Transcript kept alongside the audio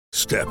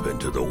Step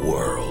into the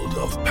world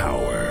of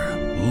power,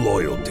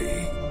 loyalty,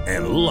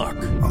 and luck.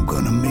 I'm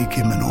gonna make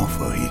him an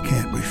offer he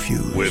can't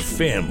refuse. With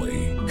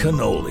family,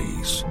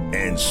 cannolis,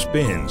 and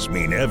spins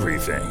mean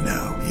everything.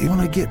 Now, you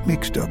wanna get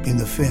mixed up in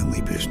the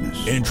family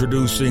business.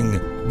 Introducing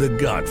The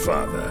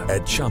Godfather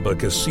at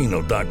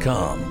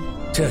ChumbaCasino.com.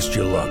 Test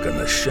your luck in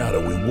the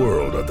shadowy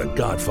world of The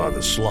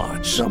Godfather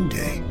slot.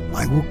 Someday,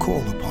 I will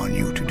call upon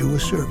you to do a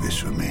service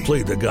for me.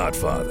 Play The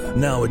Godfather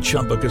now at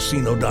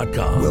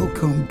ChumbaCasino.com.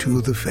 Welcome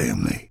to the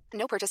family.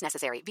 No purchase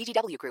necessary.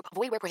 VGW Group.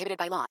 Void where prohibited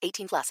by law.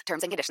 18 plus.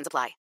 Terms and conditions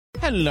apply.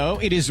 Hello,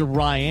 it is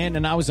Ryan,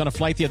 and I was on a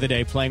flight the other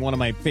day playing one of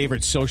my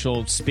favorite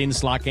social spin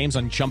slot games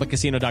on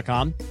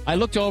ChumbaCasino.com. I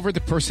looked over at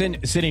the person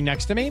sitting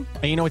next to me,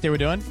 and you know what they were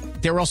doing?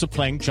 They were also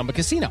playing Chumba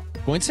Casino.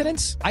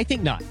 Coincidence? I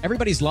think not.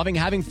 Everybody's loving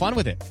having fun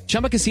with it.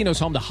 Chumba Casino is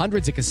home to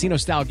hundreds of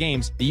casino-style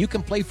games that you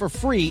can play for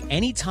free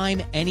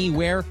anytime,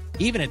 anywhere,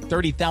 even at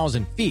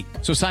 30,000 feet.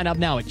 So sign up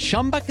now at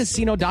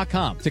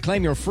ChumbaCasino.com to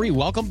claim your free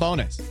welcome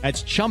bonus.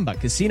 That's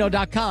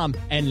ChumbaCasino.com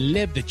and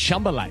live the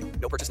Chumba life.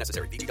 No purchase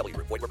necessary. VGW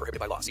Group. Void where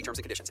prohibited by law. See terms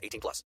and conditions. 18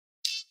 plus.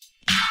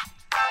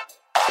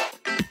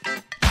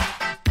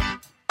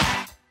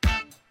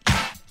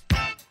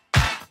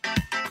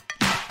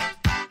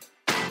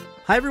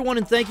 Hi, everyone,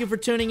 and thank you for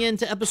tuning in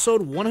to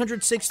episode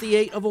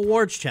 168 of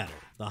Awards Chatter,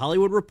 the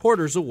Hollywood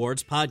Reporters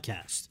Awards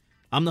podcast.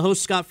 I'm the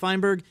host, Scott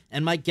Feinberg,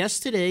 and my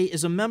guest today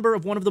is a member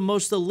of one of the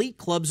most elite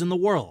clubs in the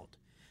world,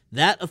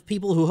 that of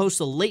people who host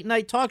a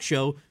late-night talk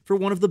show for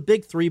one of the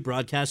big three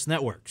broadcast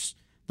networks,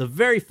 the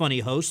very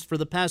funny host for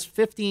the past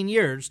 15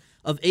 years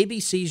of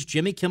ABC's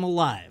Jimmy Kimmel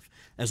Live,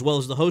 as well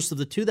as the host of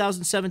the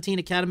 2017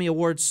 Academy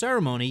Awards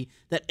ceremony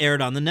that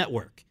aired on the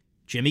network,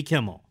 Jimmy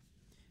Kimmel.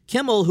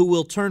 Kimmel, who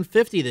will turn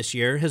 50 this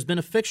year, has been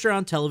a fixture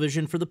on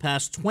television for the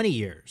past 20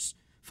 years,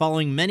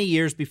 following many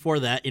years before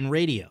that in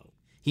radio.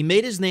 He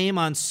made his name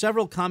on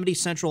several Comedy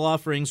Central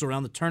offerings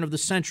around the turn of the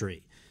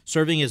century,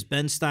 serving as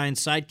Ben Stein's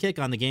sidekick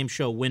on the game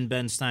show Win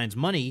Ben Stein's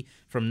Money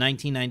from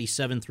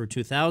 1997 through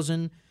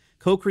 2000,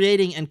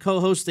 co-creating and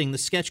co-hosting the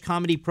sketch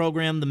comedy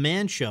program The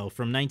Man Show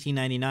from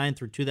 1999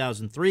 through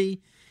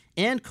 2003,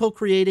 and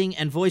co-creating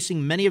and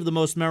voicing many of the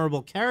most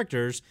memorable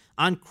characters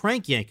on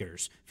Crank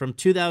Yankers from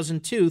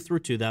 2002 through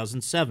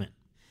 2007.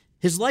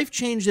 His life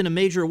changed in a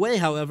major way,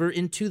 however,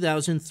 in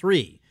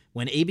 2003,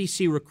 when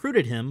ABC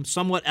recruited him,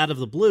 somewhat out of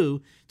the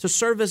blue, to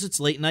serve as its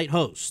late-night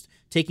host,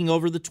 taking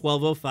over the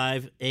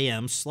 12:05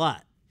 a.m.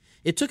 slot.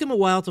 It took him a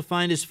while to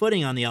find his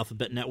footing on the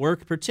Alphabet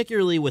Network,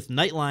 particularly with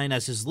Nightline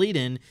as his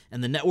lead-in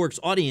and the network's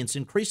audience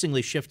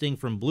increasingly shifting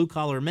from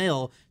blue-collar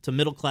male to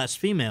middle-class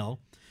female,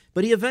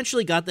 but he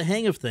eventually got the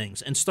hang of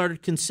things and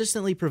started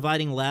consistently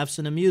providing laughs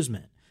and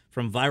amusement,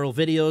 from viral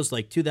videos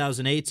like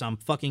 2008's I'm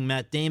Fucking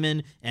Matt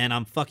Damon and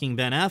I'm Fucking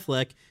Ben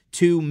Affleck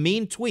to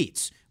mean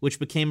tweets, which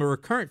became a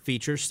recurrent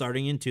feature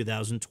starting in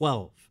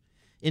 2012.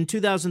 In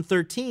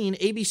 2013,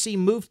 ABC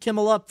moved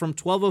Kimmel up from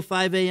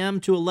 12:05 a.m.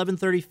 to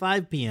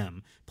 11:35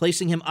 p.m.,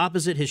 placing him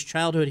opposite his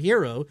childhood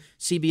hero,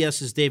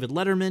 CBS's David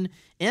Letterman,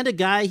 and a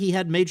guy he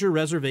had major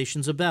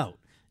reservations about,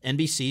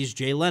 NBC's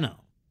Jay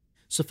Leno.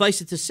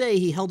 Suffice it to say,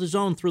 he held his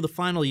own through the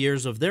final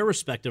years of their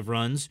respective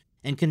runs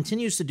and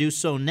continues to do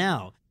so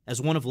now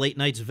as one of late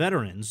night's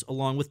veterans,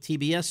 along with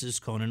TBS's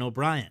Conan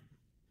O'Brien.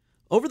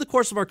 Over the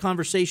course of our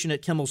conversation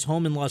at Kimmel's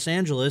home in Los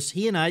Angeles,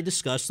 he and I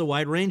discussed a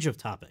wide range of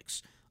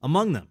topics,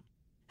 among them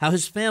how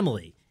his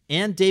family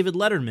and David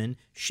Letterman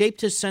shaped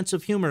his sense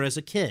of humor as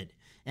a kid,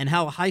 and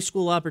how a high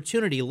school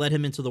opportunity led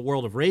him into the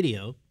world of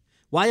radio,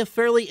 why a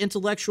fairly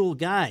intellectual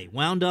guy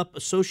wound up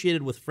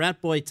associated with frat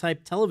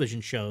boy-type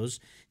television shows,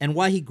 and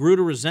why he grew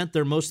to resent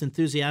their most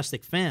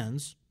enthusiastic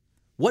fans,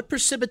 what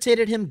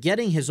precipitated him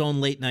getting his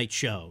own late-night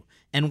show,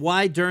 and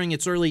why during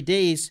its early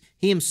days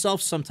he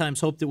himself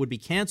sometimes hoped it would be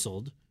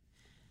canceled,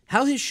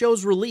 how his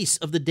show's release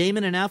of the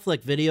Damon and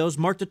Affleck videos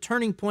marked a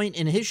turning point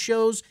in his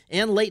show's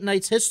and late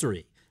night's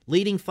history,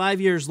 leading 5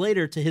 years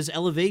later to his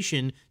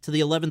elevation to the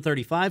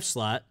 11:35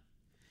 slot,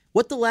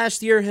 what the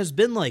last year has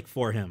been like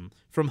for him,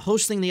 from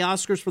hosting the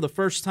Oscars for the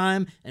first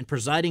time and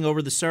presiding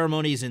over the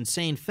ceremony's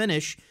insane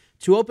finish,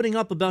 to opening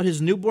up about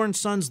his newborn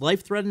son's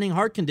life-threatening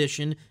heart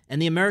condition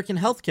and the American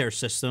healthcare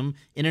system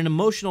in an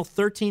emotional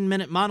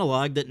 13-minute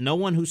monologue that no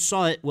one who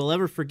saw it will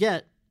ever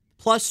forget,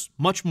 plus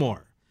much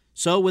more.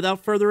 So,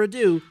 without further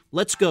ado,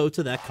 let's go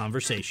to that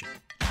conversation.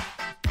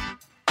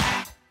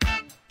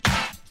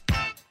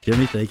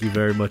 Jimmy, thank you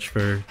very much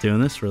for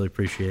doing this. Really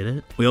appreciate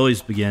it. We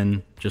always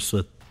begin just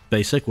with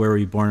basic. Where were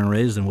you born and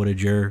raised, and what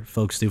did your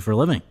folks do for a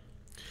living?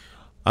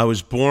 I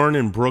was born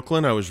in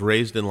Brooklyn. I was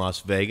raised in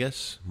Las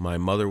Vegas. My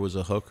mother was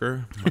a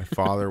hooker. My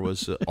father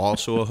was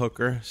also a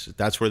hooker. So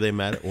that's where they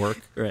met at work.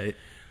 Right.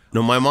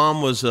 No, my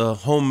mom was a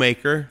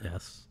homemaker.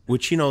 Yes.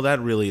 Which, that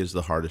really is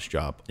the hardest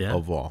job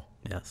of all.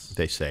 Yes.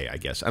 They say, I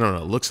guess. I don't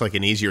know. It looks like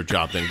an easier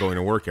job than going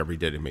to work every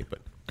day to me.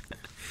 But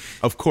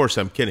of course,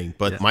 I'm kidding.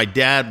 But my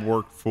dad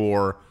worked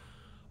for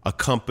a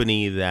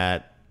company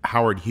that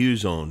Howard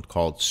Hughes owned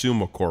called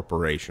Suma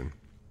Corporation.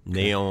 Okay.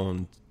 They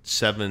owned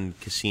 7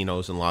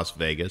 casinos in Las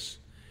Vegas.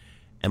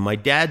 And my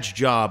dad's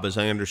job, as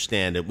I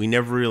understand it, we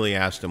never really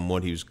asked him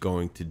what he was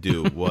going to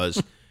do,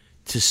 was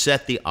to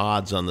set the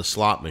odds on the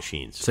slot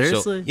machines.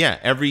 Seriously? So, yeah,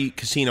 every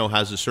casino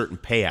has a certain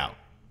payout,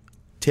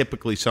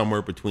 typically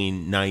somewhere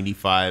between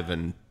 95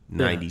 and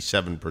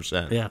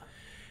 97%. Yeah.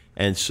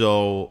 And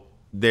so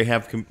they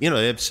have,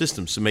 they have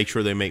systems to make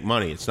sure they make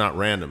money. It's not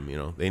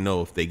random. They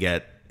know if they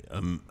get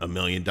 $1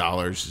 million,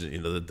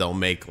 that they'll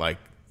make like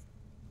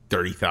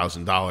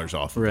 $30,000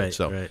 off of it.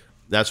 So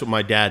that's what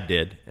my dad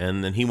did.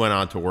 And then he went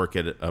on to work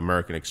at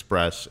American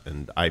Express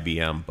and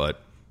IBM,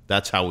 but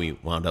that's how we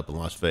wound up in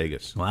Las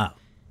Vegas. Wow.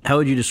 How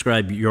would you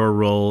describe your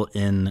role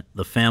in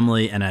the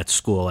family and at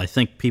school? I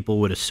think people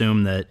would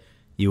assume that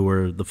you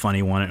were the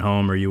funny one at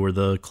home or you were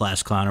the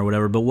class clown or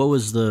whatever, but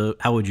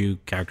how would you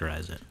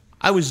characterize it?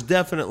 I was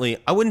definitely,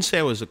 I wouldn't say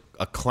I was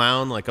a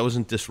clown, like I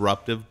wasn't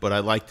disruptive, but I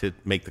liked to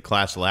make the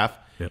class laugh.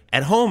 Yep.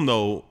 At home,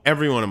 though,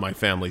 everyone in my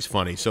family's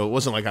funny, so it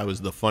wasn't like I was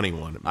the funny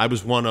one. I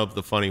was one of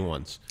the funny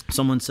ones.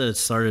 Someone said it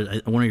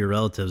started, one of your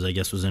relatives, I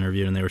guess, was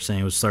interviewed, and they were saying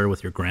it was started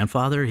with your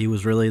grandfather. He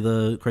was really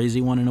the crazy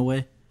one in a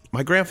way?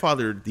 My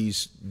grandfather,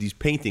 these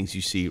paintings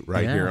you see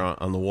right here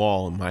on the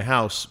wall in my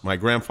house, my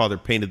grandfather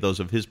painted those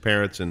of his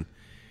parents and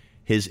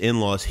his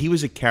in-laws. He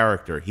was a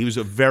character. He was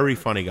a very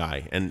funny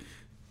guy, and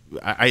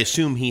I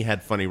assume he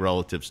had funny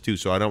relatives too,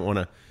 so I don't want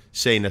to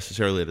say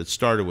necessarily that it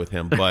started with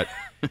him, but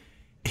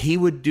he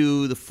would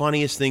do the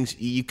funniest things.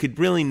 You could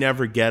really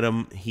never get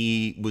him.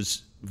 He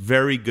was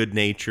very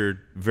good-natured,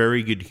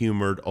 very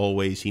good-humored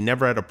always. He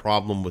never had a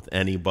problem with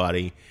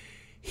anybody.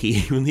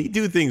 When he'd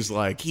do things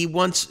like, he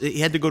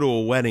had to go to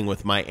a wedding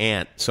with my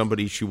aunt,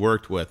 somebody she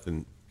worked with,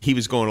 and he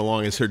was going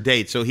along as her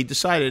date. So he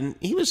decided, and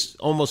he was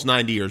almost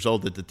 90 years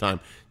old at the time,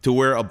 to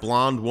wear a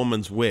blonde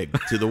woman's wig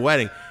to the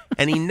wedding.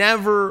 And he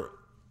never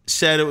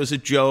said it was a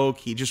joke.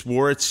 He just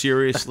wore it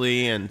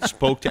seriously and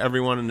spoke to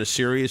everyone in a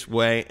serious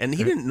way. And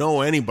he didn't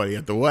know anybody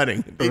at the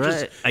wedding.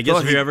 I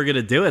guess if you're ever going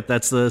to do it,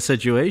 that's the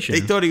situation.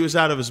 They thought he was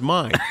out of his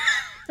mind.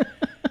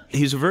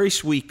 He's a very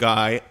sweet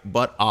guy,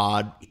 but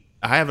odd.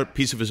 I have a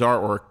piece of his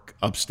artwork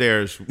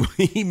upstairs.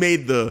 He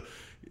made the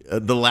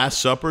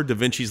Last Supper, Da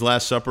Vinci's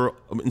Last Supper.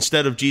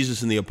 Instead of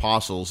Jesus and the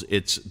Apostles,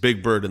 it's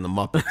Big Bird and the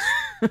Muppets.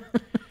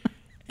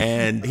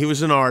 And he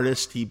was an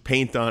artist. He'd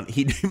paint on.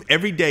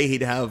 Every day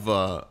he'd have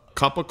a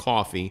cup of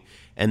coffee,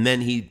 and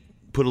then he'd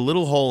put a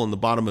little hole in the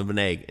bottom of an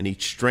egg, and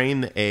he'd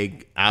strain the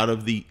egg out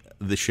of the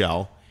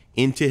shell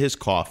into his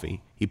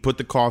coffee. He'd put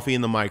the coffee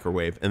in the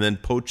microwave and then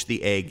poach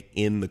the egg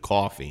in the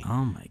coffee.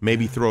 Oh, my God.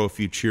 Maybe throw a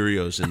few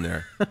Cheerios in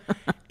there.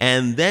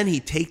 And then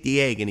he'd take the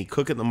egg and he'd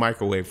cook it in the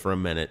microwave for a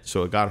minute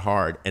so it got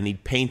hard, and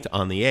he'd paint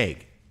on the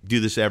egg.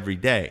 Do this every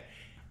day.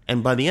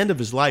 And by the end of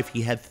his life,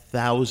 he had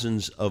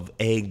thousands of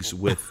eggs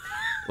with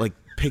like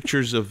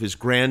pictures of his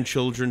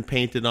grandchildren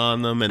painted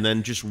on them, and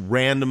then just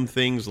random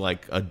things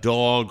like a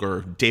dog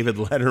or David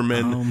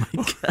Letterman,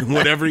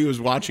 whatever he was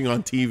watching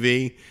on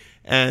TV.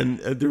 And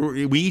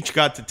we each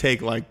got to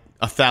take like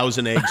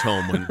 1,000 eggs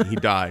home when he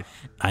died.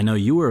 I know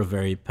you were a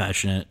very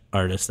passionate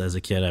artist as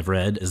a kid, I've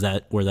read. Is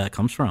that where that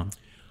comes from?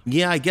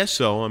 Yeah, I guess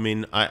so. I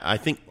mean, I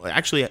think,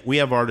 actually, we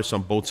have artists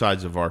on both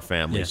sides of our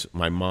families,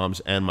 my mom's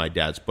and my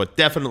dad's, but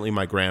definitely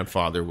my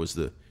grandfather was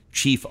the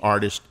chief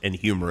artist and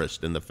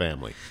humorist in the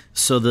family.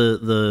 So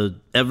the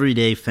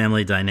everyday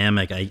family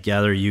dynamic, I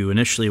gather you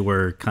initially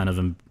were kind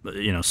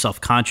of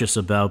self-conscious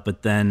about,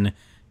 but then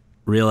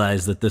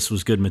realized that this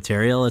was good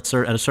material at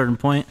a certain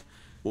point?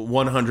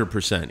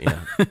 100%,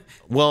 yeah.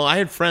 Well, I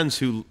had friends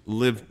who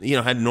lived,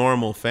 had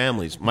normal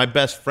families. My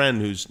best friend,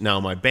 who's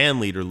now my band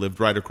leader, lived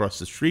right across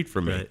the street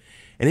from me. Right.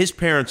 And his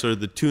parents are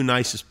the two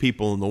nicest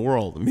people in the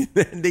world. I mean,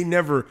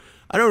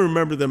 I don't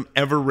remember them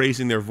ever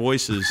raising their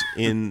voices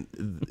in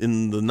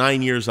the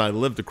 9 years I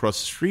lived across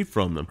the street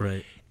from them.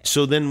 Right.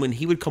 So then when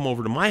he would come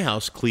over to my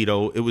house,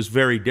 Cleto, it was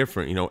very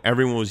different.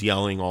 Everyone was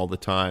yelling all the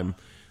time.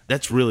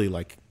 That's really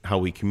like how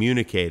we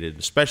communicated,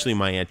 especially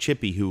my Aunt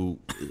Chippy, who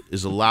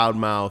is a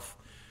loudmouth,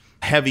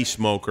 heavy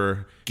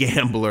smoker,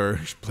 gambler,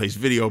 she plays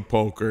video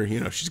poker.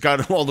 She's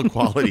got all the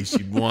qualities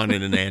you'd want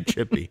in an Aunt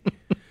Chippy.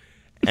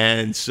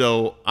 And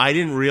so I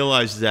didn't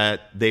realize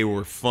that they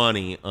were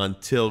funny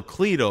until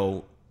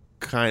Cleto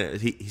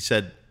he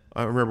said,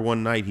 I remember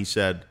one night he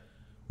said,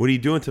 "What are you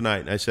doing tonight?"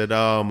 And I said,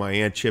 "Oh, my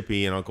Aunt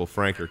Chippy and Uncle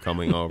Frank are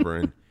coming over."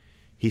 And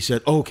he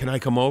said, "Oh, can I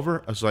come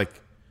over?" I was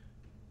like,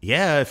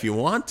 "Yeah, if you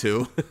want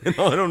to." I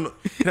can't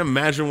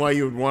imagine why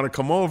you would want to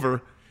come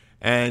over.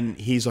 And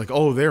he's like,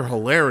 "Oh, they're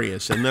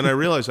hilarious." And then I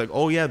realized, like,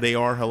 oh, yeah, they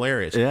are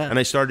hilarious. Yeah. And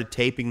I started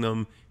taping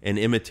them and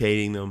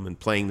imitating them and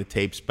playing the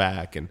tapes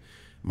back. And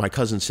my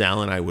cousin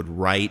Sal and I would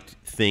write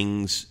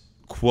things,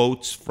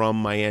 quotes from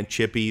my Aunt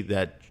Chippy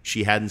that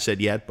she hadn't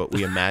said yet, but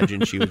we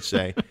imagined she would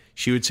say.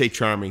 She would say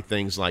charming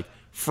things like,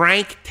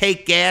 "Frank,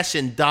 take gas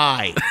and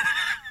die."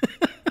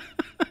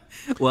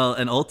 Well,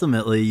 and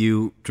ultimately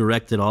you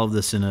directed all of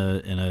this in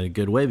a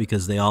good way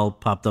because they all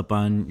popped up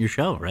on your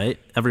show, right?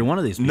 Every one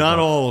of these people. Not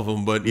all of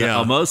them, but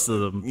yeah. Most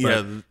of them.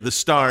 Yeah, the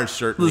stars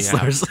certainly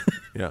have.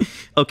 Yeah.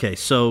 Okay,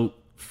 so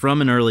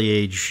from an early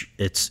age,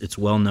 it's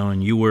well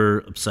known you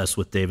were obsessed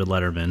with David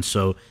Letterman.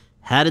 So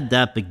How did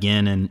that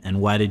begin,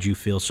 and why did you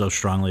feel so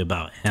strongly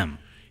about him?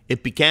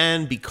 It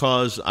began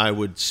because I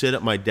would sit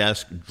at my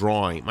desk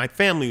drawing. My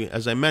family,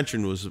 as I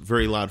mentioned, was a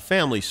very loud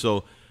family,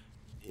 so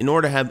in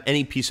order to have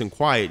any peace and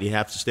quiet, you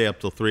have to stay up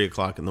till 3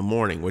 o'clock in the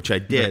morning, which I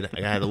did.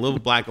 I had a little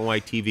black and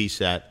white TV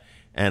set,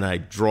 and I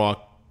draw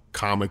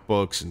comic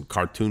books and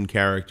cartoon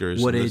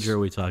characters. What age are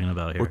we talking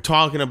about here? We're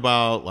talking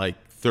about like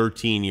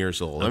 13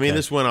 years old. Okay. I mean,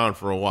 this went on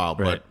for a while,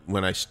 but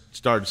when I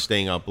started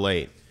staying up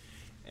late,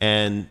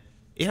 and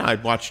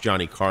I'd watch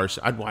Johnny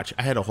Carson.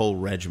 I had a whole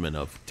regimen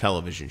of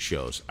television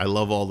shows. I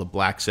love all the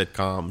black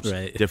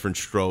sitcoms, Different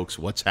Strokes,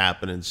 What's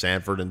Happening,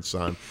 Sanford and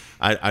Son.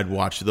 I'd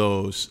watch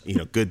those,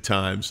 Good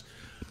Times.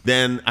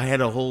 Then I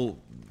had a whole,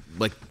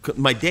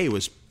 my day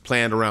was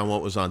planned around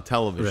what was on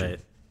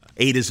television.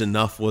 8 is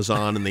Enough was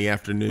on in the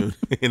afternoon,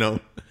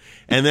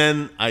 And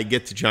then I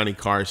get to Johnny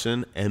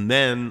Carson, and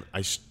then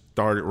I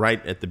started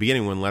right at the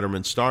beginning when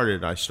Letterman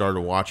started. I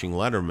started watching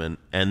Letterman,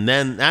 and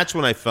then that's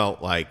when I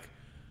felt like,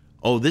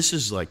 oh, this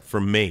is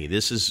for me.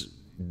 This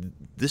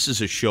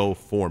is a show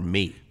for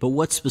me. But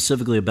what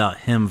specifically about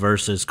him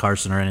versus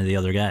Carson or any of the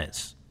other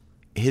guys?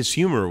 His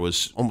humor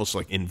was almost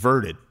like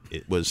inverted.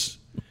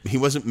 He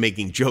wasn't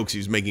making jokes. He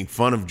was making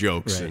fun of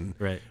jokes.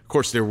 Of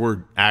course, there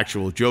were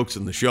actual jokes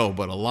in the show,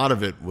 but a lot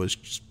of it was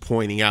just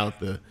pointing out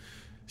the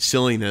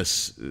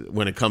silliness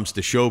when it comes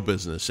to show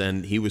business.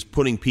 And he was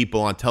putting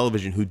people on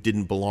television who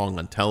didn't belong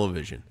on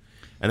television.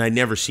 And I'd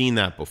never seen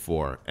that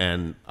before,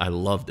 and I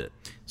loved it.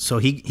 So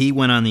he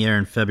went on the air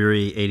in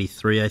February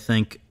 '83, I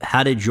think.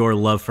 How did your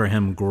love for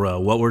him grow?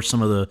 What were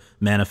some of the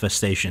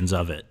manifestations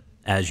of it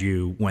as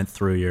you went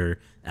through your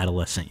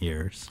adolescent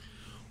years?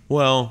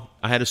 Well,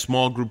 I had a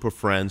small group of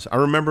friends. I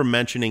remember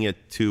mentioning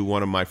it to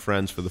one of my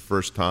friends for the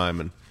first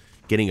time and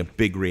getting a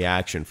big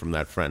reaction from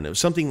that friend. It was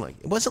something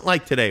it wasn't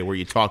like today where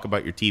you talk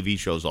about your TV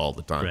shows all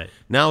the time.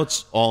 Now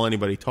it's all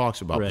anybody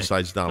talks about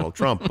besides Donald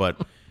Trump.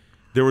 But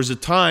there was a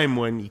time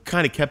when you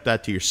kind of kept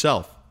that to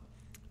yourself.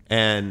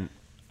 And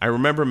I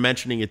remember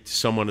mentioning it to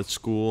someone at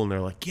school, and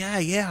they're like,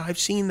 yeah, I've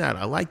seen that.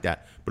 I like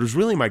that. But it was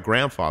really my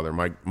grandfather,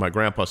 my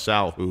Grandpa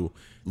Sal, who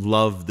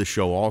loved the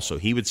show also.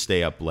 He would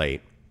stay up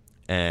late.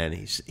 And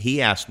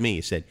he asked me,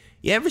 he said,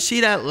 you ever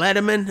see that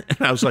Letterman?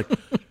 And I was like,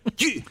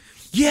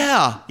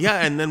 yeah.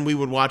 And then we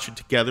would watch it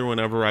together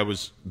whenever I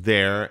was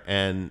there.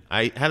 And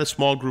I had a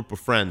small group of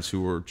friends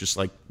who were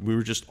we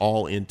were just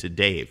all into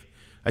Dave.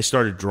 I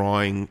started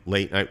drawing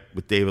late night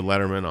with David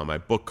Letterman on my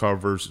book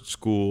covers at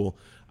school.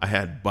 I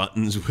had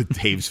buttons with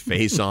Dave's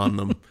face on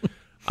them.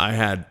 I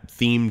had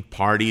themed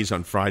parties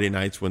on Friday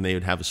nights when they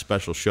would have a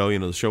special show.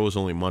 The show was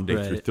only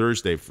Monday through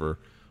Thursday for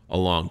a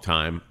long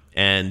time.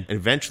 And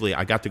eventually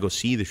I got to go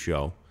see the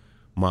show.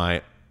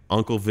 My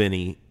Uncle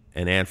Vinny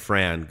and Aunt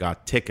Fran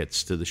got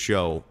tickets to the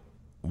show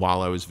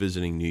while I was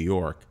visiting New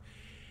York.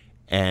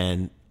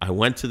 And I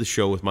went to the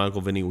show with my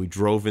Uncle Vinny. We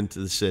drove into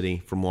the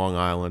city from Long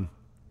Island.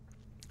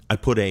 I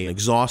put an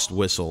exhaust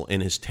whistle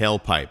in his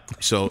tailpipe,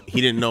 so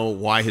he didn't know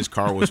why his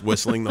car was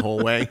whistling the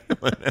whole way.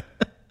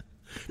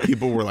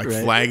 People were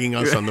flagging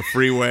us on the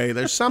freeway.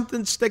 There's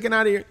something sticking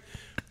out of here.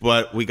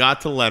 But we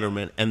got to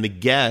Letterman, and the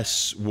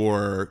guests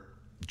were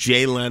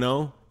Jay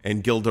Leno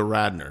and Gilda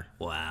Radner.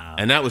 Wow.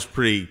 And that was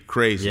pretty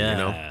crazy,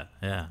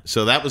 Yeah.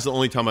 So that was the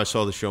only time I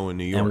saw the show in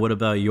New York. And what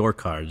about your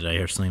car? Did I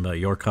hear something about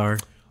your car?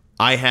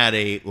 I had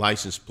a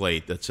license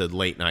plate that said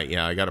Late Night.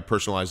 Yeah, I got a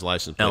personalized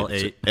license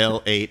plate.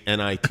 L8.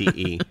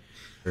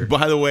 L8NITE.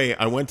 By the way,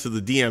 I went to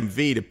the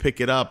DMV to pick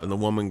it up, and the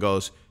woman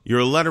goes, "You're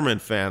a Letterman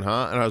fan,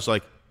 huh?" And I was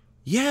like,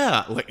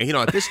 "Yeah."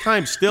 At this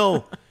time,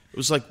 still, it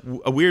was like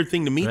a weird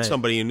thing to meet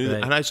somebody who knew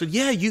that. And I said,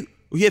 "Yeah,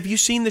 have you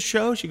seen the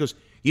show?" She goes,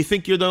 "You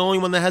think you're the only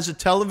one that has a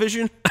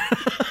television?"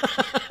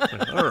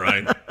 All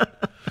right.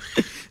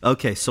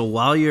 Okay, so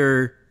while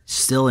you're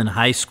still in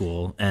high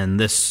school, and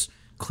this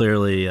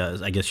clearly,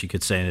 I guess you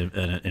could say,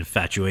 an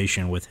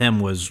infatuation with him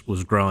was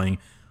growing,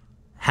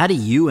 how do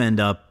you end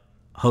up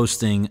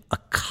hosting a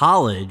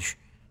college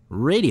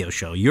radio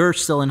show? You're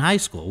still in high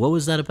school. What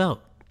was that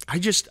about?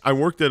 I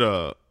worked at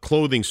a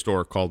clothing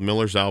store called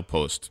Miller's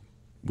Outpost.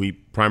 We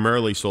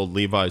primarily sold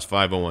Levi's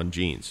 501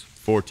 jeans,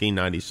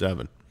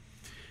 $14.97.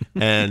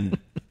 And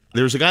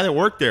there was a guy that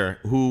worked there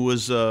who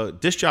was a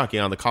disc jockey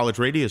on the college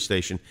radio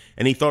station,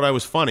 and he thought I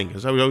was funny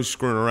because I was always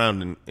screwing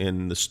around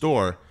in the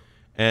store.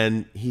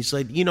 And he's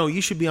like,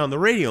 you should be on the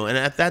radio. And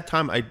at that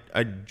time,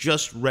 I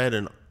just read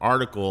an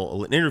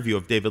interview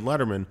of David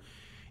Letterman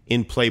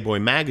in Playboy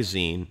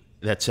magazine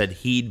that said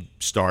he'd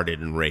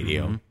started in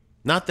radio. Mm-hmm.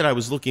 Not that I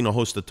was looking to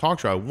host a talk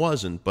show. I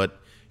wasn't, but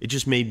it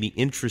just made me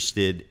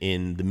interested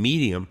in the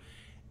medium.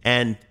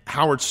 And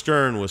Howard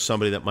Stern was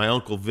somebody that my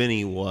Uncle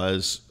Vinny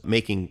was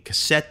making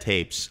cassette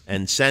tapes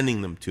and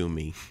sending them to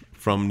me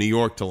from New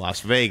York to Las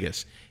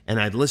Vegas. And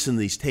I'd listen to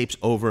these tapes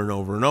over and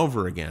over and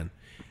over again.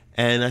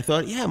 And I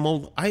thought,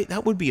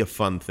 that would be a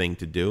fun thing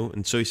to do.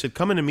 And so he said,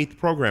 come in and meet the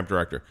program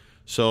director.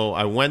 So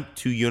I went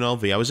to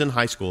UNLV. I was in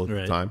high school at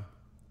the time.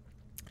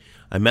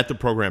 I met the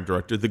program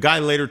director. The guy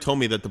later told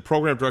me that the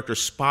program director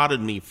spotted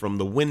me from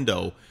the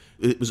window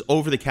it was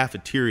over the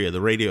cafeteria,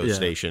 the radio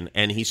station,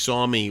 and he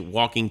saw me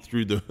walking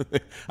through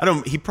the.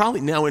 He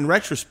probably now in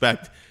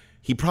retrospect,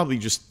 he probably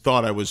just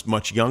thought I was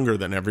much younger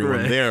than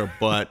everyone there,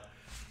 but.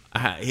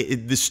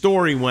 The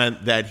story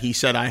went that he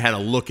said I had a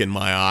look in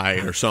my eye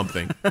or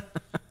something.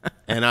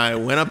 And I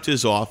went up to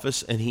his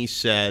office and he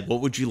said,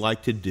 "What would you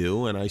like to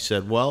do?" And I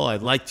said, "Well,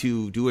 I'd like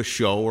to do a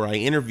show where I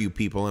interview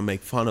people and make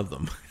fun of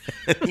them."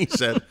 And he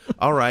said,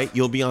 "All right,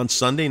 you'll be on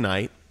Sunday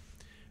night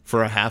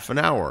for a half an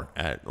hour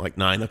at like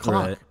 9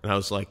 o'clock. Right. And I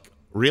was like,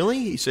 "Really?"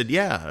 He said,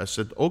 "Yeah." I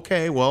said,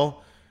 "Okay,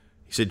 well,"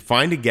 he said,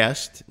 "find a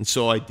guest." And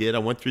so I did. I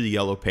went through the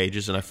yellow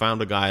pages and I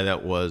found a guy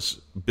that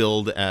was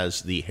billed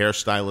as the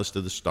hairstylist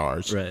of the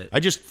stars. Right. I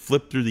just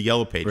flipped through the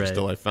yellow pages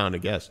till I found a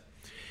guest.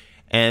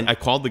 And I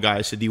called the guy.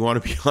 I said, "Do you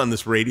want to be on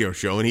this radio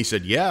show?" And he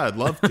said, "Yeah, I'd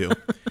love to."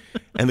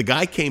 And the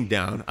guy came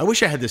down. I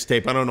wish I had this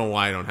tape. I don't know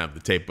why I don't have the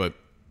tape, but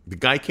the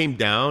guy came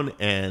down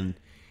and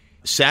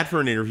sat for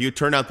an interview. It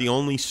turned out the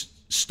only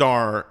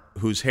star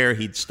whose hair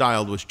he'd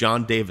styled was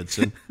John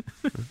Davidson.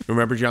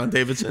 Remember John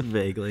Davidson?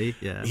 Vaguely,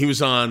 yeah. He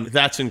was on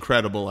That's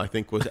Incredible, I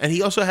think and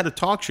he also had a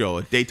talk show,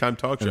 a daytime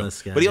talk show.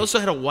 But he also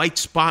had a white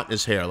spot in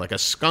his hair, like a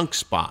skunk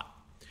spot.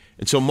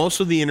 And so most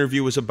of the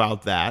interview was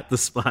about that. The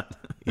spot.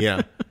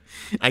 Yeah.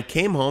 I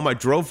came home, I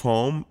drove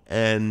home,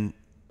 and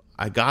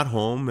I got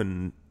home,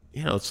 and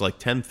it's like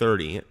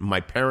 10:30. My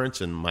parents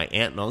and my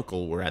aunt and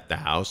uncle were at the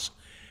house,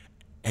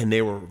 and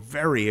they were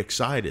very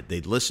excited.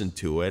 They'd listened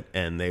to it,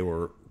 and they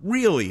were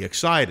really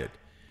excited.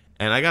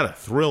 And I got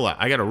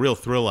a real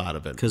thrill out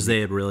of it. Because they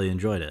had really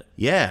enjoyed it.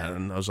 Yeah,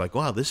 and I was like,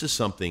 wow, this is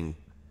something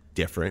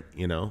different,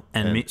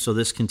 So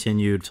this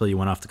continued until you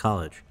went off to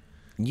college.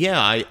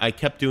 Yeah, I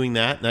kept doing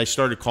that, and I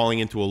started calling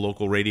into a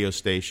local radio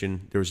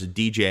station. There was a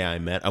DJ I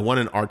met. I won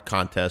an art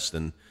contest,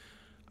 and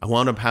I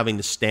wound up having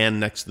to stand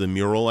next to the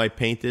mural I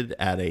painted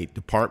at a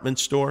department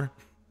store.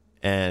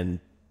 And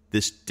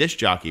this disc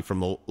jockey from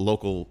the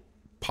local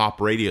pop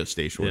radio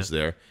station was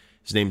there.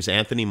 His name is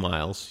Anthony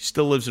Miles. He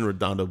still lives in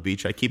Redondo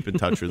Beach. I keep in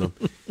touch with him.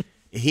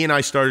 He and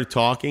I started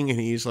talking, and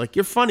he's like,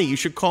 "You're funny. You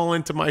should call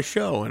into my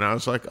show." And I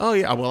was like, "Oh,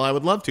 yeah, well, I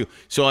would love to."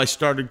 So I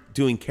started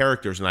doing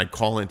characters, and I'd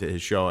call into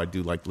his show. I'd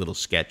do like little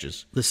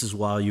sketches. This is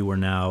while you were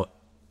now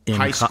in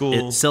high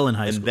school. Still in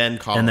high school.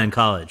 And then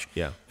college.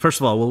 Yeah. First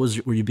of all,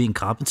 were you being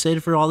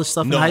compensated for all this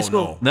stuff in high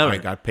school? No, I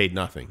got paid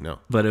nothing, no.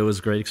 But it was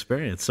a great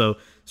experience. So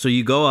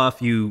you go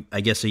off,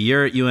 I guess, a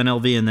year at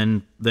UNLV,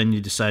 and then you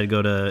decide to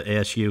go to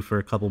ASU for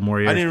a couple more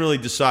years. I didn't really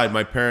decide.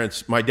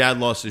 My dad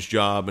lost his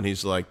job, and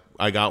he's like,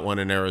 "I got one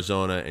in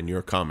Arizona, and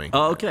you're coming."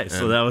 Oh, okay.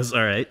 So that was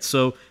all right.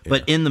 So,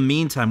 but in the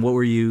meantime, what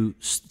were you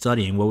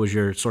studying? What was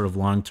your sort of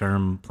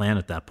long-term plan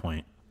at that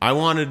point? I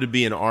wanted to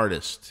be an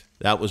artist.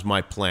 That was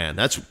my plan.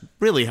 That's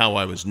really how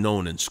I was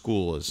known in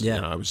school.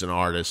 I was an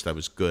artist. I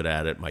was good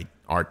at it. My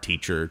art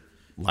teacher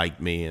liked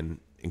me and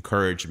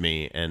encouraged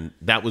me, and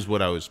that was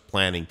what I was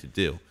planning to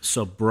do.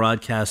 So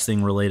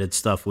broadcasting related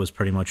stuff was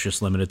pretty much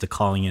just limited to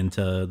calling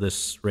into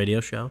this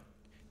radio show?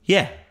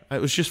 Yeah, it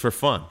was just for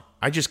fun.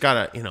 I just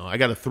got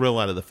a thrill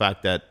out of the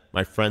fact that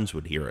my friends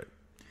would hear it.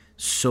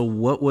 So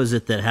what was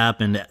it that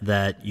happened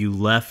that you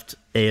left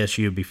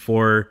ASU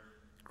before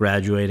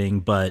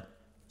graduating but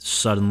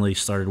suddenly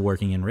started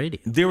working in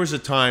radio? There was a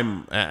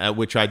time at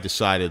which I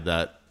decided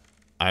that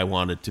I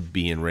wanted to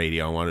be in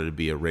radio. I wanted to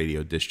be a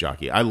radio disc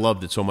jockey. I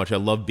loved it so much. I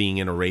loved being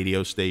in a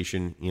radio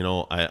station.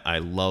 I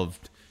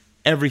loved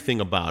everything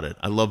about it.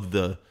 I loved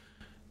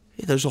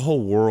there's a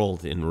whole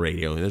world in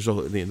radio.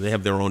 They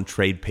have their own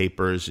trade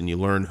papers, and you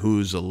learn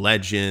who's a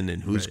legend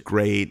and who's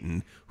great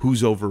and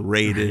who's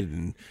overrated.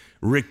 And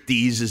Rick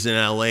Dees is in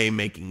L.A.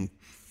 making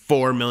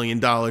 $4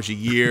 million a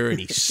year, and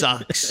he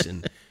sucks.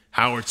 And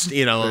Howard's,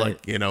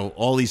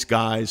 all these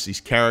guys, these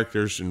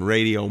characters in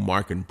radio,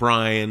 Mark and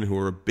Brian, who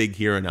are big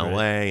here in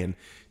L.A., and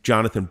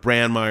Jonathan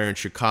Brandmeier in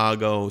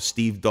Chicago,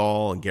 Steve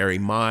Dahl and Gary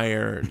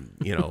Meyer,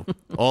 and,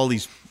 all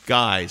these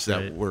guys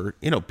that were,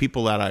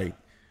 people that I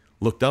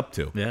looked up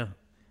to. Yeah.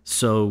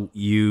 So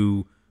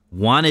you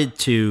wanted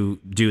to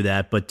do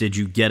that, but did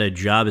you get a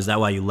job? Is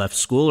that why you left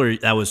school, or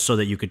that was so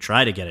that you could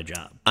try to get a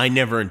job? I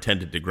never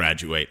intended to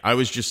graduate. I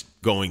was just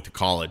going to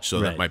college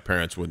so that my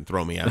parents wouldn't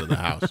throw me out of the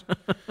house.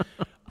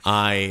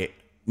 I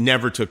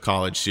never took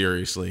college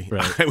seriously.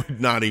 I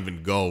would not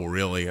even go,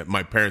 really.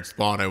 My parents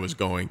thought I was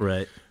going.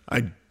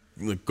 I'd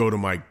go to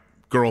my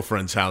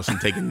girlfriend's house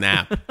and take a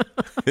nap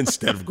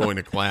instead of going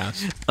to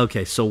class.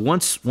 Okay, so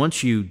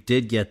once you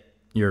did get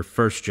your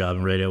first job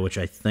in radio, which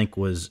I think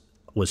was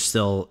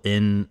still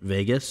in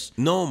Vegas?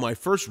 No, my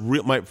first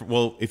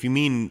if you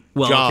mean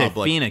job, okay,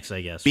 like Phoenix,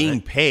 I guess.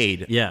 Being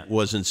paid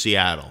was in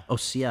Seattle. Oh,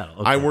 Seattle.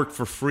 Okay. I worked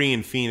for free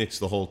in Phoenix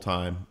the whole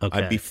time.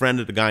 Okay. I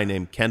befriended a guy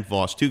named Kent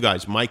Voss, two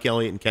guys, Mike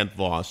Elliott and Kent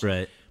Voss.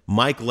 Right.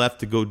 Mike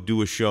left to go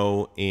do a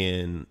show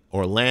in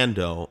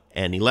Orlando,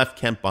 and he left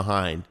Kent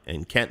behind,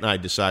 and Kent and I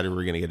decided we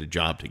were going to get a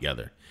job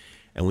together.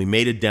 And we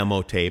made a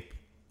demo tape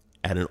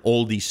at an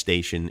oldie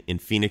station in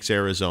Phoenix,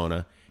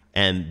 Arizona.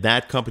 And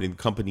that company, the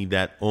company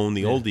that owned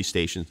the oldie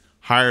stations,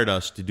 hired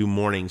us to do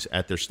mornings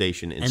at their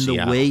station in Seattle.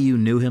 And the way you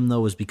knew him,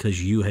 though, was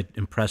because you had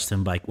impressed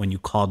him by when you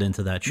called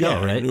into that show,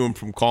 Yeah, right? I knew him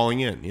from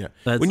calling in, yeah.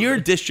 That's- When you're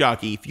a disc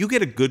jockey, if you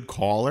get a good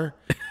caller,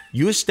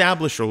 you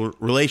establish a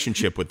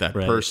relationship with that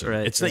Right, person.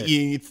 right, It's right. not,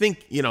 you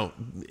think,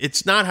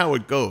 it's not how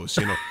it goes,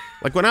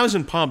 Like when I was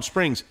in Palm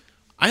Springs,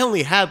 I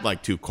only had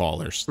like 2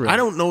 callers. Right. I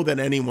don't know that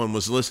anyone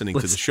was listening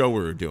to the show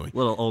we were doing. A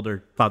little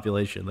older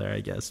population there,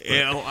 I guess.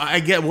 But- I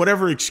get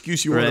whatever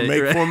excuse you want to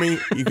Right, make for me,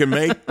 you can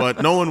make,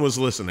 but no one was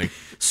listening.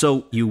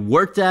 So you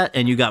worked at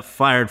and you got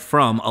fired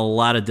from a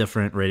lot of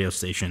different radio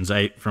stations.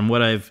 From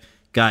what I've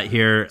got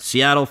here,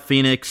 Seattle,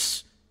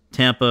 Phoenix,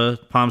 Tampa,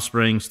 Palm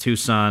Springs,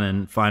 Tucson,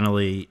 and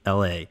finally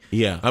L.A.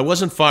 Yeah, I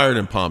wasn't fired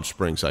in Palm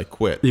Springs. I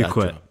quit. You that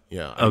quit. job.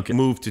 Yeah, Okay. I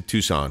moved to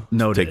Tucson. to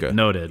Noted. take a-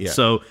 Noted. Yeah.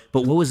 So,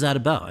 but what was that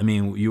about? I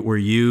mean, were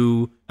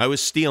you? I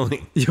was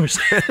stealing. You were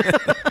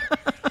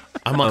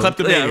I'm a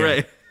kleptomaniac. yeah,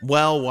 right.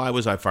 Well, why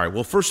was I fired?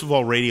 Well, first of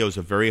all, radio is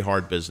a very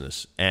hard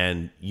business,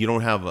 and you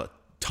don't have a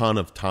ton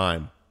of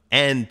time.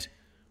 And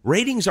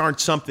ratings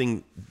aren't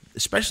something,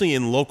 especially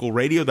in local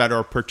radio, that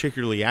are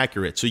particularly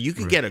accurate. So you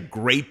can get a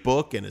great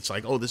book, and it's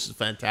like, oh, this is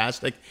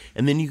fantastic.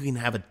 And then you can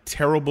have a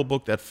terrible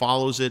book that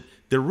follows it.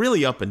 They're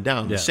really up and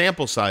down. Yeah. The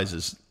sample size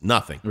is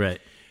nothing.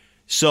 right.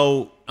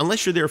 So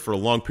unless you're there for a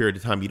long period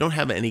of time, you don't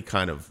have any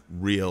kind of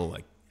real,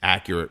 like,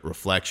 accurate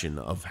reflection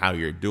of how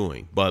you're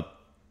doing. But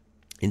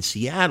in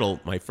Seattle,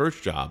 my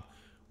first job,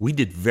 we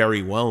did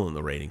very well in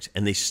the ratings,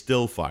 and they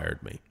still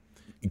fired me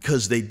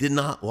because they did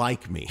not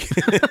like me.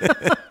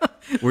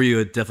 Were you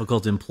a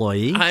difficult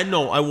employee?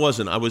 I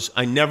wasn't.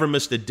 I never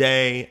missed a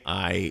day.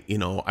 I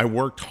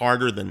worked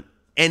harder than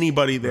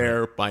anybody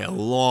there by a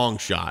long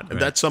shot. And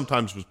that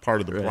sometimes was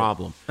part of the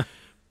problem.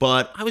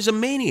 But I was a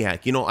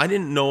maniac. I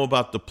didn't know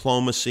about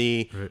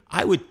diplomacy. Right.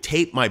 I would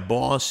tape my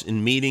boss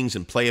in meetings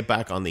and play it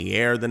back on the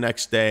air the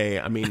next day.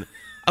 I mean,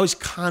 I was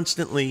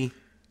constantly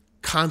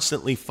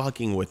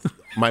fucking with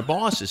my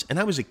bosses. And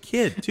I was a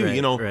kid, too.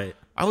 Right.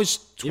 I was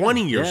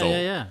 20 years old.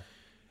 Yeah.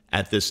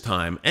 At this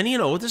time. And,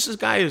 this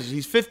guy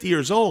he's 50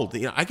 years old.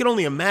 I can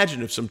only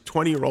imagine if some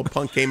 20-year-old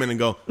punk came in and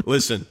go,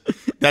 listen,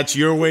 that's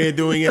your way of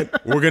doing it.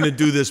 We're going to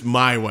do this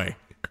my way.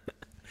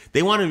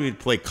 They wanted me to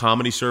play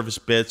comedy service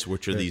bits,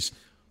 which are these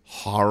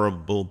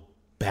horrible,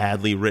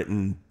 badly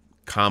written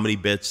comedy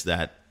bits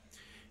that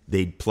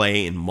they'd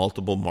play in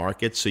multiple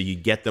markets. So you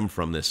get them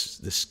from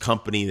this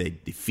company.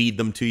 They feed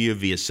them to you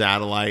via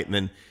satellite. And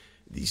then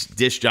these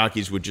disc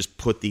jockeys would just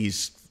put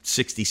these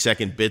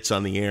 60-second bits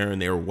on the air,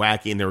 and they were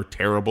wacky and they were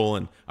terrible,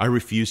 and I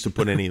refused to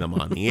put any of them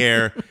on the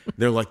air.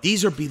 They're like,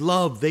 these are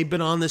beloved. They've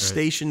been on this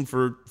station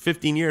for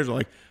 15 years. I'm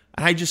like,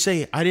 I just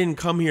say, I didn't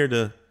come here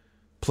to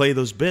play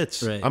those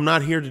bits. Right. I'm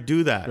not here to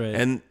do that. Right.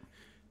 And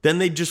then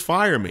they'd just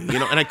fire me,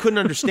 and I couldn't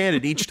understand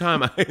it each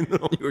time.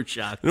 You were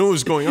shocked. What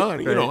was going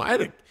on. Right.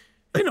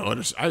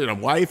 I had a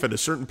wife at a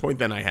certain point,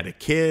 then I had a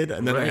kid,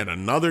 and then I had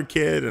another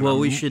kid. And Well,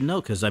 we should know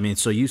because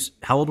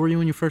how old were you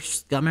when you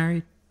first got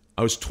married?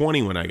 I was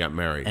 20 when I got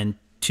married. And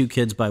 2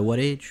 kids by what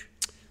age?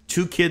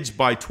 2 kids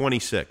by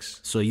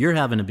 26. So you're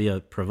having to be a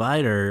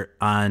provider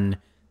on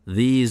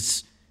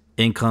these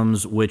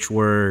incomes, which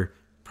were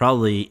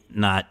probably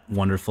not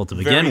wonderful to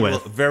begin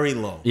with. Very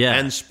low. Yeah.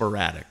 And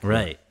sporadic.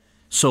 Right.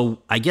 So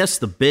I guess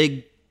the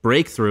big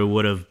breakthrough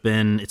would have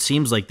been, it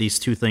seems like these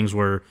 2 things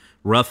were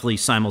roughly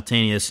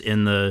simultaneous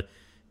in the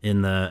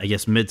I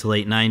guess mid to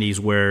late 90s,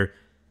 where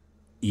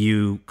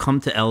you come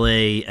to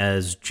LA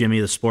as Jimmy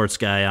the sports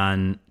guy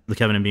on the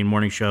Kevin and Bean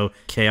Morning Show,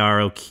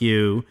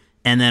 KROQ,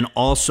 and then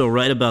also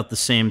right about the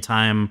same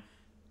time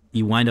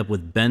you wind up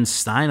with Ben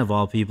Stein of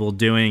all people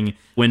doing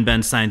Win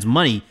Ben Stein's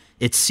Money.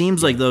 It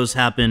seems like those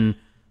happen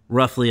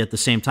roughly at the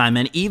same time,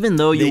 and even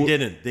though They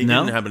didn't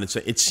happen.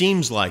 It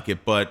seems like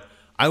it, but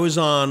I was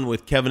on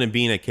with Kevin and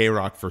Bean at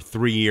K-Rock for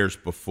 3 years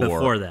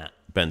before that.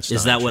 Ben Stein.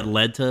 Is that show. what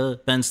led to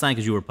Ben Stein?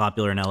 Because you were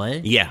popular in LA?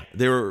 Yeah,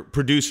 there were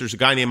producers, a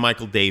guy named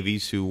Michael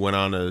Davies who went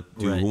on to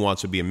do Right. Who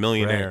Wants to Be a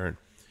Millionaire. Right. And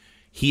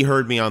he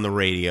heard me on the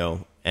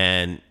radio,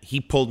 and he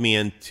pulled me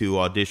in to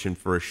audition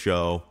for a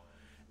show.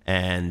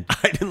 And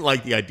I didn't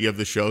like the idea of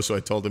the show, so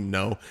I told him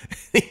no.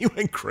 He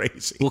went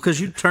crazy. Well,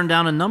 because you turned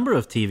down a number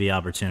of TV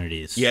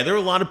opportunities. Yeah, there were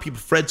a lot of people.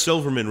 Fred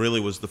Silverman really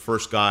was the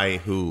first guy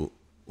who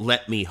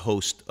let me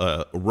host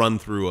a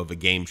run-through of a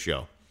game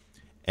show.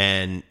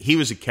 And he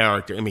was a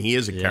character. I mean, he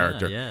is a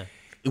character. Yeah.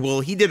 Well,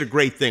 he did a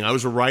great thing. I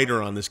was a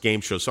writer on this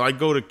game show. So I'd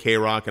go to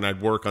K-Rock and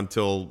I'd work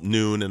until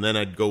noon, and then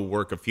I'd go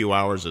work a few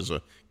hours as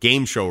a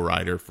game show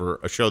writer for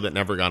a show that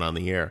never got on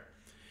the air.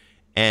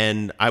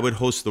 And I would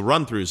host the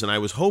run-throughs, and I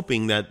was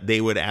hoping that they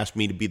would ask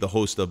me to be the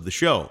host of the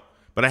show.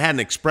 But I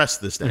hadn't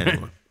expressed this to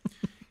anyone.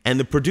 And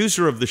the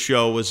producer of the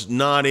show was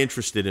not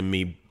interested in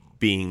me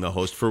being the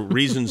host for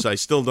reasons I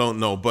still don't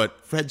know.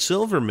 But Fred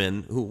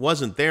Silverman, who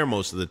wasn't there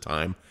most of the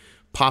time,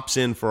 pops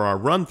in for our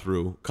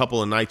run-through a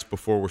couple of nights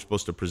before we're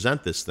supposed to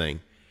present this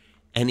thing.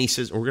 And he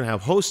says, we're going to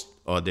have host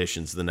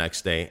auditions the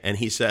next day. And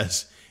he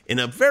says, in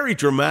a very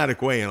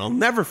dramatic way, and I'll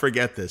never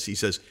forget this, he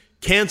says,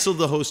 Canceled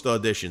the host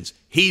auditions.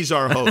 He's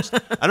our host.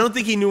 I don't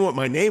think he knew what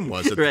my name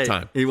was at the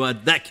time. He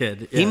wanted that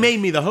kid. He made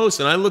me the host,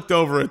 and I looked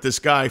over at this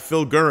guy,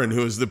 Phil Gurin,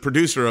 who is the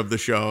producer of the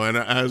show, and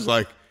I was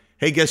like,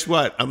 hey, guess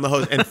what? I'm the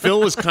host. And Phil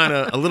was kind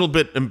of a little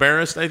bit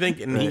embarrassed, I think,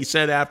 and he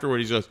said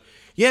afterward, he goes,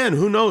 yeah, and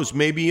who knows?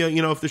 Maybe,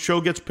 if the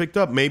show gets picked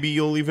up, maybe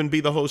you'll even be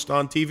the host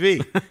on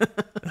TV.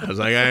 I was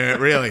like,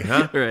 really,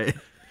 huh? Right.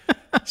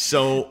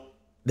 So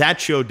that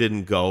show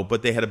didn't go,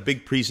 but they had a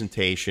big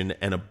presentation,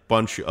 and a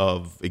bunch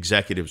of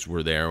executives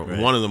were there. Right.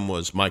 One of them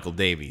was Michael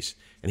Davies,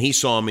 and he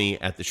saw me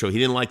at the show. He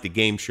didn't like the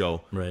game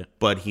show, right,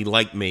 but he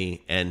liked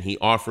me, and he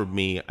offered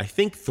me, I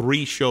think,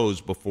 3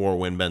 shows before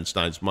Win Ben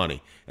Stein's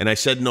Money, and I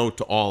said no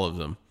to all of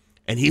them.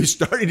 And he was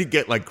starting to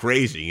get like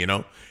crazy,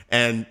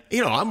 And,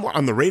 I'm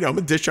on the radio. I'm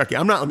a disc jockey.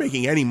 I'm not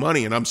making any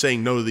money, and I'm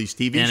saying no to these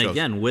TV shows. And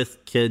again,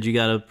 with kids, you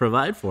got to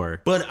provide for.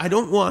 But I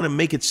don't want to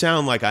make it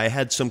sound like I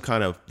had some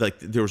kind of, like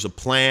there was a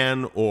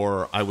plan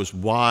or I was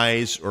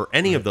wise or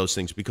any of those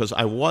things, because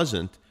I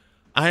wasn't.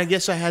 I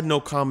guess I had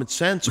no common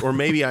sense, or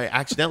maybe I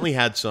accidentally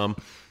had some.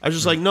 I was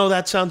just like, no,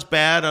 that sounds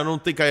bad. I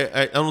don't think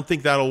I don't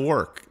think that'll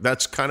work.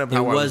 That's kind of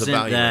how I was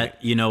evaluating. It wasn't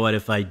that, you know what,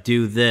 if I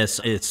do this,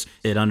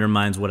 it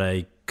undermines what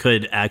I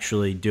could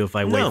actually do if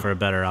I wait for a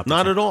better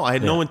opportunity. Not at all. I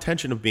had no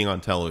intention of being on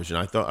television.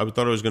 I thought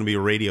I was going to be a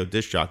radio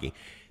disc jockey.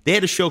 They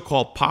had a show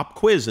called Pop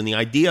Quiz, and the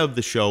idea of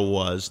the show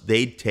was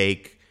they'd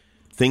take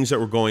things that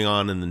were going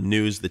on in the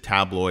news, the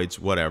tabloids,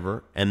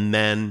 whatever, and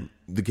then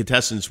the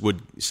contestants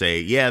would say,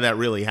 yeah, that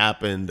really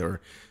happened, or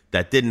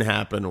that didn't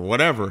happen, or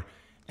whatever.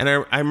 And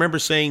I remember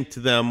saying to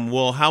them,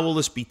 well, how will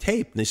this be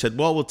taped? And they said,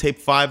 well, we'll tape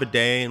 5 a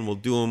day, and we'll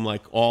do them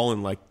like all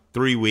in like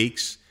 3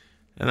 weeks.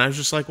 And I was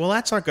just like, well,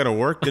 that's not going to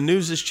work. The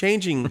news is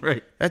changing.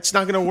 Right. That's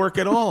not going to work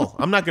at all.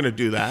 I'm not going to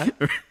do that.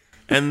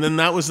 And then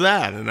that was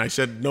that. And I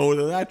said no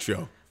to that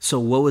show. So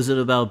what was it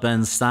about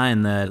Ben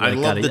Stein that... I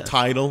love the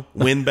title.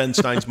 Win Ben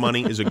Stein's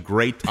Money is a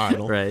great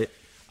title. Right.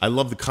 I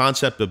love the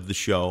concept of the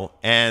show.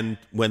 And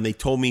when they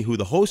told me who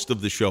the host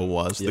of the show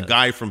was, the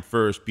guy from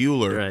Ferris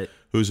Bueller,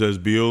 who says,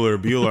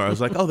 Bueller, I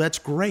was like, oh, that's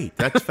great.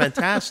 That's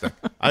fantastic.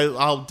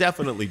 I'll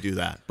definitely do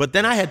that. But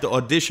then I had to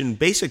audition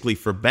basically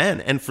for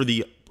Ben and for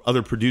the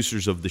other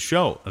producers of the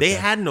show. Okay. They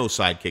had no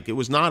sidekick. It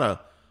was not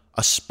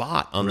a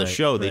spot on the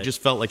show. They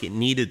just felt like it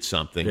needed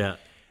something. Yeah.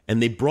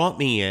 And they brought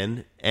me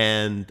in,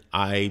 and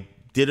I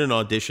did an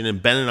audition,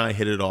 and Ben and I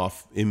hit it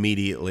off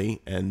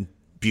immediately and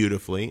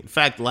beautifully. In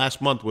fact,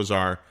 last month was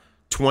our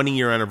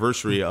 20-year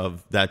anniversary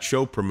of that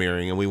show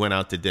premiering, and we went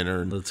out to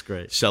dinner and that's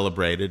great.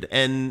 Celebrated.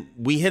 And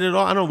we hit it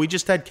off. I don't know, we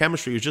just had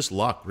chemistry. It was just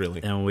luck,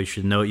 really. And we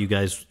should note you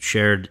guys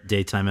shared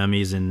Daytime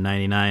Emmys in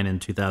 99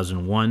 and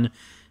 2001.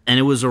 And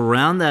it was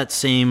around that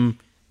same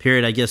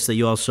period, I guess, that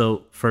you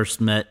also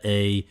first met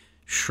a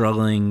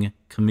struggling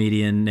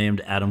comedian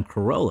named Adam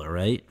Carolla,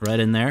 right? Right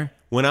in there?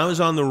 When I was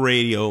on the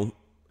radio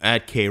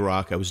at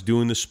K-Rock, I was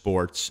doing the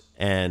sports,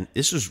 and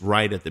this was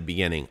right at the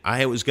beginning.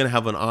 I was going to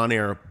have an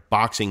on-air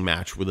boxing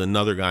match with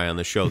another guy on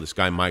the show, this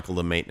guy Michael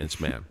the Maintenance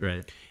Man.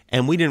 Right.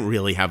 And we didn't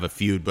really have a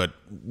feud, but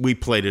we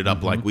played it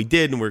up like we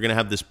did, and we were going to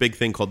have this big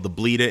thing called the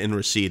Bleeda in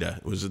Reseda.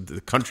 It was the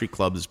country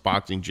club, this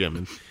boxing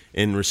gym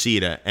in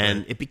Reseda,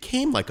 and it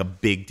became like a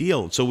big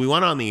deal. So we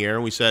went on the air,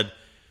 and we said,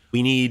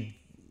 we need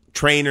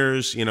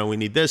trainers, we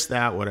need this,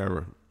 that,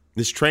 whatever.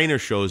 This trainer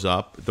shows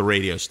up at the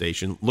radio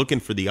station looking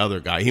for the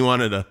other guy. He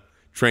wanted to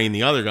train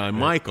the other guy,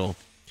 Michael.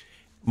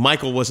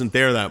 Michael wasn't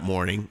there that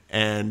morning,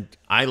 and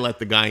I let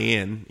the guy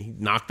in. He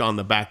knocked on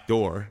the back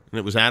door, and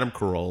it was Adam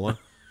Carolla.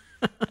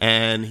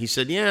 And he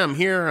said, yeah, I'm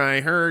here.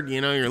 I heard,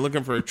 you're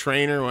looking for a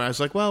trainer. I was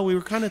like, well, we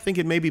were kind of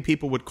thinking maybe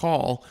people would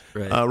call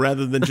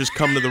rather than just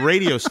come to the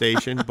radio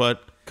station,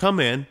 but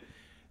come in.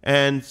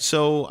 And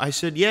so I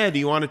said, yeah, do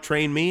you want to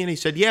train me? And he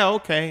said, yeah,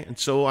 okay. And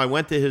so I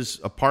went to his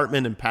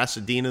apartment in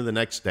Pasadena the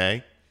next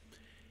day,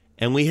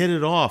 and we hit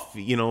it off.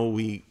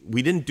 We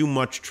didn't do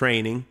much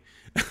training.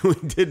 We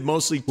did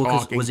mostly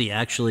talking. Was he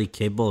actually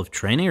capable of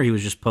training, or he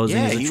was just posing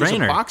as a trainer? Yeah, he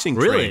was a boxing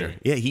trainer.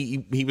 Yeah,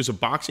 he was a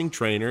boxing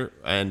trainer,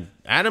 and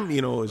Adam,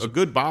 is a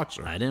good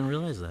boxer. I didn't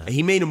realize that.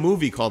 He made a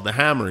movie called The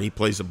Hammer. He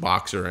plays a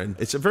boxer, and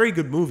it's a very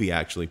good movie,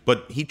 actually.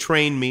 But he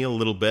trained me a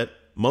little bit.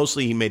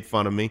 Mostly he made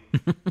fun of me.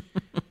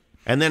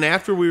 And then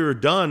after we were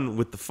done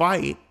with the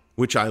fight,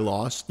 which I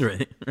lost,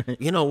 right.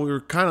 We were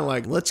kind of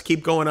like, let's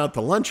keep going out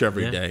to lunch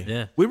every day.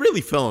 Yeah. We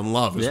really fell in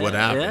love is what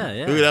happened.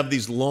 Yeah. We would have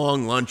these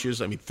long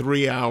lunches,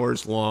 3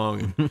 hours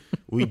long. And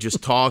we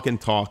just talk and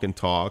talk and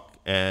talk.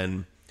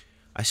 And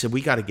I said,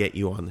 we got to get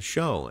you on the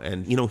show.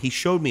 And, he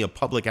showed me a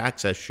public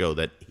access show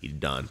that he'd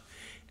done.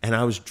 And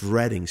I was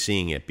dreading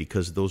seeing it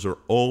because those are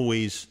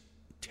always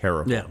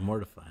terrible. Yeah,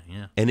 mortifying,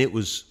 yeah. And it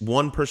was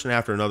one person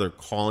after another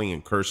calling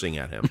and cursing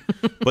at him.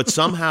 But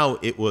somehow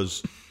it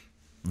was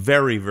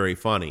very, very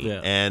funny. Yeah.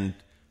 And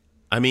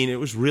it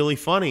was really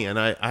funny. And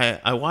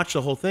I watched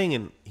the whole thing,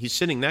 and he's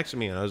sitting next to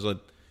me, and I was like,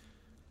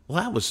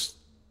 well,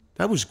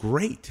 that was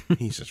great.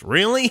 He says,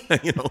 really?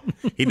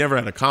 He never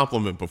had a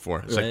compliment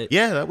before. It's like,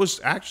 yeah, that was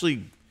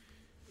actually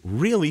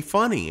really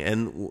funny.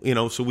 And,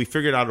 so we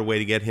figured out a way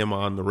to get him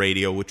on the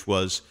radio, which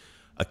was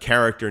a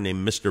character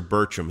named Mr.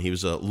 Bertram. He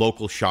was a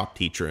local shop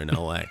teacher in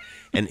L.A.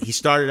 And he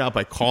started out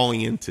by calling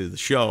into the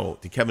show,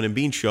 the Kevin and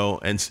Bean show,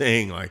 and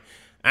saying, like,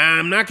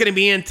 I'm not going to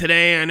be in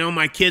today. I know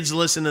my kids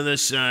listen to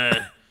this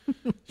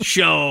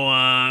show.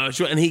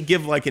 And he'd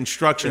give, like,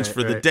 instructions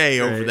for the day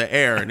over the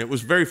air. And it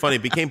was very funny.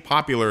 It became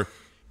popular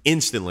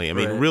instantly. I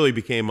mean, it really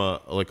became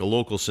a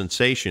local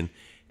sensation.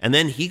 And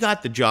then he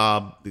got the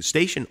job. The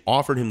station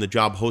offered him the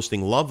job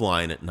hosting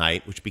Loveline at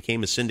night, which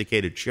became a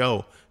syndicated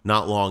show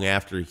not long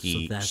after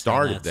he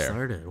started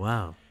there.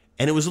 Wow.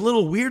 And it was a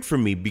little weird for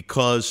me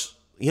because,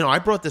 I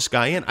brought this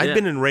guy in. I'd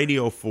been in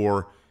radio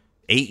for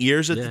 8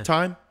 years at the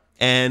time,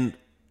 and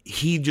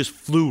he just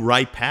flew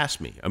right past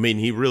me. I mean,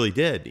 he really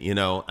did, and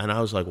I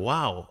was like,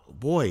 wow,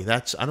 boy,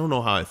 I don't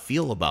know how I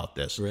feel about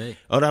this. Right.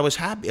 But I was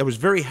happy. I was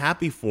very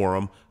happy for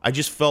him. I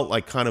just felt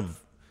like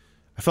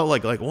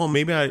well,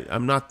 maybe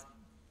I'm not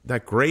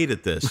that great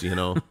at this,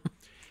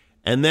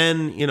 And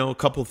then, a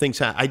couple of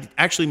things. I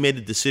actually made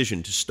a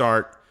decision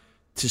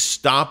to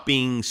stop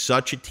being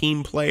such a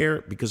team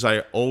player because I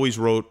always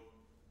wrote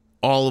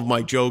all of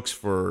my jokes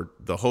for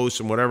the host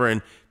and whatever,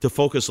 and to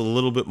focus a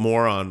little bit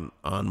more on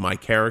my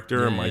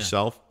character and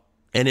myself.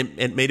 And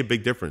it made a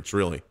big difference,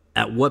 really.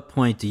 At what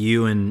point do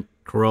you and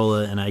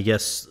Carolla, and I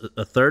guess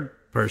a third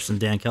person,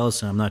 Dan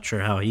Kellison, I'm not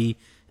sure how he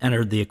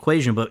entered the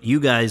equation, but you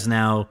guys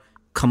now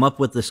come up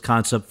with this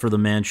concept for the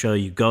Man Show.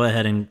 You go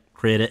ahead and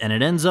create it, and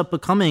it ends up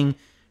becoming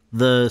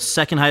the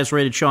second highest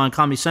rated show on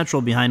Comedy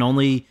Central behind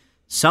only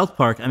South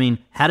Park. I mean,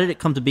 how did it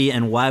come to be,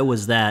 and why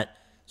was that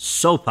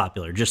so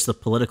popular? Just the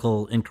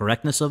political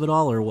incorrectness of it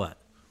all, or what?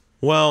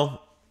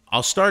 Well,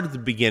 I'll start at the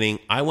beginning.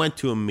 I went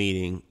to a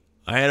meeting.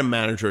 I had a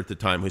manager at the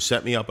time who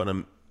set me up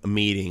on a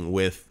meeting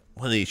with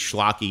one of these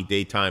schlocky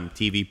daytime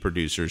TV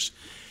producers,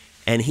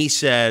 and he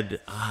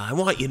said, I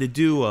want you to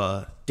do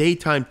a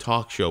daytime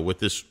talk show with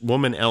this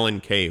woman,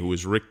 Ellen Kay, who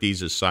was Rick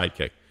Dees'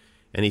 sidekick.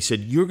 And he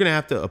said, you're going to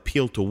have to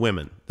appeal to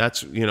women.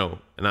 That's,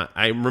 and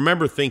I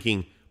remember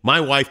thinking, my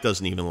wife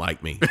doesn't even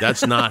like me.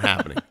 That's not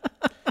happening.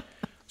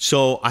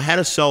 So I had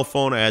a cell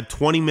phone. I had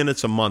 20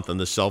 minutes a month on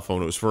the cell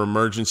phone. It was for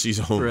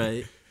emergencies only.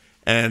 Right.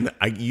 And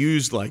I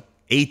used like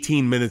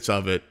 18 minutes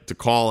of it to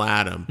call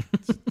Adam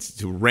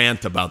to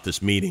rant about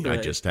this meeting I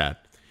just had.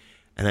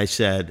 And I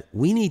said,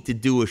 we need to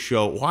do a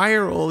show. Why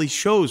are all these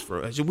shows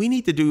for? I said, we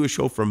need to do a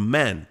show for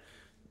men.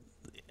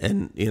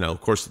 And,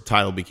 of course, the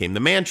title became The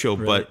Man Show.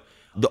 Right. But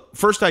the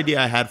first idea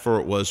I had for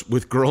it was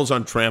with girls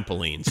on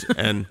trampolines.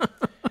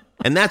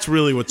 And that's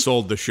really what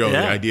sold the show, the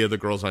idea of the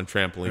girls on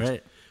trampolines.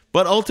 Right.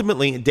 But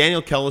ultimately,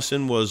 Daniel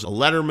Kellison was a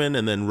Letterman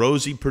and then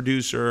Rosie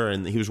producer,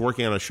 and he was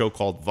working on a show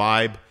called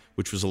Vibe,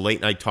 which was a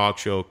late-night talk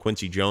show.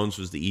 Quincy Jones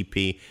was the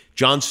EP.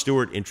 Jon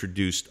Stewart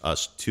introduced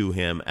us to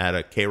him at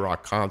a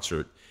K-Rock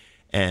concert,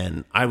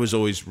 and I was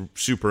always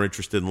super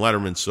interested in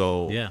Letterman,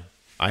 so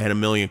I had a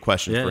million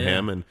questions for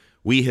him, and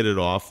we hit it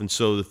off. And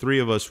so the three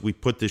of us, we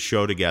put this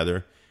show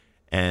together.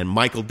 And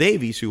Michael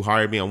Davies, who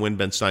hired me on Win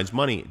Ben Stein's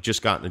Money,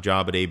 just gotten a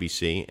job at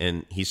ABC.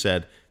 And he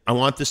said, I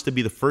want this to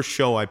be the first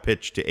show I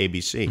pitched to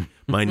ABC,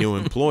 my new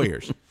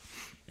employers.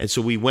 And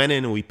so we went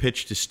in and we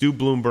pitched to Stu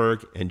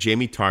Bloomberg and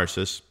Jamie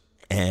Tarsis.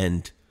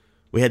 And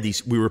we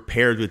were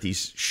paired with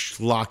these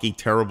schlocky,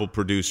 terrible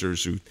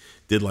producers who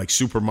did like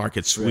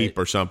Supermarket Sweep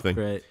or something.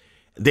 Right.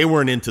 They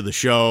weren't into the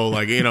show.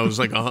 It was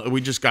like we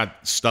just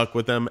got stuck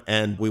with them.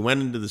 And we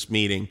went into this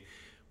meeting.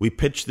 We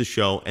pitched the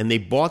show, and they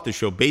bought the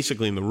show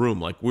basically in the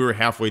room. Like, we were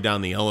halfway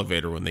down the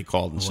elevator when they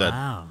called and said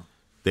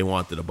they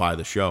wanted to buy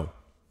the show.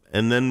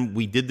 And then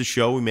we did the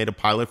show. We made a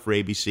pilot for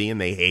ABC, and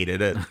they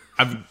hated it.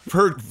 I've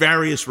heard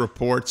various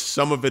reports.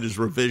 Some of it is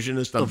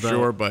revisionist, I'm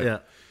sure,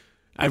 but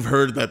I've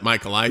heard that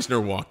Michael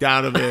Eisner walked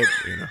out of it.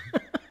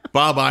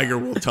 Bob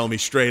Iger will tell me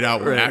straight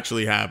out what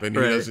actually happened.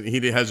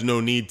 He has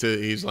no need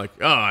to. He's like,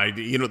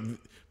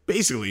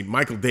 basically,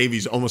 Michael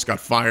Davies almost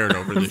got fired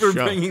over this for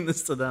show. bringing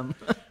this to them.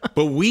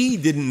 But we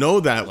didn't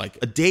know that. Like,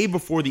 a day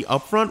before the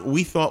upfront,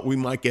 we thought we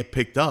might get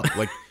picked up.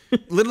 Like,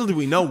 little did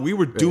we know, we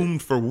were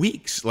doomed for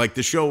weeks. Like,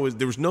 there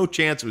was no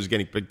chance it was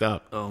getting picked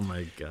up. Oh,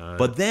 my God.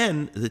 But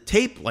then the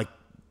tape,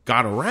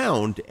 got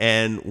around,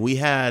 and we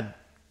had,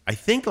 I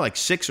think,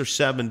 6 or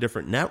 7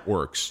 different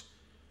networks,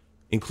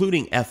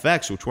 including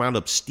FX, which wound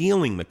up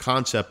stealing the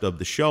concept of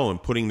the show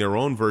and putting their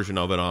own version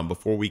of it on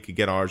before we could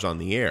get ours on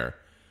the air.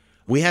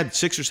 We had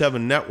 6 or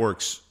 7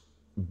 networks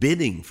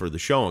bidding for the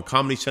show, and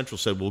Comedy Central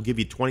said, we'll give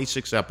you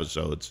 26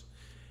 episodes.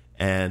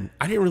 And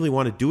I didn't really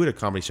want to do it at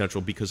Comedy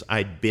Central because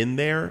I'd been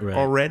there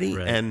already,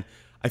 and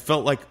I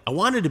felt like I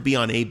wanted to be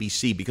on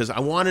ABC because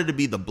I wanted to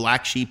be the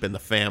black sheep in the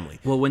family.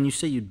 Well, when you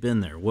say you'd been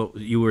there, what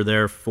you were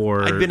there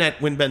for? I'd been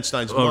at Win Ben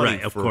Stein's Money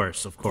for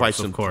quite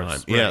some time.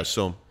 Right. Yeah,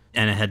 so...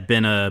 And it had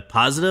been a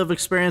positive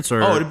experience? Or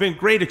it had been a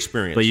great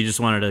experience. But you just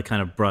wanted to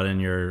kind of broaden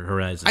your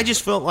horizon. I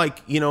just felt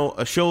like,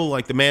 a show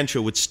like The Man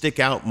Show would stick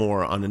out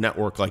more on a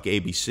network like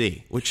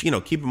ABC, which,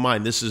 keep in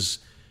mind, this is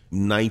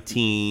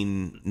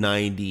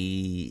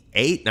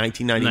 1998,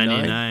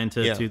 1999. 99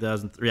 to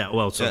 2003. Yeah,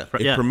 well, so... it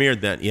premiered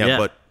then,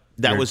 but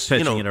that was,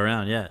 pitching it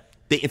around,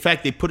 In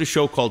fact, they put a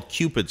show called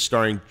Cupid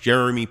starring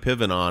Jeremy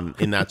Piven on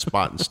in that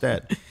spot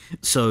instead.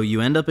 So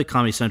you end up at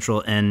Comedy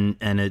Central, and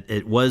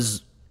it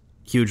was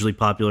hugely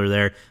popular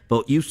there.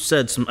 But you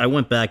said I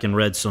went back and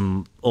read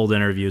some old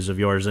interviews of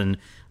yours, and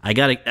I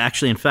got it.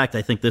 Actually, in fact,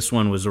 I think this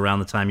one was around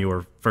the time you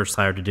were first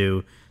hired to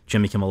do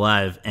Jimmy Kimmel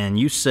Live, and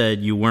you said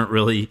you weren't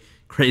really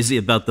crazy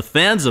about the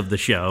fans of the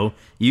show.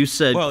 You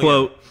said,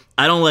 quote,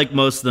 I don't like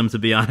most of them, to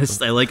be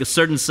honest. I like a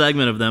certain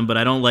segment of them, but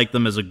I don't like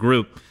them as a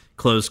group,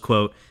 close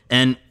quote.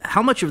 And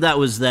how much of that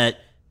was that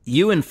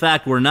you, in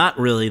fact, were not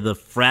really the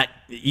frat?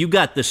 You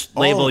got this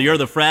label, you're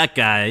the frat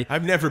guy.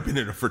 I've never been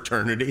in a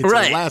fraternity. It's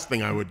Right. the last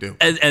thing I would do.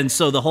 And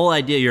so the whole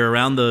idea, you're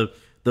around the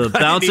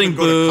bouncing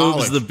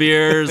boobs, the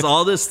beers,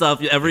 all this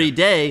stuff every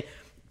day.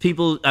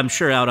 People, I'm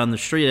sure, out on the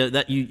street,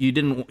 that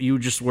you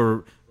just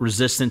were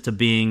resistant to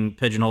being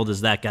pigeonholed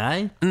as that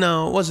guy?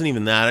 No, it wasn't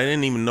even that. I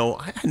didn't even know.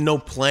 I had no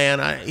plan.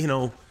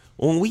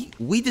 When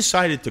we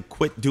decided to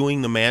quit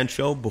doing the Man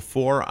Show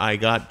before I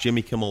got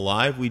Jimmy Kimmel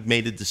Live, we'd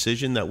made a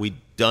decision that we'd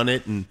done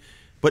it,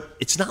 but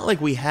it's not like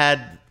we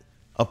had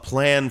a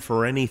plan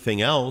for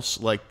anything else.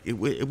 Like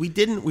we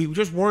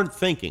just weren't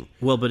thinking.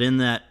 Well, but in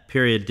that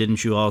period,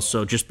 didn't you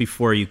also, just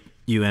before you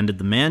ended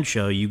the Man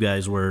Show, you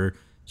guys were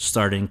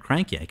starting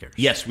Crank Yankers?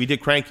 Yes, we did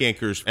Crank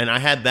Yankers, and I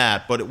had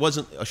that, but it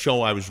wasn't a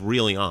show I was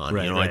really on.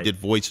 Right, I did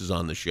voices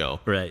on the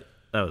show. Right.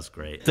 That was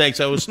great. Thanks.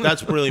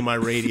 That's really my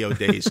radio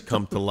days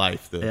come to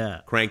life.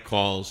 The crank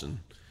calls and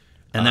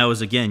that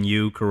was again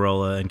you,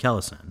 Carolla, and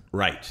Kellison.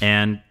 Right.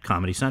 And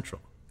Comedy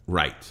Central.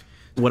 Right.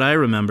 What I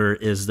remember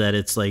is that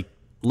it's like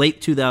late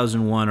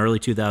 2001, early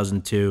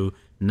 2002,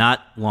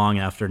 not long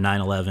after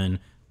 9/11,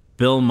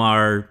 Bill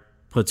Maher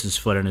puts his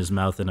foot in his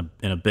mouth in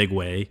a big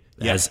way,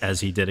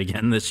 as he did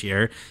again this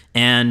year,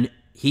 and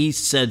he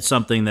said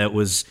something that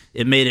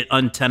made it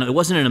untenable. It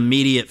wasn't an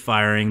immediate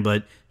firing,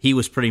 but he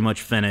was pretty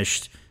much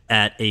finished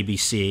at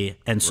ABC.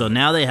 And so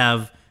now they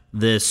have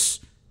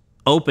this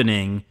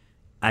opening,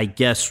 I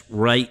guess,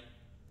 right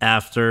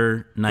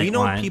after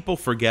Nightline.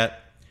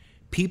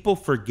 People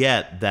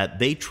forget that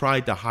they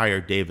tried to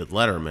hire David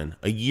Letterman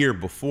a year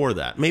before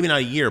that. Maybe not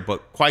a year,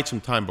 but quite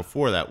some time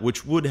before that,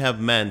 which would have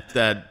meant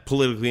that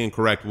Politically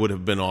Incorrect would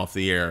have been off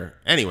the air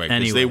anyway,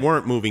 because they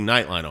weren't moving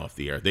Nightline off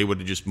the air. They would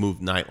have just moved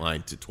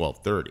Nightline to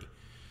 12:30.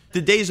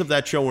 The days of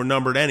that show were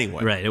numbered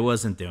anyway. Right, it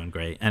wasn't doing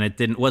great, and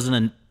it wasn't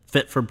a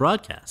fit for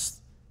broadcast.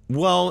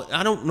 Well,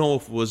 I don't know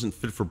if it wasn't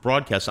fit for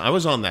broadcast. I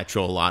was on that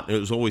show a lot, and it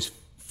was always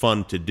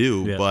fun to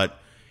do, but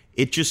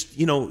it just,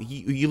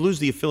 you lose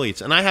the affiliates.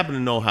 And I happen to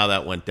know how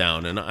that went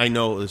down. And I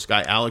know this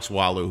guy, Alex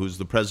Walu, who's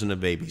the president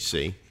of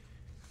ABC.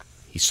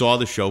 He saw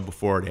the show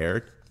before it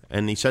aired,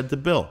 and he said to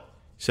Bill,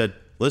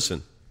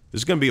 listen, this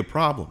is going to be a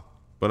problem,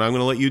 but I'm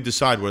going to let you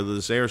decide whether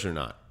this airs or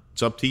not.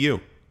 It's up to you.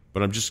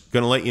 But I'm just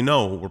going to let you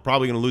know we're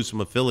probably going to lose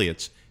some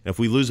affiliates. And if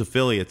we lose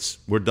affiliates,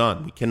 we're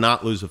done. We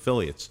cannot lose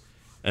affiliates.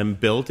 And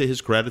Bill, to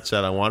his credit,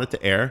 said, I want it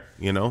to air,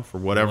 for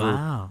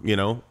whatever,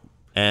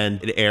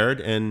 and it aired,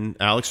 and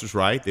Alex was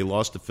right. They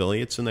lost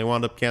affiliates, and they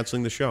wound up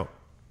canceling the show.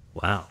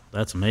 Wow,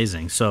 that's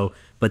amazing. So,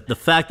 but the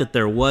fact that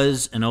there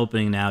was an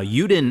opening now,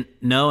 you didn't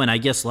know, and I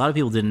guess a lot of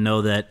people didn't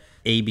know that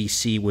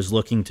ABC was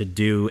looking to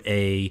do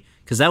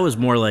because that was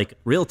more like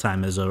Real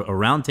Time as a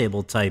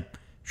roundtable type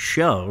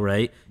show,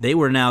 right? They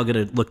were now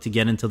going to look to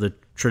get into the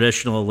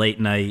traditional late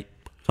night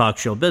talk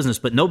show business,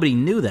 but nobody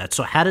knew that.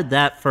 So how did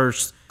that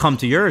first come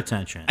to your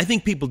attention? I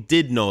think people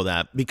did know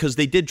that because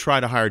they did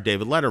try to hire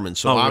David Letterman.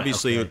 So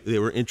obviously they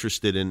were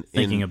interested in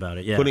thinking about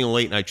it, putting a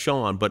late night show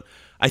on. But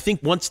I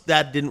think once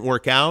that didn't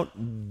work out,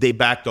 they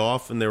backed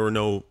off and there were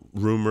no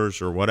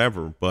rumors or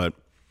whatever. But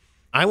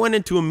I went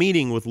into a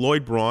meeting with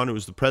Lloyd Braun, who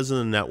was the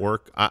president of the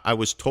network. I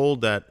was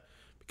told that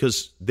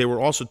because they were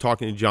also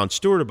talking to Jon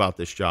Stewart about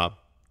this job,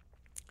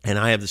 and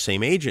I have the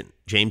same agent.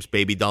 James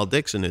Baby Doll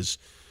Dixon is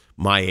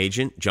my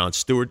agent, Jon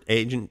Stewart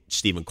agent,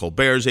 Stephen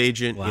Colbert's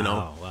agent.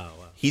 Wow.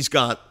 He's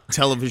got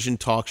television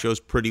talk shows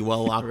pretty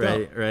well locked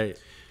up. Right.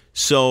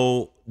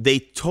 So they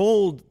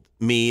told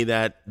me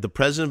that the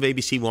president of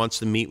ABC wants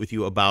to meet with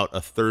you about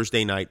a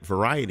Thursday night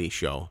variety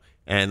show.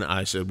 And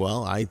I said,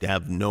 well, I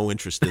have no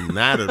interest in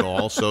that at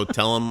all, so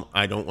tell him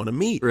I don't want to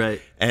meet.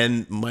 Right.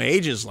 And my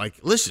agent's like,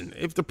 listen,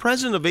 if the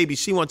president of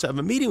ABC wants to have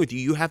a meeting with you,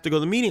 you have to go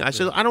to the meeting. I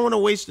said, I don't want to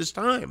waste his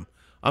time.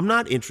 I'm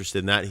not interested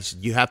in that. He said,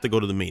 you have to go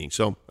to the meeting.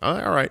 So,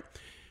 all right.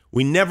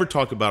 We never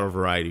talked about a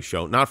variety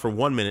show, not for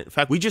 1 minute. In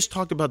fact, we just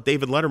talked about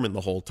David Letterman the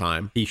whole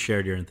time. He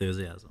shared your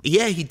enthusiasm.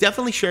 Yeah, he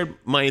definitely shared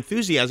my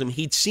enthusiasm.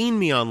 He'd seen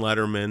me on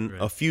Letterman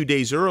a few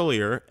days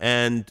earlier,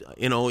 and,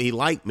 he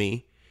liked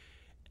me.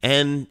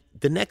 And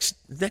the next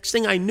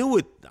thing I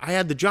knew, I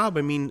had the job.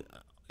 I mean,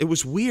 it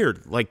was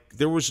weird. Like,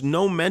 there was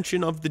no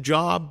mention of the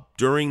job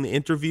during the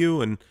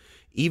interview, and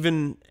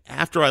even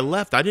after I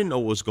left, I didn't know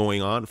what was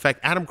going on. In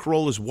fact, Adam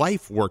Carolla's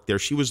wife worked there.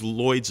 She was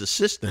Lloyd's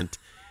assistant.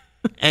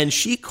 And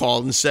she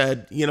called and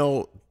said,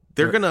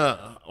 they're going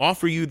to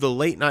offer you the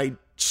late night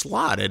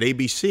slot at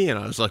ABC. And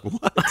I was like,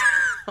 what?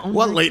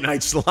 What late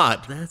night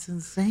slot? That's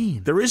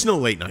insane. There is no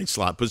late night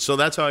slot. But so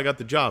that's how I got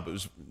the job. It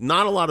was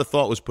not a lot of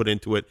thought was put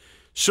into it.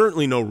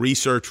 Certainly no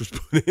research was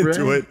put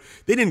into it.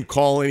 They didn't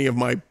call any of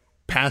my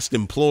past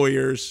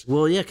employers.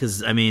 Well, yeah,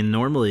 because, I mean,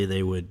 normally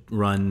they would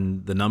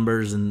run the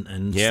numbers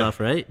and stuff,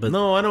 right? But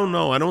no, I don't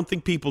know. I don't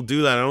think people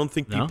do that. I don't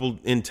think people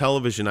in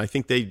television, I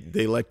think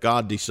they let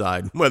God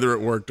decide whether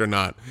it worked or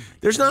not.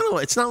 It's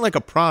not like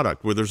a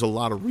product where there's a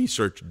lot of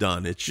research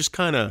done. It's just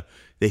kind of,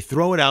 they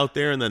throw it out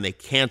there and then they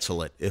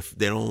cancel it if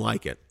they don't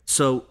like it.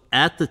 So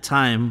at the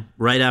time,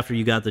 right after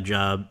you got the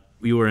job,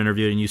 you were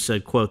interviewed and you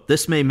said, quote,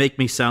 "This may make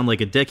me sound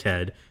like a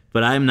dickhead,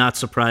 but I am not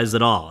surprised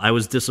at all. I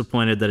was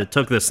disappointed that it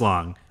took this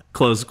long."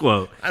 Close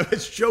quote. I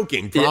was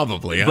joking,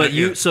 probably. Yeah, but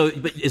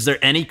is there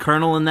any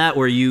kernel in that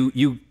where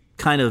you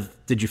kind of,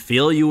 did you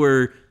feel you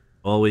were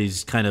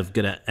always kind of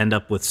going to end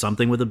up with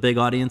something with a big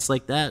audience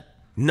like that?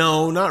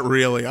 No, not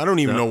really. I don't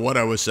even know what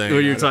I was saying.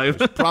 What you're talking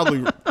about?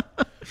 Probably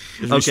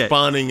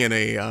responding in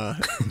a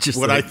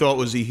I thought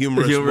was a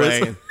humorous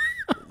way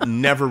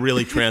and never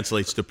really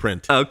translates to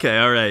print. Okay,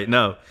 all right.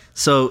 No.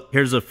 So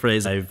here's a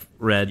phrase I've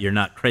read you're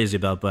not crazy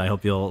about, but I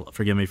hope you'll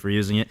forgive me for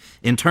using it.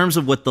 In terms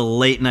of what the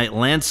late night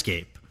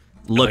landscape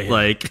looked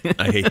like.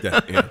 I hate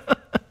that,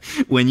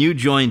 yeah. When you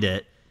joined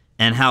it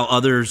and how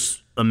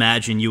others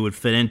imagine you would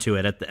fit into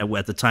it at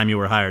the time you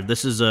were hired.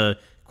 This is a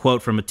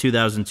quote from a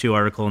 2002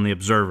 article in The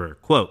Observer.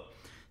 Quote,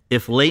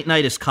 "If late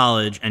night is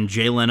college and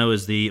Jay Leno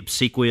is the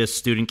obsequious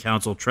student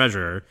council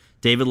treasurer,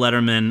 David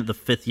Letterman, the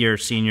fifth-year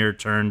senior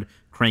turned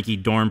cranky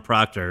dorm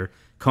proctor,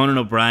 Conan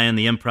O'Brien,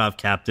 the improv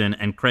captain,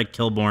 and Craig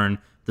Kilborn,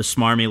 the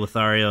smarmy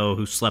Lothario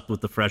who slept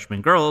with the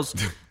freshman girls,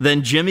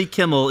 then Jimmy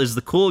Kimmel is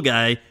the cool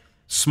guy,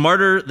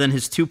 smarter than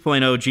his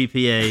 2.0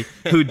 GPA,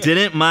 who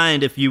didn't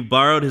mind if you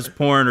borrowed his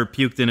porn or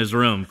puked in his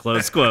room,"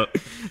 close quote.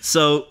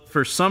 So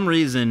for some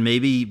reason,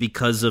 maybe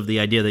because of the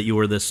idea that you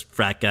were this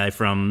frat guy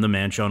from The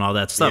Man Show and all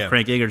that stuff,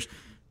 Crank Eggers,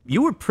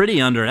 you were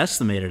pretty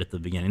underestimated at the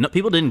beginning. No,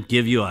 people didn't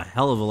give you a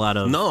hell of a lot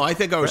of... No, I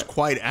think I was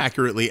quite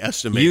accurately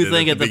estimated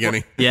at the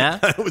beginning. Yeah?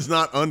 I was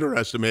not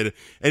underestimated.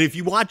 And if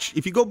you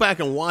go back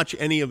and watch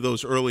any of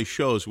those early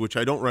shows, which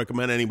I don't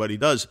recommend anybody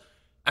does,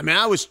 I mean,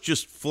 I was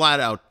just flat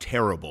out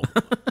terrible.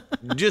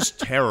 Just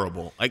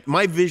terrible. Like,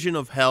 my vision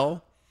of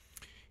hell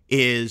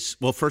is,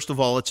 well, first of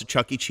all, it's a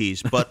Chuck E.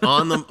 Cheese, but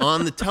on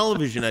the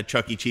television at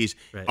Chuck E. Cheese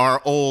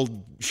are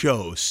old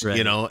shows,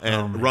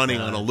 and running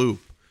on a loop.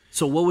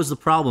 So what was the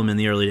problem in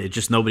the early days?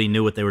 Just nobody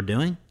knew what they were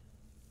doing?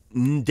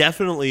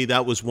 Definitely,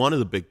 that was one of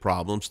the big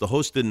problems. The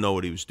host didn't know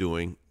what he was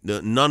doing.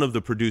 None of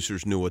the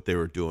producers knew what they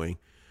were doing.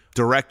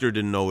 Director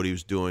didn't know what he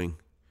was doing.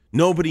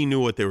 Nobody knew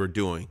what they were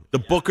doing. The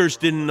bookers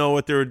didn't know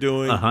what they were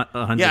doing. I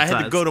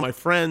had to go to my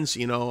friends.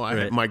 I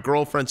had my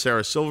girlfriend,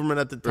 Sarah Silverman,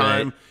 at the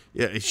time.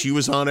 Right. Yeah, she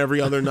was on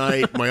every other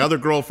night. My other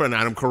girlfriend,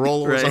 Adam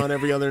Carolla, was on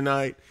every other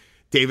night.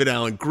 David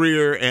Allen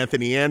Greer,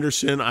 Anthony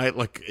Anderson.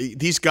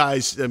 These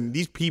guys,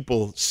 these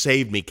people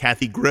saved me.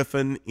 Kathy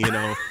Griffin,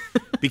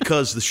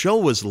 because the show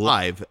was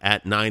live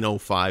at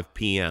 9:05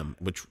 p.m.,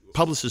 which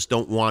publicists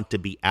don't want to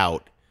be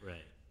out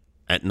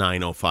at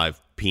 9:05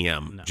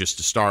 p.m. just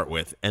to start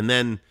with. And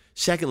then...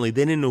 secondly,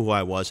 they didn't know who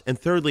I was. And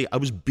thirdly, I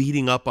was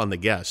beating up on the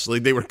guests.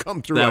 Like, they would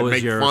come through and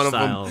make fun of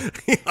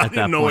them. I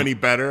didn't know any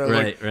better.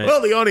 Right.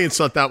 Well, the audience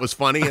thought that was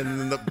funny, and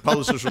then the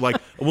publishers were like,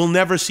 "We'll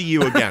never see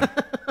you again."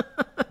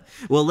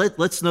 Well,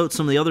 let's note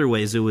some of the other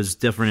ways it was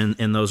different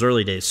in those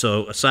early days.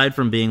 So aside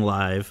from being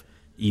live,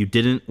 you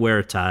didn't wear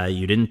a tie,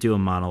 you didn't do a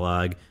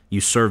monologue,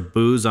 you served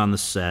booze on the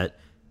set,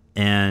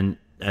 and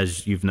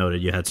as you've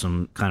noted, you had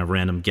some kind of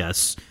random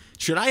guests.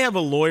 Should I have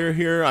a lawyer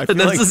here? I feel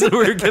like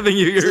we're giving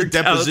you your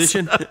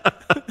deposition.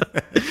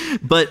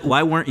 But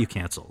why weren't you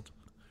canceled?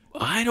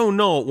 I don't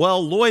know.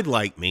 Well, Lloyd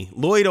liked me.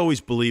 Lloyd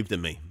always believed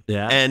in me.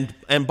 Yeah.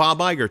 And Bob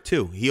Iger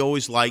too. He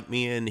always liked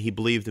me and he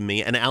believed in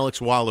me. And Alex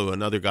Walu,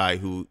 another guy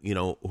who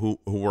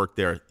worked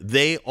there.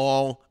 They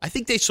all, I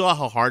think they saw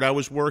how hard I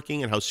was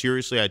working and how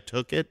seriously I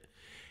took it.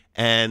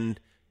 And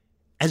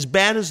as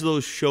bad as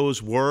those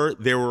shows were,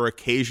 there were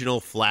occasional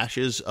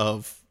flashes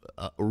of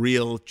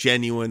real,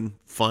 genuine,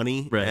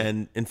 funny. Right.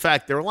 And in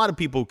fact, there are a lot of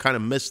people who kind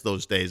of miss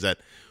those days, that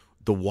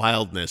the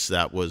wildness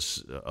that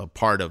was a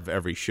part of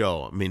every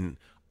show. I mean,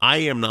 I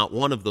am not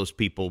one of those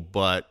people,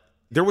 but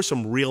there were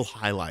some real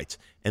highlights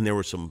and there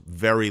were some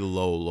very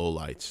low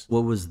lights.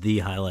 What was the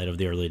highlight of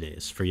the early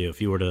days for you,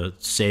 if you were to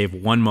save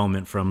one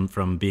moment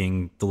from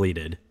being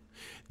deleted?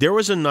 There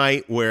was a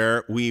night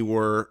where we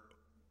were...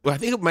 Well, I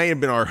think it may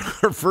have been our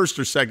first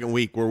or second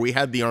week where we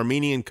had the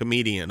Armenian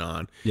comedian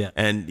on. Yeah.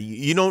 And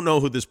you don't know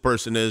who this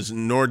person is,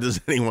 nor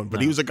does anyone, but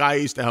he was a guy I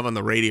used to have on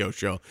the radio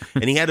show.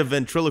 And he had a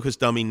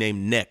ventriloquist dummy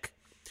named Nick,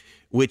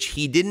 which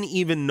he didn't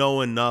even know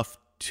enough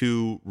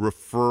to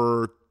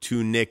refer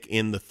to Nick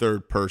in the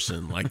third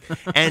person.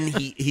 And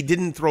he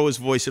didn't throw his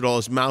voice at all.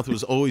 His mouth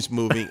was always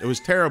moving. It was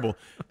terrible.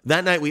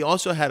 That night we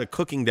also had a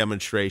cooking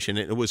demonstration.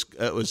 It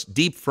was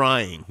deep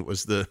frying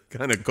was the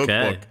kind of cookbook.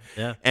 Okay.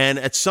 Yeah. And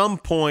at some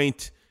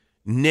point,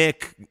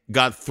 Nick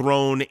got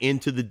thrown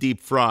into the deep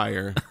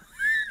fryer,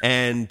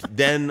 and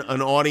then an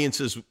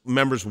audience's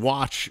member's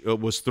watch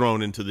was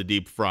thrown into the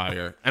deep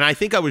fryer. And I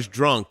think I was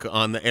drunk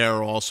on the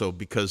air also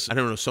because, I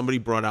don't know, somebody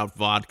brought out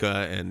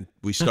vodka and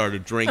we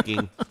started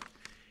drinking.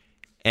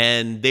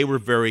 And they were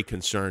very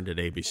concerned at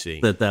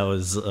ABC. That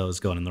was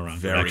going in the wrong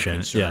Very direction.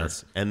 concerned.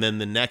 Yes. And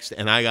then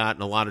and I got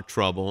in a lot of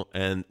trouble,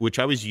 and which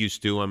I was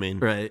used to. I mean,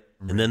 Right.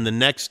 And then the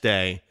next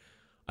day,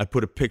 I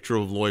put a picture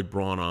of Lloyd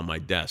Braun on my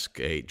desk,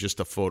 just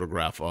a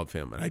photograph of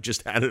him, and I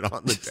just had it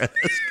on the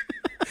desk.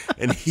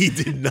 And he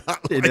did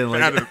not like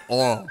that at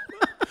all.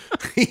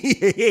 He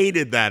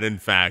hated that, in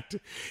fact.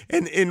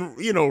 And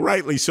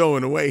rightly so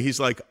in a way. He's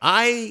like,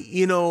 I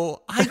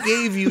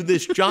gave you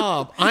this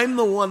job. I'm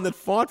the one that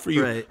fought for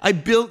you. Right. I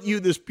built you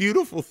this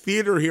beautiful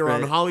theater here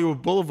on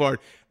Hollywood Boulevard,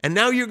 and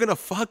now you're going to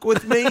fuck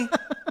with me?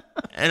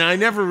 And I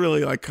never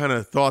really kind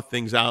of thought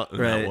things out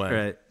in that way.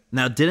 Right.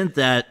 Now, didn't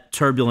that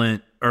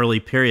turbulent early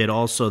period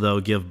also,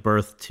 though, give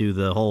birth to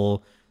the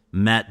whole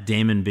Matt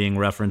Damon being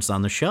referenced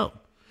on the show?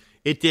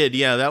 It did,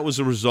 yeah. That was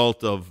a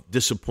result of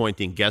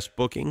disappointing guest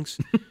bookings.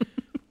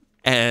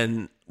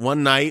 And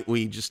one night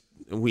we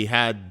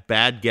had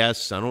bad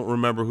guests. I don't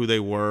remember who they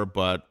were,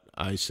 but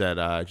I said,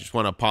 I just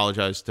want to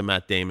apologize to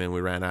Matt Damon. We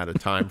ran out of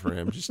time for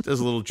him, just as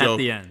a little joke. At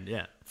the end,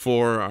 yeah.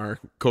 For our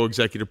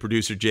co-executive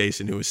producer,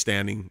 Jason, who was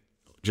standing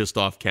just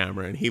off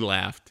camera, and he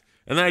laughed.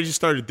 And then I just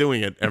started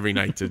doing it every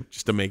night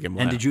just to make him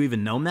laugh. And did you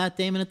even know Matt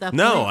Damon at that point?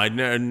 No, I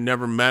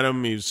never met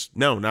him.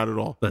 No, not at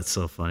all. That's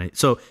so funny.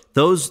 So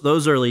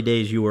those early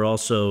days, you were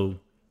also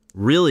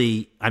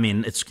really, I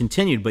mean, it's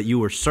continued, but you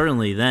were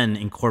certainly then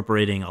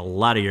incorporating a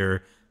lot of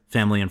your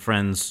family and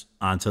friends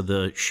onto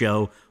the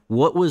show.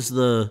 What was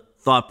the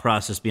thought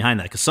process behind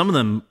that? Because some of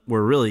them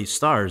were really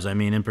stars. I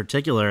mean, in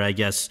particular, I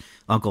guess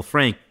Uncle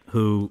Frank,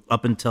 who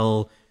up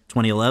until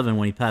 2011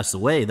 when he passed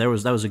away, that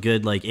was a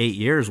good 8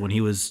 years when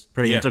he was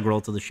pretty integral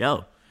to the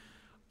show.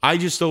 I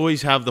just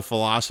always have the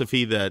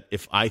philosophy that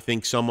if I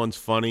think someone's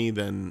funny,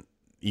 then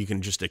you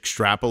can just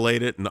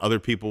extrapolate it and other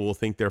people will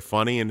think they're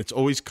funny, and it's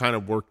always kind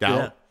of worked out.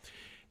 Yeah.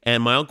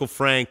 And my Uncle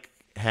Frank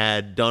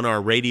had done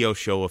our radio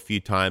show a few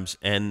times,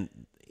 and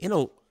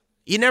you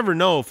never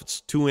know if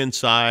it's too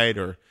inside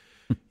or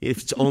if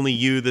it's only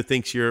you that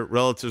thinks your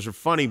relatives are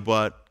funny,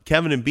 but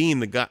Kevin and Bean,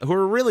 the guy who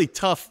are really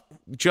tough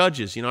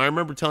judges. I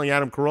remember telling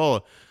Adam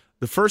Carolla,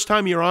 the first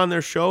time you're on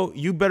their show,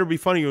 you better be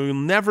funny. You'll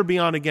never be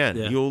on again.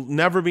 Yeah. You'll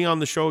never be on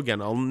the show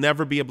again. I'll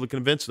never be able to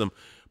convince them.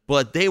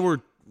 But they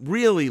were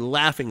really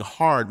laughing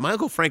hard. My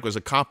Uncle Frank was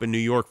a cop in New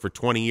York for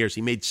 20 years.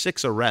 He made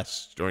 6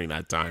 arrests during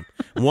that time.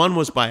 One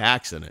was by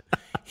accident.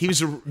 He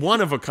was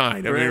one of a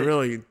kind. I mean,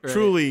 really,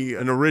 truly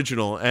an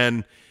original,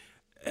 and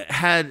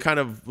had kind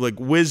of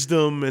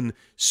wisdom and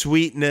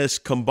sweetness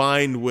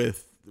combined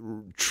with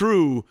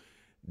true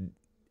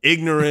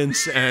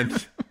ignorance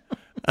and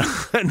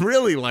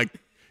really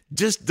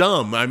just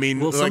dumb. I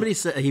mean, well, somebody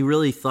said he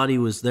really thought he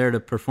was there to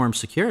perform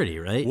security,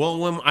 right? Well,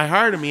 when I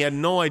hired him, he had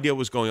no idea what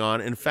was going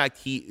on. In fact,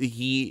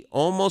 he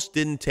almost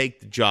didn't take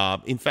the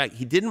job. In fact,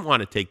 he didn't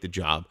want to take the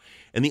job.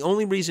 And the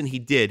only reason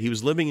he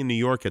was living in New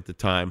York at the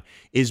time,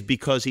 is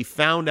because he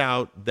found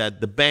out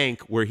that the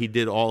bank where he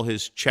did all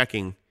his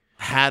checking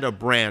had a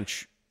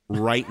branch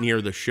right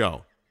near the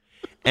show.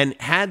 And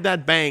had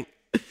that bank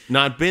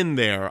not been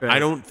there, right, I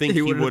don't think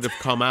he would have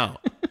come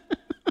out.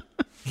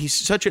 He's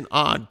such an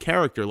odd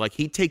character.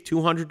 He'd take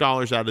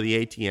 $200 out of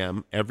the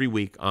ATM every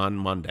week on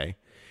Monday,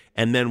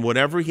 and then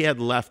whatever he had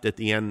left at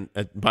the end,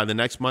 by the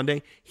next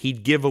Monday,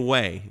 he'd give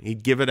away.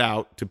 He'd give it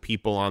out to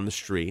people on the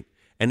street,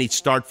 and he'd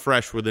start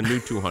fresh with a new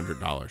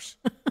 $200.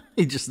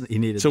 he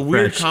needed. It's a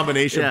weird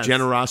combination of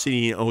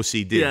generosity and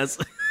OCD. Yes.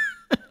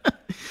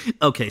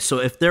 Okay, so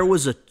if there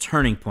was a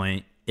turning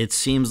point, it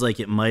seems like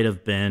it might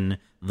have been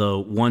the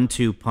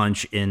 1-2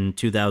 punch in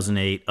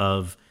 2008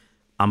 of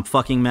I'm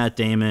fucking Matt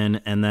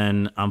Damon and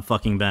then I'm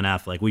fucking Ben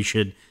Affleck. We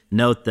should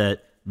note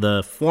that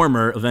the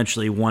former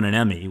eventually won an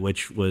Emmy,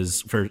 which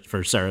was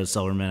for Sarah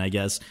Silverman, I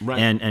guess, right.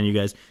 And you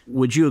guys.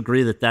 Would you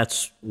agree that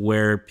that's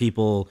where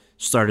people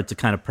started to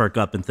kind of perk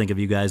up and think of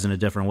you guys in a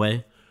different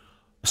way?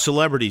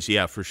 Celebrities,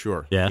 yeah, for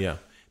sure. Yeah.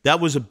 That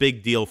was a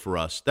big deal for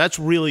us. That's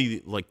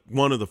really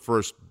one of the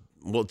first,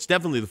 well, it's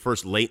definitely the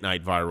first late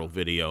night viral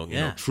video,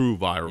 true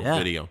viral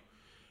video.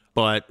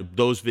 But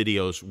those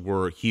videos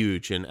were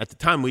huge. And at the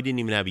time, we didn't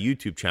even have a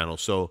YouTube channel.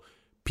 So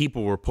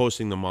people were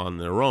posting them on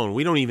their own.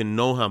 We don't even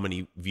know how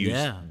many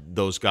views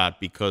those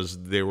got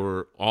because they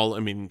were all,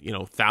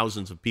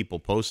 thousands of people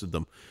posted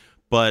them.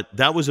 But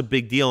that was a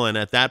big deal. And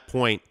at that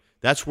point,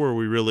 that's where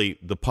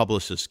the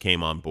publicists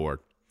came on board.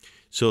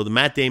 So the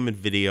Matt Damon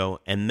video,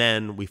 and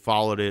then we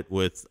followed it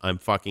with I'm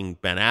fucking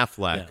Ben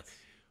Affleck. Yes.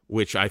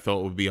 Which I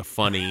thought would be a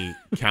funny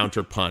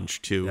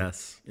counterpunch to.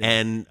 Yes.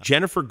 And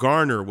Jennifer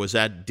Garner was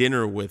at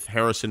dinner with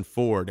Harrison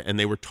Ford, and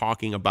they were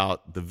talking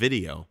about the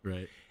video.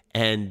 Right.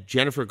 And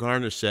Jennifer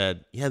Garner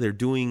said, "Yeah,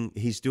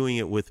 he's doing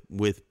it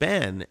with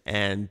Ben."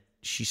 And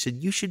she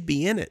said, "You should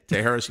be in it,"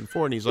 to Harrison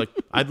Ford. And he's like,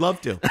 "I'd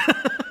love to."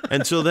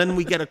 And so then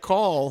we get a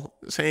call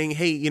saying,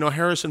 "Hey,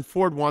 Harrison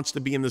Ford wants to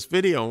be in this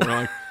video." And we're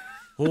like,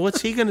 "Well, what's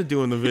he going to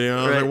do in the video?"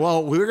 And I was like,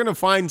 "Well, we're going to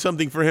find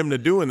something for him to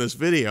do in this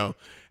video."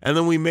 And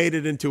then we made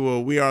it into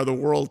a We Are the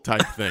World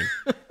type thing.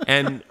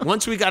 And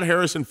once we got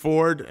Harrison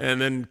Ford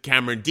and then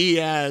Cameron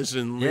Diaz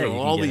and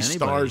all these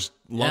stars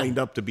lined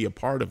up to be a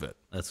part of it.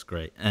 That's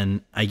great.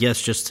 And I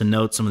guess just to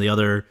note some of the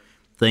other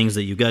things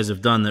that you guys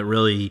have done that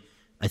really,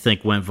 I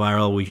think, went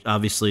viral. We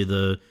obviously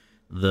the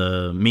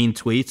mean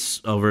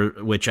tweets, over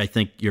which I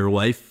think your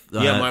wife,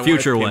 my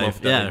future wife came wife,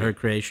 up with that. her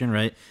creation,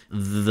 right?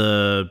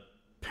 The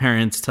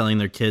parents telling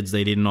their kids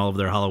they'd eaten all of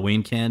their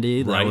Halloween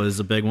candy. That Right. was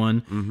a big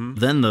one. Mm-hmm.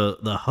 Then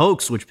the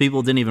hoax, which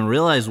people didn't even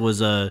realize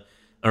was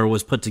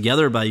put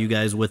together by you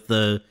guys with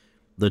the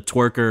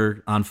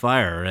twerker on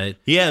fire, right?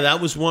 Yeah,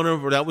 that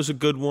was a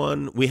good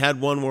one. We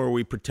had one where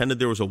we pretended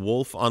there was a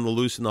wolf on the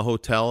loose in the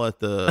hotel at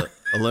the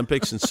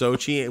Olympics in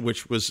Sochi,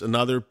 which was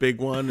another big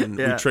one, and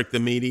we tricked the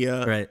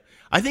media. Right.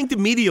 I think the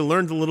media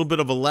learned a little bit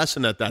of a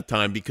lesson at that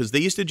time because they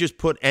used to just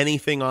put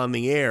anything on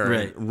the air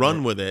and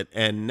run with it,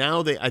 and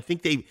now I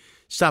think they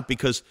stopped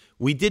because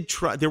we did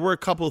try. There were a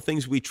couple of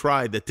things we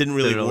tried that didn't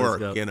really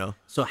work, you know.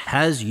 So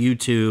has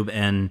YouTube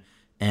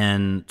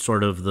and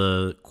sort of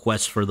the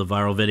quest for the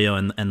viral video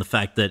and the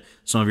fact that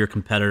some of your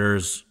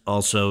competitors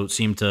also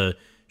seem to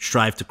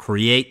strive to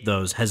create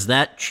those, has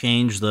that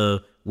changed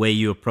the way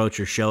you approach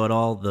your show at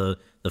all? The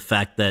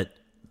fact that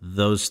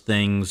those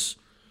things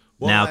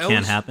now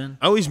can't happen?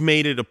 I always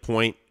made it a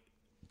point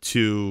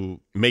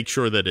to make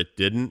sure that it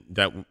didn't.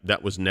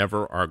 That was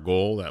never our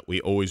goal, that we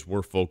always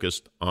were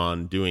focused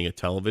on doing a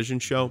television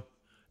show.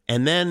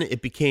 And then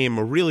it became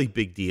a really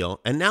big deal.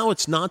 And now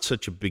it's not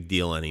such a big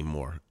deal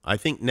anymore. I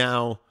think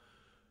now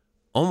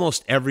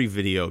almost every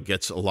video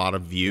gets a lot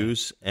of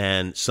views,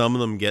 and some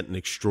of them get an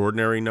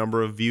extraordinary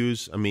number of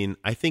views. I mean,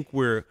 I think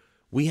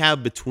we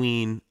have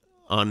between,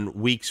 on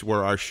weeks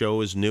where our show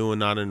is new and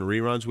not in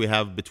reruns, we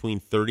have between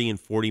 30 and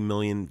 40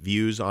 million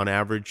views on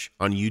average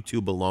on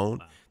YouTube alone.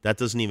 Wow. That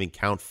doesn't even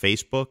count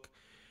Facebook.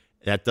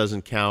 That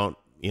doesn't count,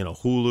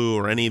 Hulu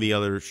or any of the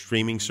other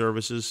streaming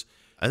services.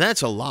 And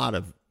that's a lot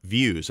of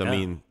views. I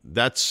mean,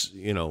 that's,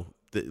 the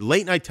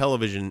late night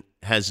television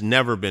has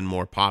never been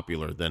more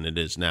popular than it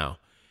is now.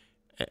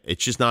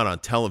 It's just not on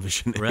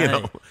television. Right.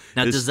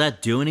 Now, does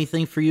that do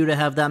anything for you to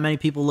have that many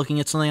people looking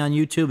at something on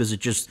YouTube? Is it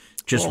just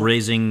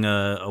raising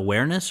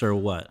awareness or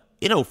what?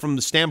 From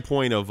the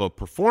standpoint of a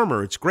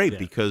performer, it's great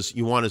because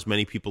you want as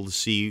many people to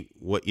see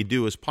what you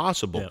do as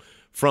possible. Yeah.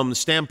 From the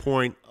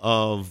standpoint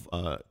of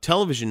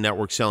television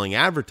network selling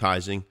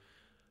advertising,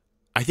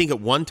 I think at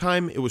one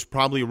time it was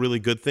probably a really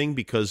good thing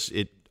because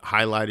it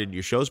highlighted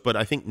your shows. But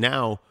I think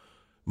now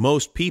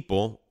most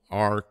people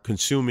are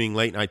consuming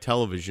late night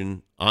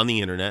television on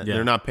the internet. Yeah.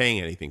 They're not paying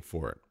anything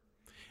for it.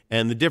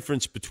 And the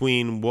difference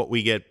between what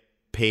we get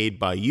paid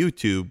by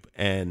YouTube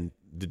and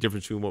the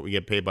difference between what we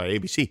get paid by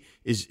ABC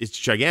it's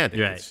gigantic.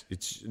 Right.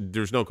 It's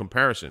there's no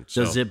comparison.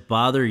 Does it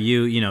bother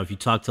you, if you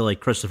talk to like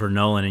Christopher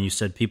Nolan and you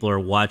said people are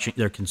watching,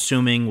 they're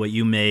consuming what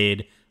you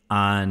made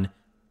on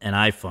an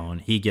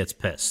iPhone, he gets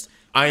pissed.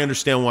 I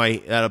understand why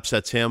that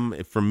upsets him.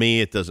 For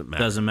me, it doesn't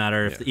matter. Doesn't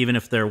matter even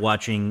if they're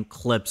watching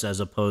clips as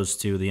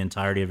opposed to the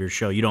entirety of your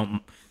show. You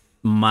don't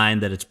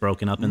mind that it's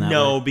broken up in that way?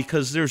 No,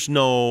 because there's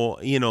no,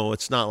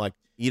 it's not like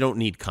you don't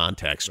need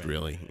context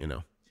really,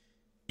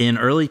 In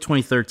early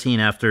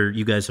 2013, after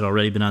you guys had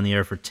already been on the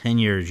air for 10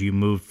 years, you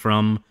moved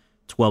from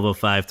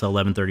 12:05 to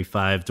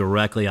 11:35,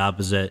 directly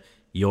opposite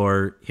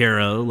your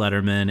hero,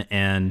 Letterman,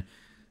 and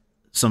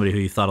somebody who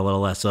you thought a little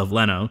less of,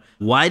 Leno.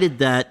 Why did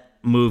that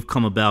move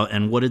come about,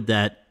 and what did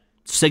that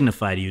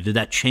signify to you? Did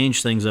that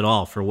change things at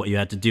all for what you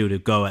had to do to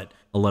go at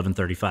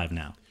 11:35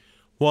 now?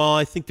 Well,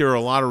 I think there are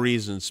a lot of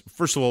reasons.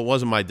 First of all, it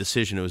wasn't my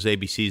decision. It was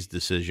ABC's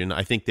decision.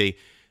 I think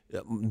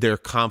their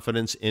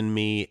confidence in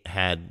me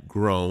had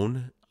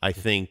grown. I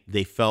think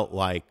they felt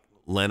like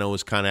Leno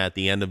was kind of at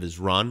the end of his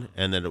run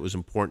and that it was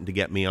important to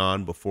get me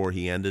on before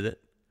he ended it.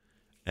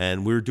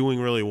 And we were doing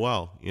really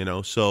well,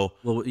 so.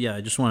 Well, yeah,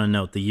 I just want to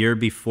note, the year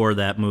before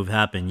that move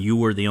happened, you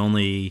were the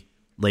only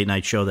late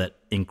night show that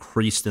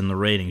increased in the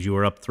ratings. You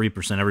were up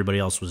 3%. Everybody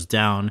else was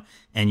down.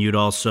 And you'd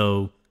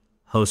also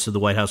hosted the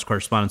White House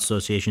Correspondents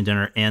Association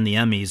dinner and the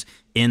Emmys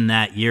in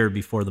that year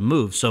before the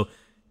move. So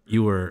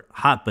you were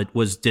hot, but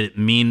did it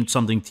mean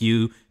something to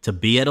you to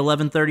be at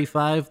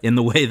 11:35 in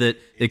the way that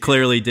it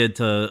clearly did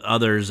to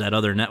others at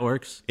other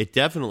networks? It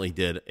definitely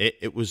did.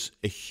 It was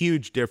a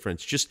huge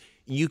difference. Just,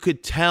 you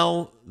could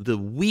tell the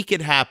week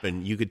it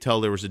happened, you could tell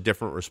there was a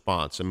different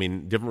response. I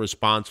mean, different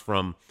response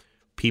from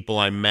people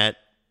I met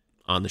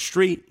on the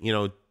street,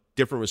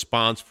 different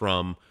response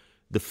from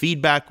the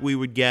feedback we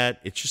would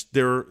get. It's just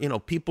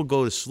people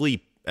go to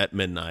sleep at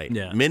midnight.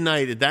 Yeah.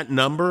 Midnight, that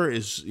number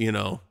is,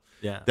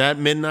 that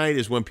midnight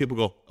is when people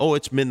go, oh,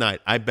 it's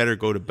midnight, I better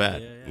go to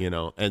bed,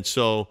 And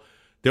so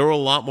there were a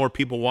lot more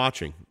people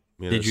watching.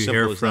 Did you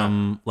hear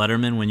from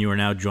Letterman when you were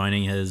now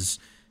joining his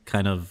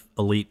kind of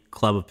elite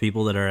club of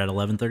people that are at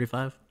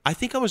 11:35? I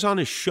think I was on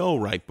his show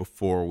right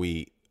before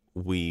we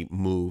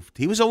moved.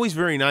 He was always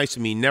very nice to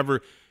me.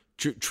 Never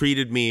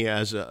treated me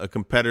as a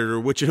competitor,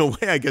 which in a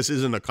way I guess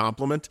isn't a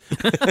compliment.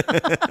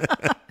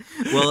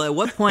 Well, at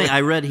what point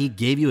I read he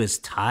gave you his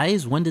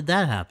ties? When did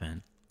that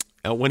happen?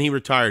 When he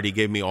retired, he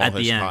gave me all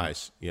his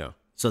ties. Yeah.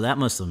 So that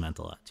must have meant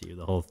a lot to you.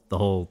 The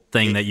whole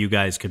thing that you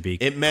guys could be.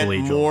 It meant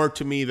collegial. More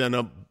to me than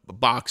a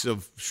box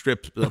of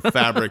strips of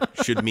fabric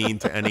should mean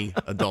to any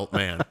adult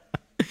man.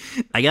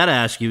 I got to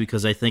ask you,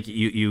 because I think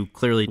you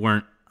clearly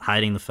weren't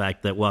hiding the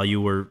fact that while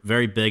you were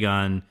very big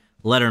on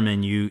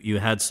Letterman, you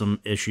had some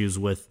issues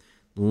with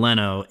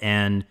Leno,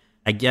 and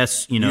I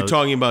guess, You're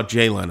talking about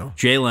Jay Leno.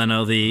 Jay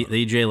Leno,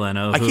 the Jay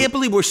Leno. I can't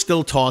believe we're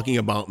still talking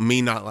about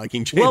me not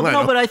liking Jay Well,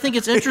 Leno. no, but I think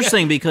it's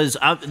interesting because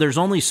there's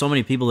only so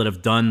many people that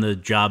have done the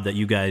job that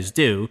you guys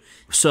do.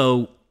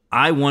 So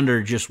I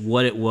wonder just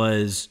what it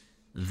was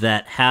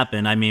that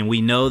happened. I mean,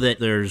 we know that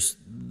there's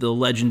the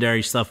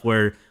legendary stuff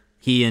where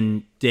he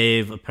and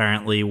Dave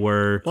apparently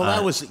were. Well,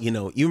 that was,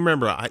 you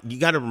remember, you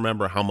got to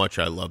remember how much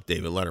I love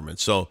David Letterman.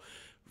 So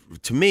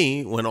to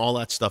me, when all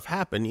that stuff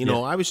happened,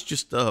 I was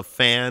just a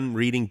fan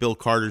reading Bill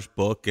Carter's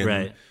book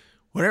and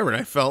whatever. And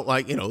I felt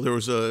like, there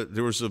was a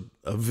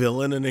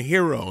villain and a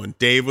hero, and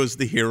Dave was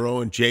the hero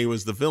and Jay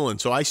was the villain.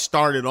 So I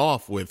started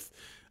off with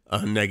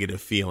a negative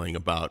feeling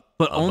about.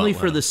 But only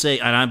for the sake,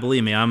 and I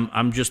believe me,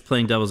 I'm just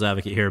playing devil's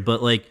advocate here.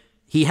 But like,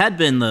 he had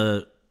been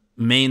the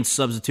main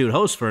substitute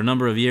host for a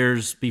number of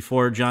years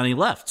before Johnny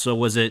left. So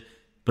was it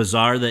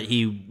bizarre that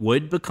he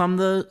would become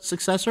the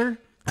successor?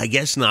 I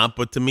guess not,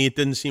 but to me it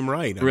didn't seem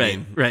right. I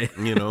mean, right.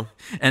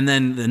 and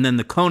then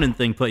the Conan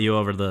thing put you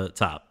over the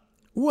top.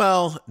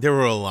 Well, there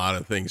were a lot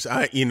of things.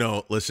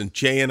 Listen,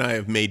 Jay and I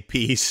have made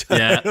peace.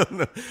 Yeah.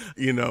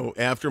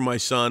 After my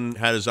son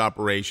had his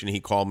operation,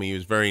 he called me. He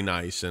was very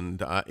nice,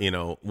 and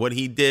what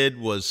he did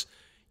was,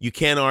 you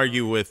can't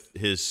argue with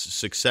his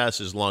success,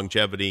 his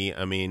longevity.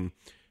 I mean,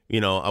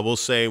 I will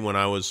say when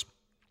I was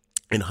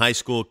in high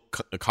school,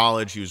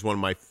 college, he was one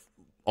of my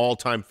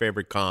all-time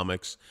favorite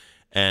comics.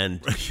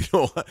 And,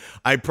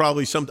 I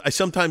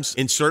sometimes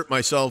insert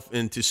myself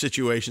into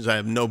situations I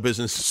have no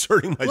business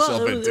inserting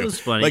myself into. It was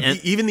funny.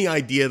 Like, even the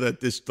idea that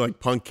this, like,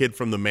 punk kid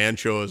from The Man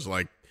Show is,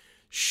 like,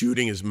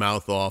 shooting his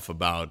mouth off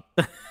about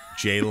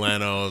Jay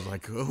Leno. I was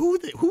like,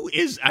 who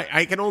is...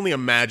 I can only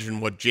imagine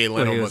what Jay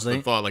Leno must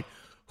have thought. Like,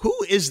 who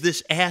is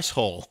this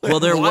asshole? Well,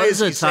 there was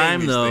a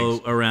time,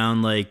 though,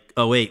 around, like,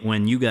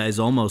 when you guys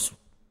almost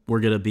were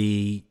going to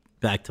be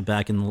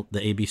back-to-back in the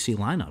ABC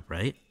lineup,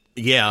 right?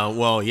 Yeah,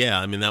 well, yeah.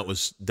 I mean, that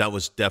was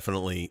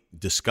definitely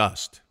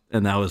discussed,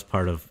 and that was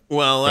part of.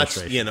 Well,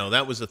 that's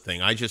that was the thing.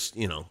 I just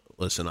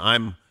listen.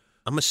 I'm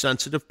a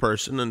sensitive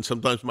person, and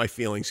sometimes my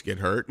feelings get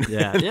hurt.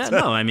 Yeah.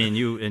 No, I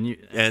mean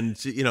and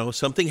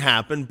something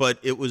happened, but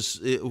it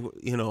was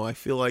I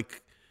feel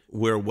like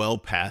we're well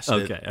past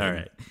it. Okay, all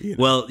right.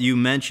 Well, you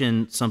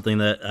mentioned something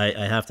that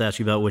I have to ask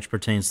you about, which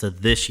pertains to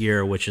this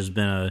year, which has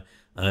been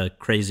a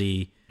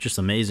crazy, just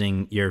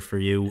amazing year for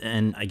you,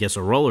 and I guess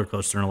a roller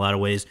coaster in a lot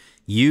of ways.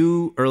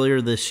 You, earlier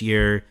this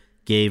year,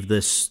 gave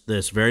this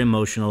very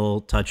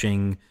emotional,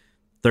 touching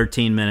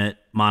 13-minute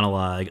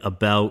monologue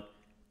about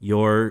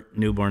your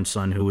newborn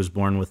son who was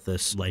born with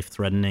this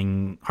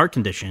life-threatening heart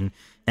condition,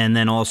 and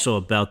then also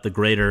about the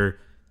greater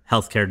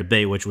healthcare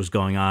debate which was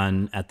going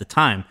on at the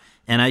time.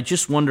 And I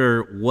just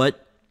wonder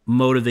what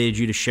motivated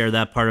you to share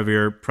that part of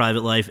your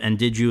private life, and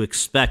did you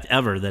expect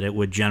ever that it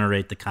would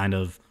generate the kind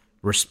of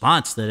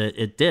response that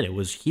it did? It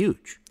was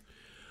huge.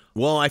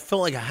 Well, I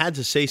felt like I had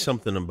to say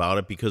something about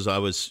it because I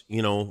was,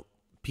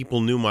 people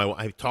knew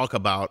I talk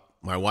about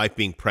my wife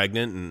being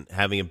pregnant and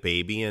having a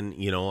baby, and,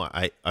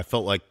 I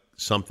felt like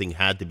something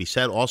had to be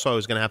said. Also, I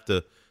was going to have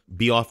to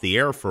be off the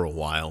air for a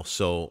while,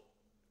 so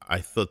I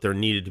thought there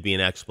needed to be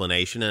an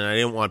explanation, and I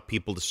didn't want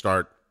people to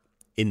start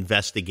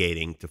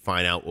investigating to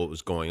find out what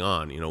was going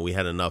on. We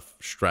had enough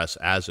stress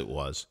as it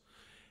was.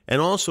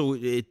 And also,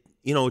 it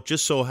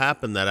just so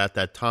happened that at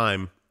that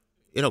time,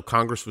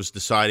 Congress was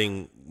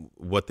deciding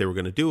what they were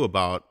going to do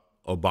about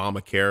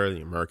Obamacare,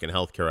 the American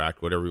Health Care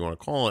Act, whatever you want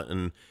to call it.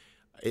 And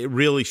it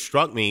really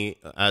struck me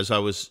as I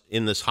was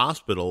in this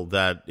hospital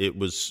that it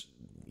was,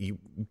 you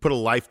put a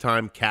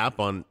lifetime cap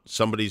on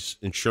somebody's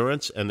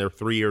insurance and they're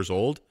 3 years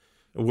old.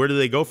 Where do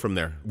they go from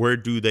there? Where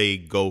do they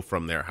go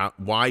from there?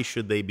 Why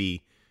should they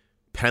be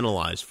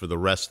penalized for the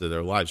rest of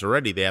their lives?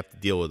 Already they have to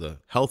deal with a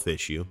health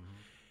issue.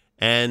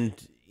 And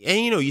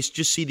you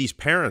just see these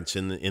parents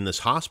in this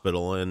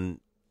hospital, and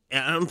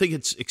I don't think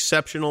it's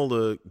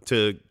exceptional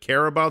to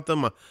care about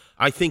them.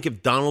 I think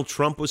if Donald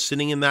Trump was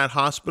sitting in that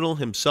hospital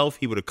himself,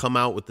 he would have come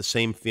out with the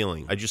same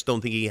feeling. I just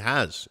don't think he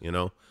has,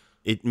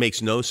 It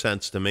makes no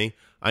sense to me.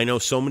 I know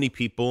so many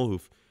people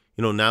who've,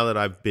 now that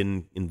I've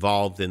been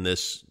involved in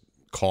this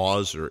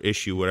cause or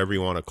issue, whatever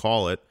you want to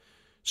call it,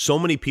 so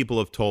many people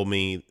have told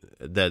me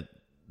that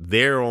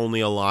they're only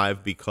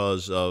alive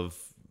because of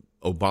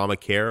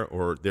Obamacare,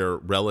 or their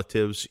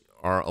relatives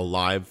are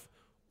alive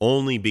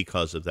only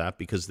because of that,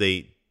 because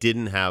they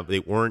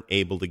weren't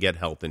able to get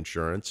health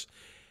insurance.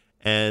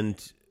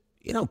 And,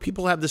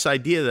 people have this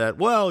idea that,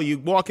 well, you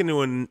walk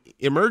into an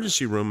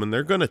emergency room and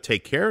they're going to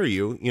take care of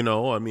you,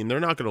 I mean, they're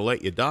not going to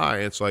let you die.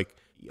 It's like,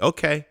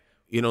 okay,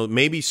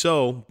 maybe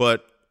so,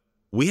 but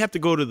we have to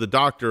go to the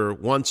doctor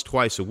once,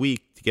 twice a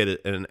week to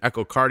get an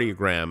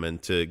echocardiogram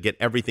and to get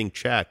everything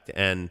checked.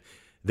 And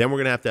then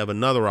we're going to have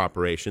another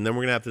operation. Then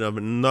we're going to have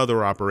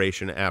another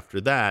operation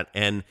after that.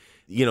 And,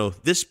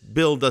 this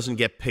bill doesn't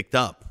get picked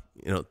up.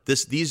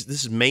 This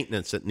is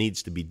maintenance that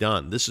needs to be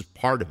done. This is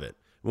part of it.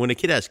 When a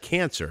kid has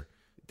cancer,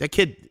 that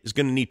kid is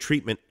going to need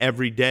treatment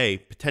every day,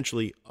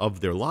 potentially of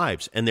their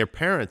lives. And their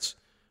parents,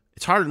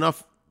 it's hard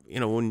enough,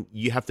 when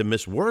you have to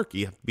miss work,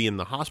 you have to be in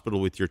the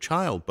hospital with your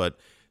child, but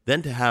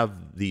then to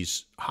have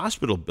these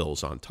hospital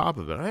bills on top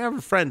of it. I have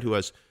a friend who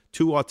has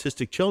 2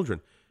 autistic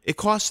children. It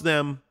costs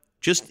them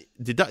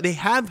they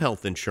have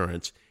health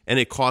insurance, and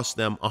it costs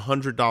them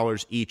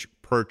 $100 each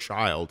per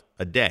child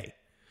a day.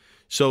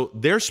 So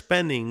they're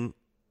spending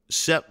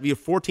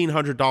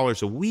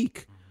 $1,400 a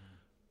week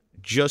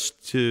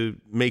just to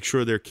make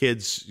sure their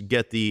kids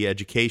get the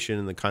education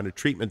and the kind of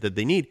treatment that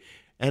they need.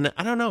 And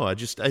I don't know,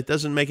 it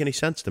doesn't make any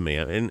sense to me.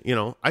 And,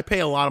 I pay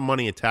a lot of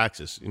money in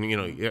taxes. And,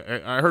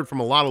 I heard from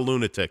a lot of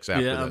lunatics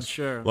after this. I'm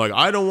sure. Like,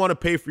 I don't want to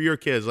pay for your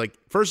kids. Like,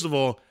 first of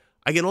all,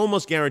 I can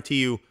almost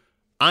guarantee you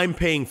I'm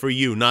paying for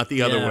you, not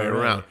the other way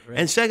around. Right.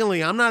 And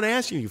secondly, I'm not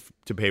asking you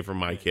to pay for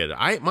my kid.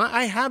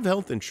 I have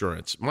health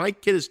insurance. My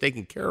kid is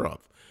taken care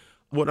of.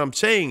 What I'm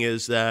saying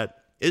is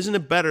that isn't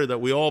it better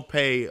that we all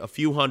pay a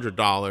few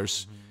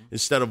 $100s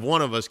instead of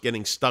one of us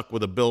getting stuck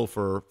with a bill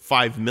for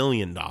 $5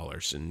 million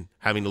and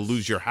having to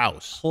lose your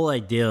house? The whole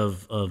idea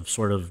of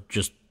sort of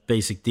just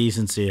basic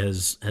decency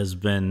has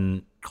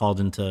been called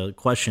into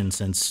question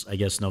since, I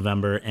guess,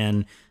 November.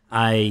 And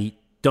I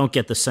don't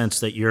get the sense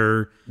that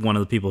you're one of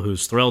the people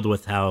who's thrilled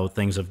with how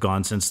things have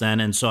gone since then.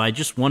 And so I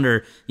just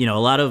wonder, a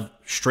lot of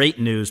straight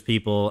news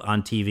people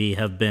on TV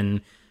have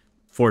been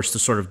forced to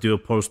sort of do a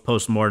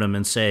post-mortem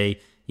and say,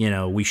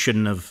 we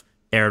shouldn't have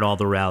aired all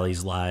the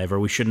rallies live, or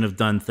we shouldn't have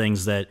done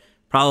things that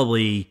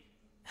probably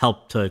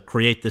helped to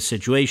create this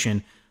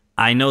situation.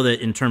 I know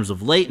that in terms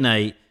of late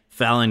night,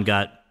 Fallon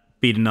got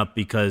beaten up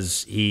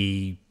because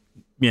he,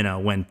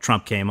 when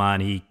Trump came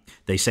on,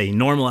 they say he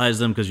normalized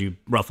them because you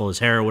ruffle his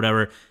hair or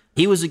whatever.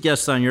 He was a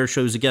guest on your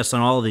show. He was a guest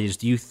on all of these.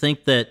 Do you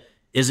think that,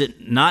 is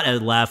it not a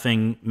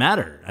laughing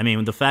matter? I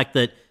mean, the fact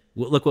that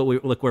look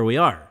where we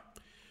are.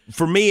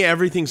 For me,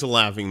 everything's a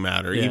laughing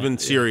matter, even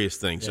serious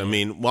things. I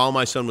mean, while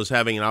my son was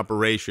having an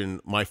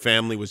operation, my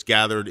family was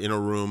gathered in a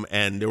room,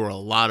 and there were a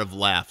lot of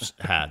laughs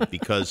had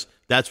because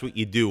that's what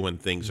you do when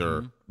things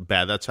are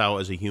bad. That's how,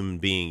 as a human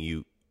being,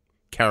 you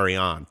carry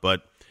on.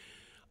 But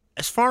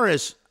as far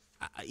as,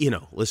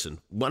 listen,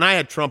 when I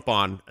had Trump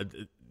on,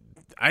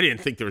 I didn't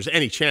think there was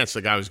any chance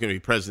the guy was going to be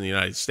president of the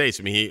United States.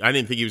 I mean, I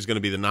didn't think he was going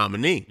to be the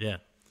nominee. Yeah.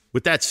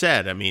 With that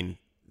said, I mean,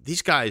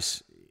 these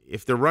guys,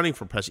 if they're running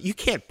for president, you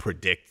can't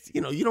predict.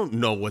 You don't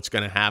know what's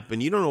going to happen.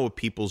 You don't know what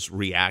people's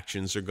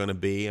reactions are going to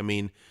be. I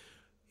mean,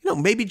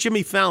 maybe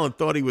Jimmy Fallon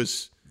thought he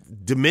was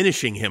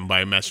diminishing him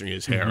by messing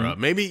his hair up.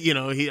 Maybe,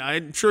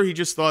 I'm sure he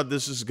just thought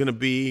this is going to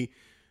be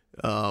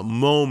a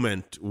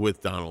moment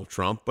with Donald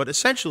Trump. But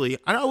essentially,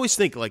 I always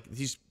think like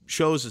these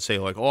shows that say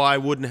like, oh, I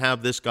wouldn't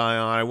have this guy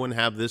on, I wouldn't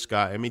have this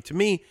guy. I mean, to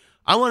me,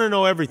 I want to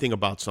know everything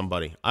about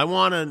somebody. I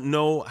want to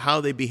know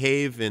how they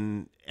behave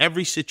in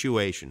every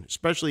situation,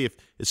 especially if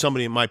it's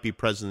somebody that might be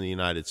president of the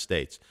United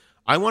States.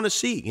 I want to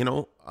see,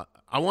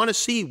 I want to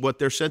see what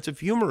their sense of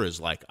humor is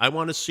like. I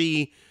want to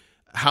see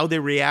how they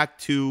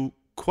react to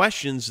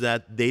questions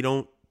that they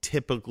don't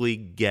typically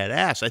get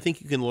asked. I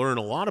think you can learn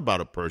a lot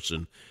about a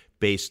person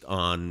based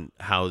on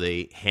how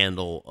they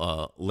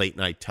handle late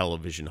night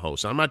television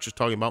hosts. I'm not just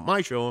talking about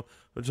my show,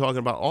 I'm talking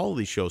about all of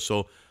these shows.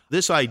 So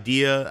this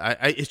idea,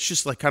 it's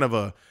just like kind of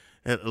a,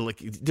 like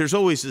there's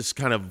always this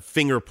kind of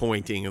finger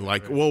pointing and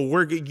like, well,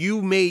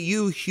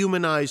 you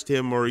humanized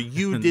him or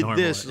you did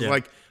this. It's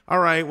like, all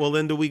right, well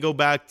then do we go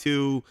back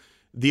to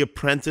The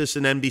Apprentice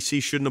and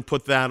NBC shouldn't have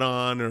put that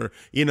on, or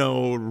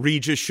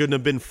Regis shouldn't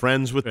have been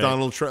friends with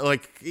Donald Trump?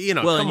 Like,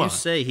 well, come you on.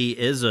 say he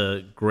is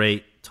a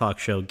great talk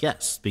show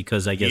guest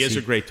because I guess he is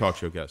a great talk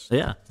show guest.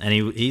 Yeah, and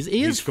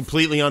he's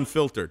completely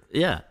unfiltered.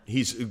 Yeah,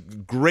 he's a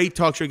great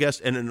talk show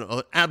guest and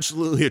an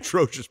absolutely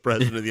atrocious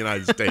president of the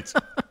United States.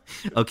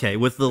 Okay,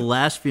 with the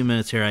last few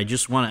minutes here, I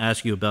just want to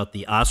ask you about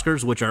the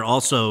Oscars, which are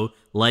also,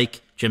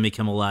 like Jimmy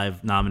Kimmel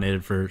Live,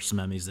 nominated for some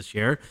Emmys this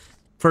year.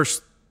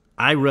 First,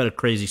 I read a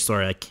crazy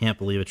story. I can't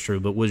believe it's true,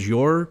 but was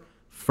your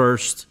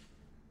first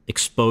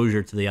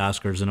exposure to the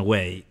Oscars, in a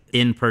way,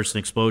 in-person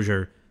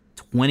exposure,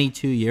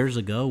 22 years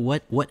ago?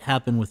 What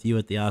happened with you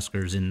at the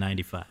Oscars in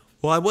 95?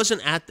 Well, I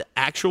wasn't at the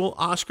actual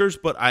Oscars,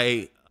 but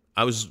I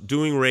was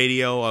doing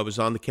radio. I was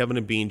on the Kevin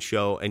and Bean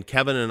show, and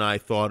Kevin and I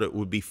thought it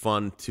would be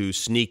fun to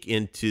sneak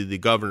into the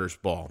Governor's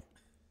Ball.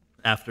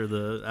 After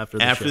the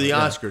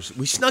Oscars.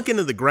 We snuck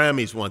into the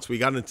Grammys once. We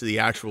got into the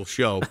actual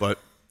show, but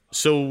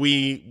so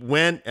we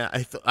went.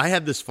 I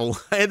had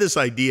this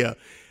idea.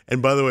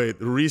 And by the way,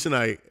 the reason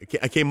I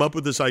came up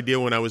with this idea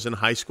when I was in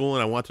high school,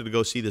 and I wanted to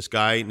go see this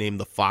guy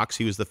named The Fox.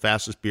 He was the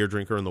fastest beer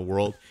drinker in the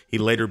world. He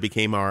later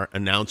became our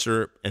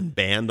announcer and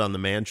band on The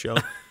Man Show.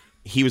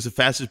 He was the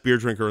fastest beer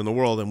drinker in the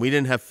world, and we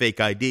didn't have fake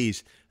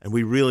IDs, and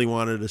we really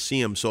wanted to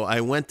see him. So I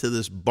went to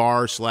this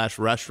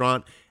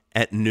bar/restaurant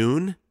at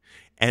noon,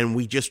 and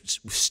we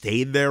just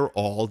stayed there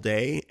all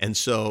day. And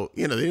so,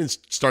 they didn't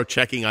start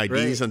checking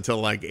IDs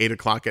until like 8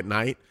 o'clock at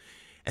night.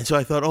 And so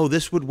I thought,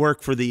 this would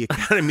work for the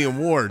Academy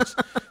Awards.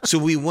 So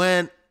we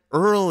went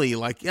early,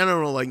 like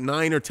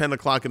 9 or 10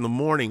 o'clock in the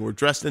morning. We're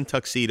dressed in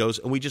tuxedos,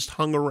 and we just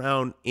hung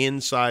around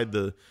inside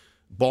the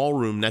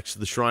ballroom next to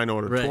the Shrine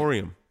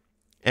Auditorium. Right.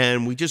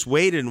 And we just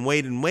waited and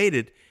waited and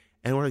waited.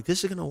 And we're like,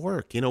 this is going to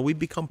work. We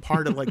become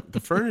part of like the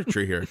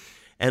furniture here.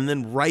 And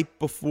then right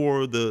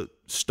before the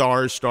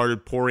stars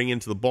started pouring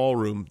into the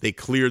ballroom, they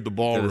cleared the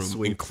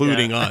ballroom,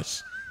 including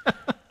us.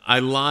 I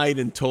lied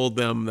and told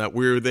them that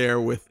we were there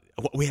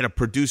we had a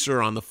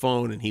producer on the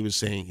phone, and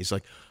he's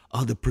like,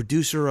 oh, the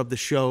producer of the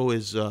show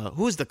is,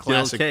 who is the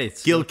classic?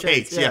 Gil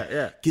Cates.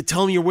 Yeah.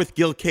 Tell him you're with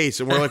Gil Cates.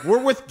 And we're like,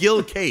 we're with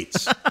Gil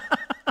Cates.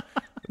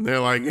 And they're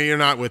like, you're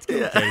not with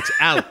Gil Cates.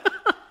 Out.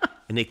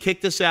 And they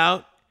kicked us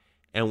out,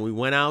 and we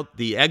went out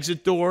the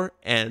exit door,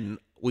 and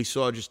we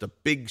saw just a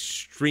big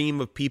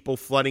stream of people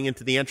flooding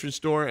into the entrance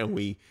door, and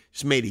we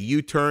just made a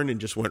U-turn and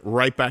just went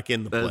right back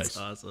in the place. That's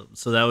awesome.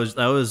 So that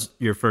was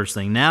your first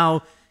thing.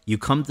 Now you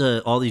come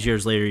to all these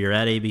years later, you're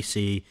at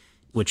ABC,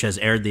 which has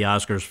aired the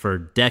Oscars for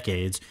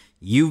decades.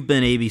 You've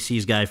been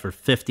ABC's guy for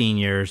 15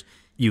 years.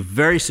 You've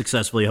very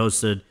successfully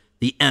hosted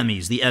the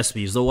Emmys, the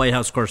ESPYs, the White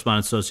House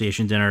Correspondents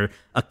Association dinner,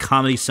 a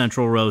Comedy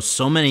Central roast,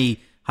 so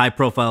many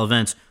high-profile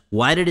events.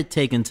 Why did it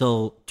take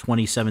until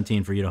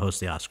 2017 for you to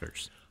host the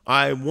Oscars?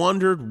 I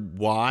wondered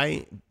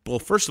why. Well,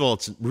 first of all,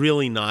 it's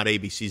really not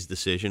ABC's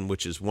decision,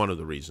 which is one of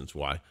the reasons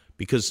why,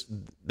 because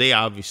they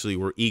obviously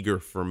were eager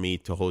for me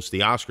to host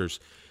the Oscars.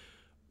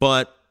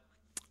 But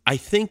I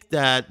think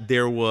that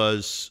there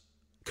was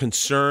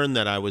concern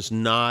that I was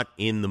not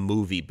in the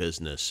movie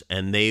business,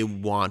 and they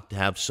want to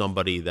have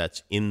somebody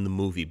that's in the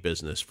movie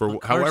business.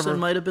 Carson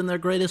might have been their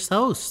greatest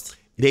host.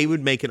 They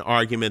would make an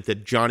argument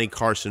that Johnny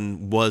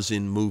Carson was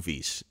in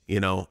movies,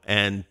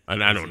 and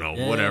I don't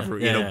know, whatever,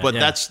 but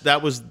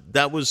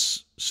that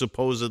was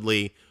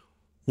supposedly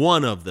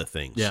one of the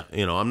things. Yeah.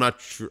 I'm not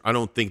sure. I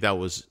don't think that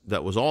was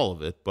all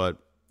of it, but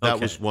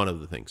that was one of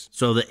the things.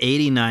 So the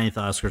 89th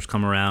Oscars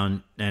come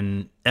around,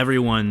 and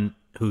everyone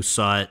who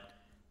saw it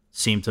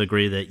seemed to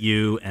agree that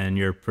you and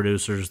your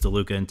producers,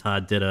 DeLuca and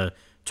Todd, did a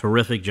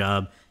terrific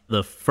job.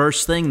 The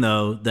first thing,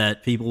 though,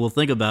 that people will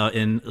think about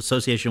in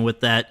association with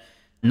that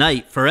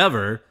night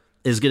forever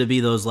is going to be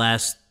those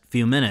last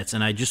few minutes.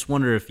 And I just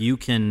wonder if you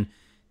can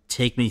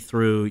take me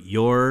through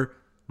your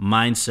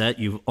mindset.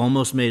 You've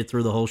almost made it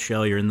through the whole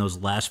show. You're in those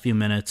last few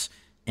minutes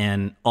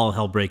and all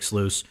hell breaks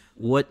loose.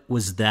 What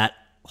was that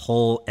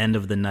whole end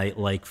of the night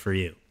like for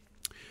you?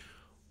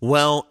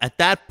 Well, at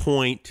that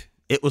point,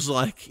 it was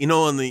like, in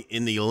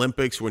the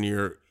Olympics when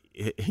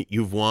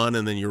you've won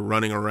and then you're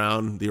running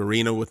around the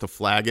arena with the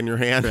flag in your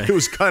hand. Right. It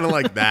was kind of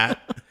like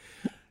that.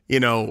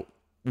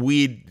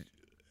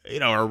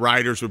 Our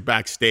writers were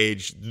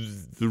backstage.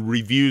 The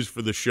reviews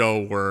for the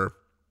show were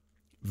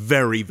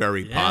very,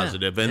 very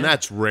positive, and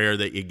that's rare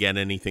that you get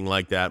anything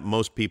like that.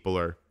 Most people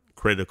are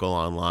critical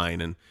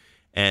online,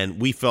 and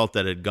we felt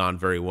that it had gone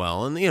very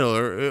well, and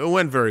it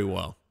went very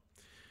well.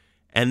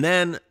 And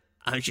then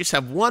I just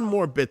have one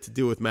more bit to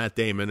do with Matt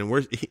Damon, and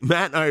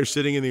Matt and I are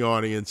sitting in the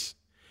audience,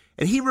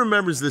 and he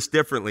remembers this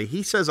differently.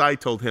 He says I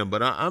told him,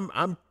 but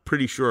I'm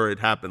pretty sure it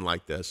happened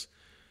like this.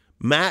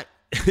 Matt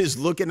is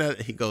looking at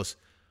it, he goes,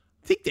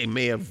 I think they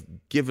may have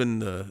given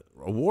the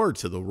award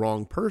to the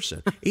wrong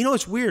person.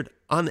 It's weird.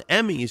 On the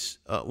Emmys,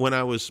 when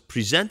I was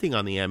presenting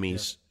on the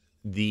Emmys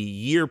the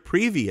year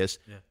previous,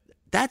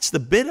 that's the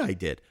bit I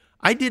did.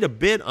 I did a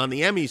bit on the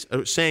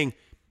Emmys saying,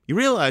 you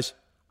realize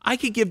I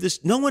could give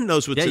this, no one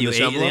knows what's in this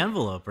envelope. Yeah, you ate the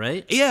envelope,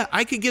 right? Yeah,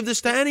 I could give this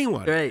to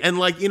anyone. Right. And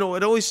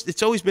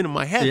it's always been in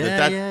my head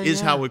that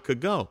is how it could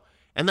go.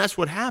 And that's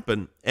what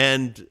happened.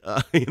 And,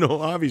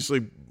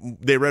 obviously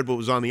they read what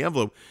was on the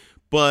envelope.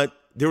 But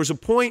there was a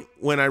point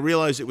when I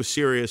realized it was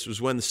serious,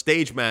 was when the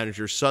stage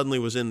manager suddenly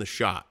was in the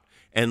shot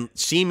and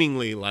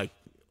seemingly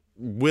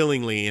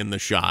willingly in the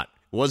shot.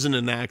 It wasn't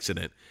an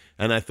accident.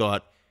 And I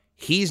thought,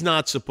 he's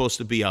not supposed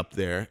to be up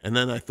there. And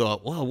then I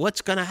thought, well,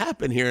 what's going to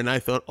happen here? And I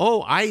thought,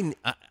 I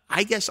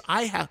guess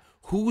I have,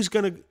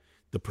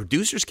 the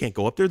producers can't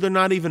go up there. They're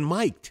not even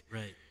mic'd.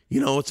 Right.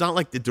 It's not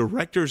like the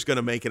director's going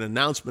to make an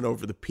announcement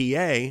over the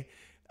PA.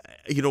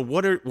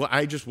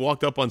 I just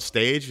walked up on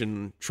stage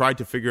and tried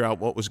to figure out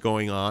what was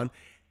going on.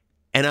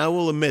 And I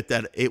will admit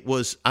that it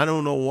was, I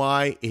don't know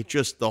why,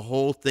 the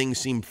whole thing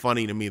seemed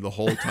funny to me the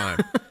whole time.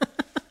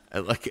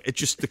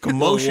 The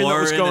commotion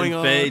that was going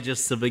on. Faye,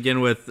 just to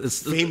begin with.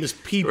 Famous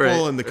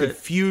people and the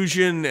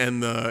confusion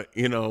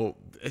and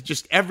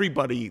just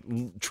everybody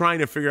trying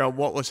to figure out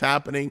what was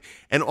happening.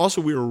 And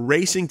also we were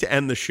racing to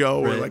end the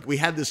show. Right. We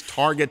had this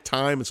target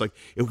time. It's like,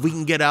 if we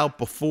can get out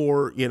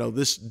before,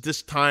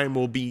 this time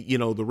will be,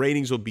 the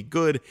ratings will be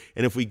good.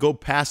 And if we go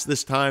past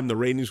this time, the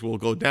ratings will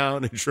go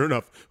down. And sure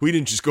enough, we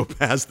didn't just go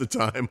past the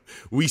time.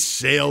 We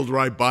sailed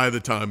right by the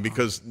time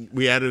because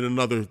we added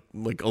another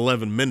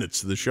 11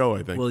 minutes to the show,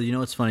 I think. Well,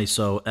 it's funny.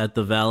 So at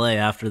the Valet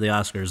after the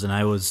Oscars, and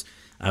I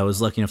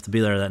was lucky enough to be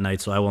there that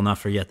night, so I will not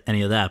forget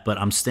any of that. But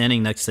I'm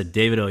standing next to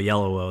David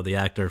Oyelowo, the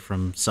actor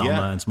from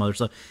Selma and some other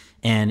stuff,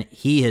 and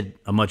he had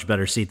a much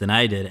better seat than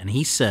I did. And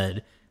he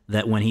said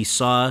that when he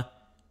saw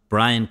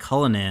Brian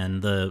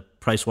Cullinan, the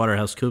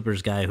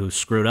PricewaterhouseCoopers guy who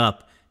screwed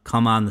up,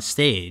 come on the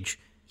stage,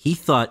 he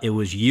thought it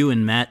was you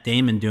and Matt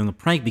Damon doing a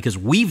prank, because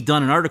we've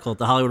done an article at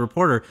The Hollywood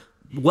Reporter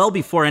well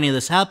before any of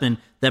this happened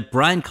that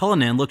Brian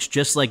Cullinan looks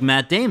just like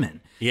Matt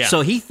Damon. Yeah.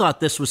 So he thought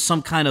this was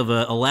some kind of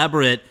a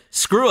elaborate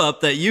screw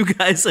up that you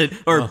guys had,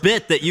 or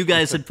bit that you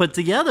guys had put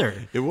together.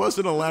 It was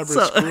an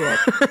elaborate screw up.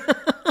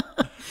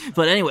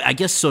 But anyway, I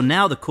guess so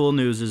now the cool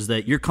news is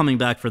that you're coming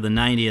back for the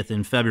 90th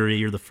in February.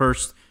 You're the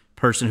first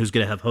person who's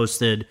going to have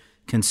hosted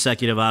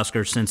consecutive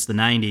Oscars since the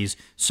 90s.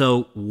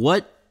 So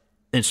what,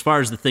 as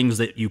far as the things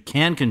that you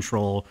can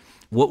control,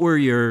 what were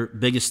your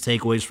biggest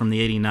takeaways from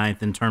the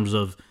 89th in terms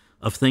of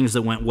things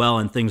that went well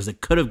and things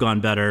that could have gone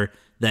better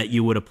that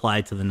you would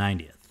apply to the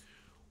 90th?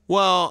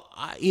 Well,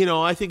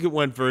 I think it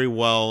went very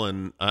well,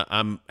 and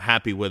I'm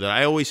happy with it.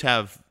 I always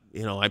have,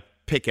 I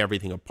pick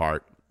everything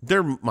apart.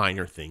 They're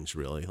minor things,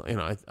 really.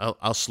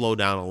 I'll slow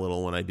down a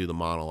little when I do the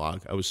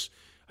monologue. I was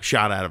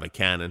shot out of a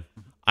cannon.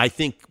 I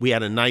think we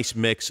had a nice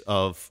mix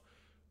of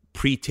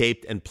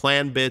pre-taped and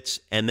planned bits,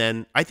 and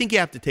then I think you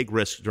have to take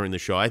risks during the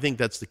show. I think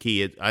that's the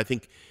key. I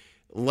think,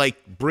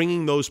 like,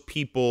 bringing those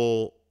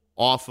people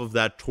off of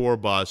that tour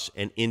bus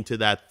and into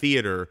that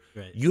theater,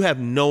 right. You have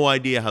no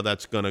idea how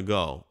that's going to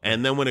go.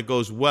 And then when it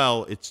goes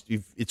well,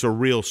 it's a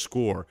real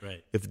score.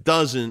 Right. If it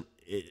doesn't,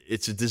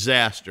 it's a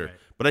disaster. Right.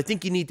 But I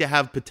think you need to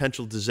have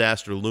potential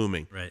disaster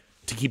looming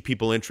to keep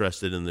people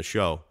interested in the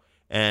show.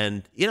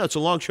 And it's a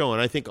long show,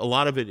 and I think a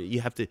lot of it you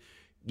have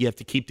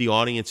to keep the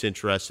audience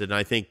interested. And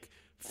I think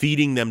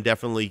feeding them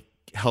definitely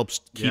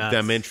helps keep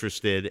them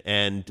interested.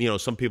 And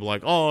some people are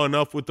like, oh,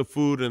 enough with the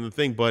food and the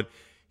thing, but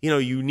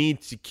you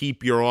need to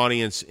keep your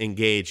audience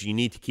engaged. You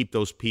need to keep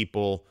those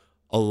people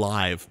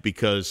alive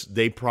because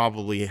they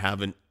probably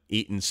haven't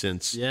eaten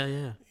since,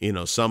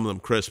 some of them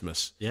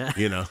Christmas,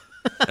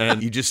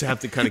 and you just have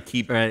to kind of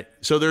keep. Right.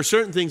 So there are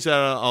certain things that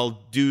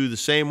I'll do the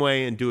same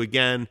way and do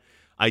again.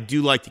 I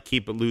do like to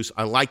keep it loose.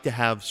 I like to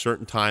have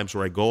certain times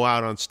where I go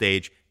out on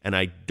stage and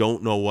I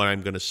don't know what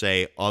I'm going to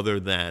say other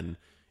than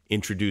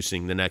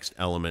introducing the next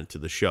element to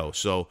the show.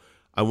 So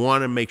I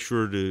want to make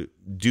sure to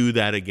do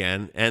that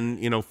again, and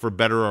for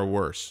better or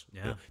worse.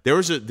 Yeah. There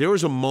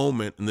was a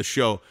moment in the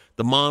show.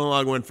 The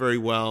monologue went very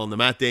well, and the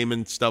Matt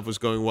Damon stuff was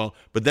going well.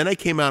 But then I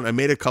came out and I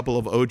made a couple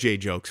of OJ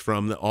jokes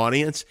from the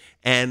audience,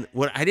 and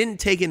what I didn't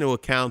take into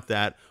account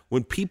that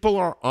when people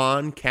are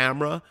on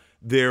camera,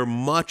 they're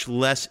much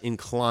less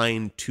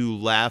inclined to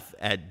laugh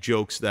at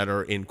jokes that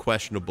are in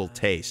questionable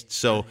taste.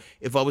 So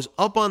if I was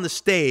up on the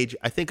stage,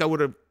 I think I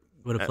would have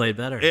played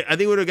better. I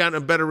think would have gotten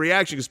a better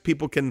reaction because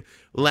people can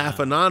laugh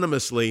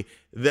anonymously.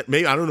 That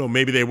maybe, I don't know,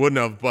 maybe they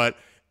wouldn't have, but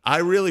I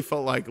really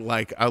felt like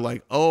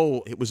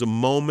it was a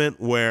moment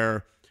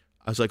where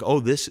I was like, oh,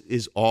 this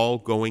is all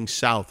going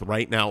south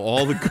right now.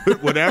 All the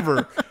good,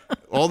 whatever,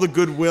 all the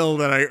goodwill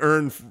that I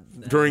earned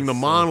during the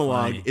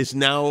monologue is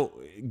now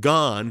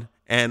gone,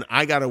 and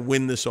I got to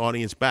win this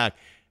audience back.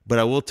 But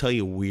I will tell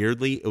you,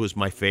 weirdly, it was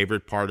my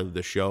favorite part of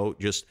the show.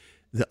 Just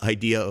the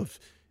idea of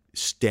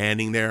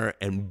standing there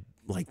and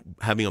like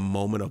having a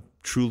moment of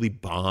truly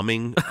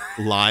bombing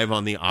live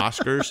on the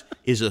Oscars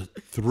is a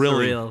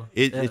thrilling.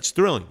 It's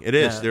thrilling. It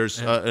is. Yeah,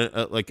 there's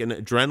like an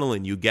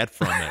adrenaline you get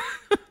from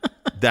it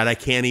that I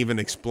can't even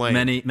explain.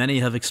 Many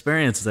have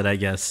experienced it, I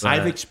guess.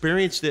 I've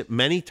experienced it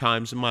many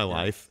times in my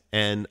life,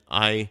 and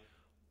I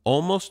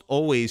almost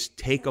always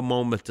take a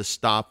moment to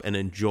stop and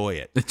enjoy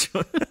it.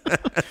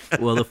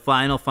 Well, the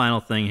final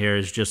thing here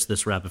is just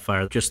this rapid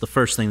fire. Just the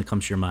first thing that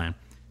comes to your mind.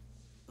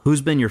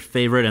 Who's been your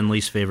favorite and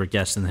least favorite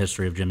guest in the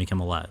history of Jimmy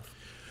Kimmel Live?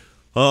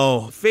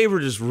 Oh,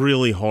 favorite is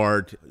really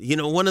hard.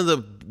 One of the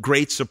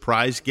great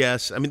surprise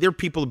guests, I mean, there are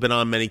people who have been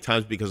on many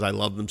times because I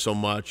love them so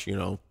much.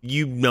 You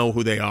know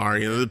who they are.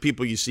 The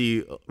people you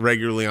see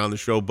regularly on the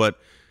show. But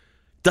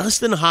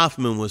Dustin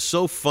Hoffman was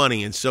so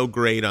funny and so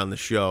great on the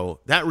show.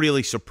 That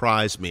really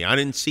surprised me. I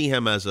didn't see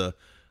him I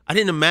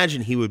didn't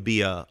imagine he would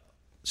be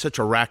such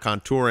a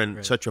raconteur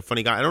and such a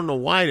funny guy. I don't know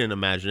why I didn't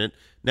imagine it.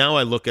 Now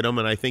I look at him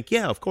and I think,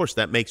 yeah, of course,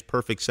 that makes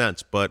perfect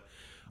sense. But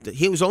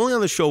he was only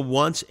on the show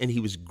once, and he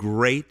was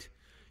great.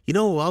 You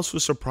know who else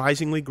was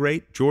surprisingly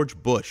great? George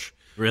Bush.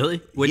 Really?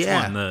 Which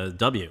one? The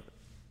W?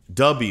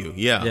 W,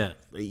 yeah.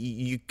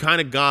 You kind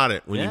of got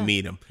it when you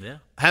meet him. Yeah.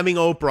 Having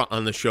Oprah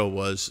on the show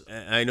was,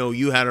 I know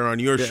you had her on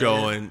your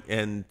show,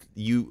 and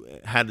you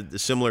had a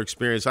similar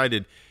experience I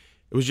did.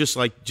 It was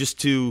just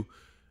to...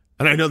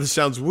 And I know this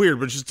sounds weird,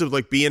 but just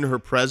to be in her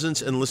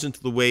presence and listen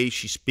to the way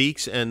she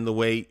speaks and the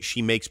way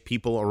she makes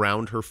people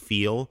around her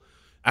feel.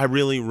 I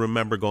really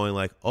remember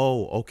going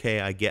oh,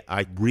 okay,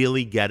 I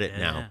really get it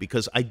now,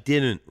 because I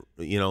didn't,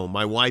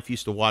 my wife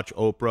used to watch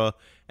Oprah,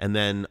 and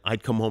then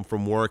I'd come home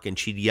from work and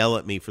she'd yell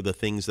at me for the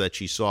things that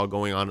she saw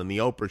going on in the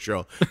Oprah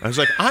show. I was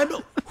like,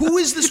 who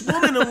is this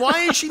woman and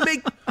why is she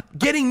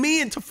getting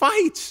me into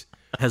fights?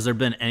 Has there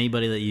been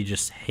anybody that you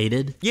just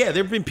hated? Yeah,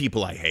 there have been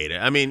people I hated.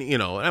 I mean,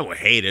 I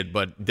hated,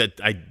 but that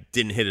I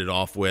didn't hit it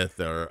off with,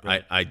 or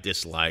I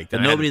disliked.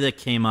 But nobody that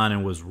came on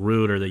and was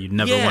rude or that you'd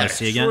never want to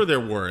see again? Yeah, sure there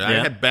were. Yeah. I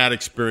had bad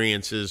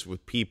experiences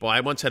with people.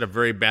 I once had a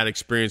very bad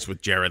experience with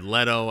Jared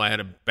Leto. I had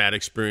a bad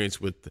experience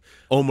with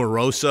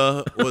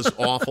Omarosa. Was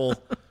awful.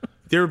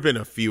 There have been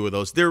a few of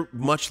those. They're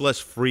much less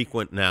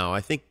frequent now.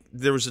 I think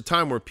there was a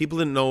time where people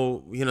didn't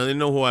know, they didn't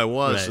know who I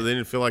was, so they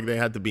didn't feel like they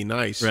had to be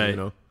nice,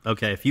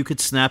 Okay, if you could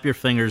snap your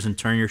fingers and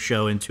turn your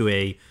show into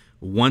a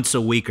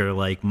once-a-weeker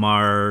like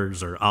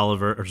Mars or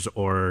Oliver's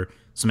or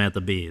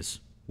Samantha Bee's,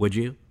 would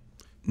you?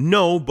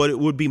 No, but it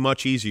would be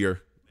much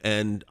easier.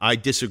 And I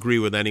disagree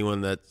with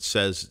anyone that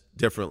says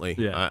differently.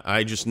 Yeah.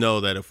 I just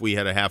know that if we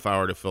had a half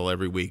hour to fill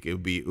every week, it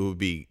would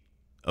be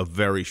a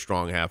very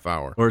strong half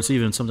hour. Or it's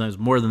even sometimes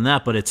more than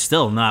that, but it's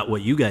still not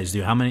what you guys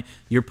do. How many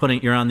you're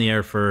on the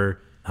air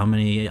for how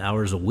many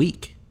hours a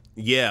week?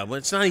 Yeah, well,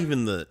 it's not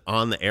even the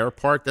on the air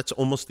part. That's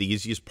almost the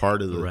easiest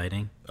part of the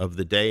writing of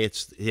the day.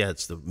 It's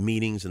the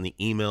meetings and the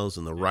emails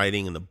and the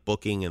writing and the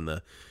booking and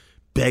the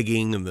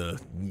begging and the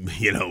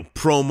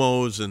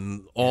promos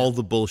and all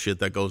the bullshit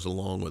that goes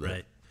along with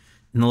it.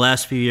 In the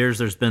last few years,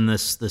 there's been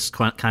this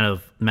kind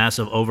of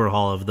massive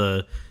overhaul of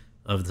the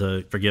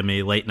forgive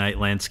me, late night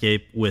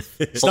landscape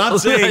with Stop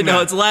saying I know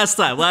that. It's last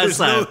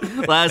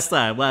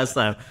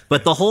time.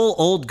 But the whole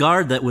old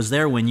guard that was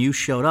there when you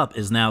showed up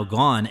is now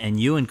gone, and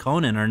you and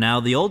Conan are now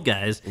the old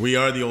guys. We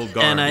are the old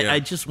guard. And I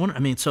just wonder. I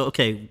mean, so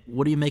okay,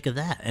 what do you make of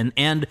that?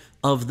 And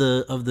of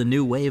the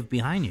new wave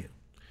behind you?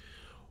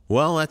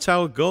 Well, that's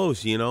how it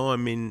goes. I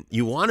mean,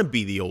 you want to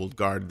be the old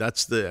guard.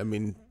 That's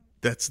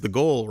the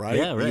goal, right?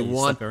 Yeah, right. You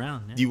want stuck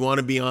around. Yeah. You want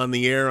to be on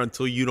the air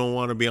until you don't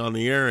want to be on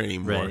the air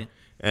anymore. Right.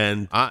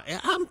 And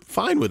I'm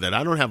fine with it.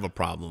 I don't have a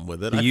problem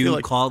with it. Do I you feel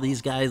like call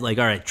these guys like,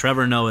 all right,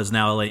 Trevor Noah is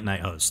now a late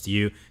night host?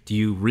 Do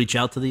you reach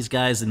out to these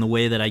guys in the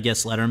way that I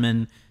guess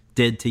Letterman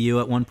did to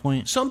you at one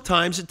point?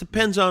 sometimes it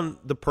depends on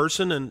the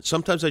person, and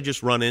sometimes I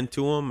just run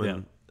into them,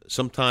 and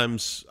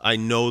sometimes I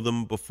know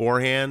them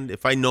beforehand.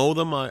 If I know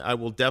them, I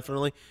will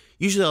definitely.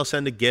 Usually, I'll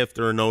send a gift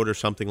or a note or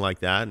something like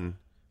that. And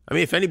I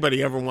mean, if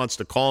anybody ever wants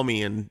to call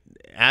me and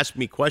ask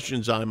me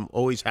questions, I'm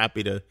always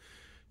happy to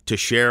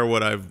share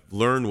what I've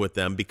learned with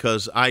them,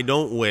 because I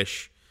don't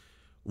wish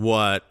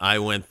what I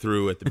went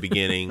through at the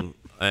beginning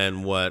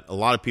and what a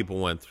lot of people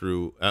went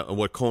through,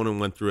 what Conan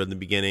went through at the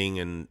beginning,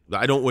 and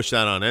I don't wish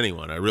that on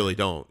anyone. I really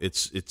don't.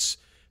 It's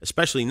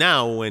especially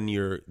now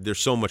when there's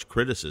so much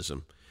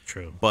criticism.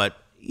 True. But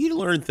you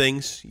learn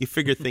things, you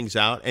figure things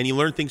out, and you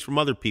learn things from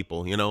other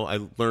people.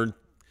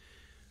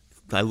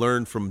 I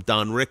learned from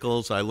Don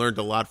Rickles. I learned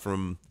a lot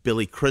from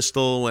Billy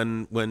Crystal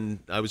when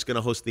I was going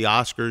to host the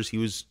Oscars. He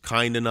was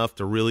kind enough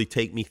to really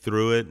take me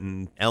through it,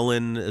 and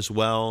Ellen as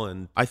well.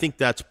 And I think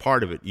that's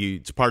part of it.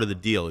 It's part of the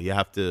deal. You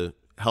have to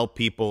help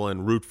people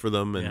and root for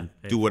them and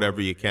do whatever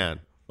you can.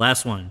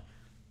 Last one.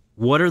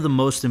 What are the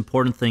most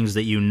important things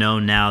that you know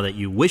now that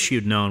you wish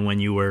you'd known when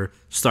you were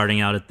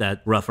starting out at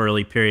that rough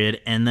early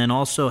period? And then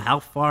also, how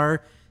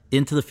far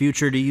into the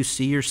future do you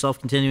see yourself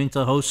continuing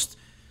to host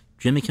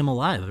Jimmy Kimmel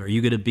Live? Are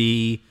you going to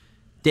be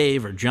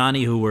Dave or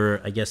Johnny, who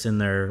were, I guess, into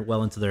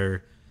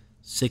their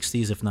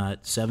 60s, if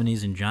not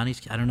 70s, and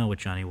Johnny's, I don't know what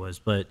Johnny was,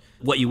 but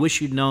what you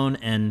wish you'd known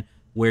and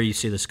where you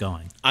see this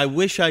going? I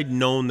wish I'd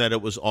known that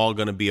it was all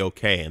going to be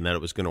okay and that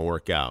it was going to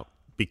work out,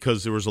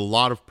 because there was a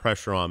lot of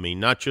pressure on me,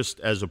 not just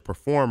as a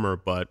performer,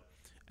 but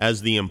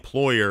as the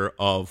employer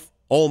of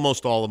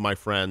almost all of my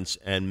friends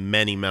and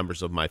many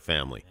members of my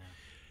family.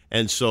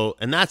 And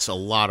that's a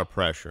lot of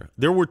pressure.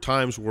 There were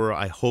times where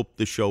I hoped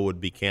the show would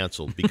be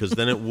canceled, because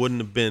then it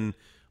wouldn't have been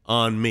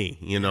on me,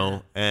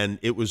 and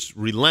it was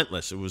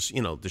relentless. It was,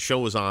 the show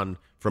was on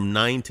from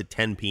 9 to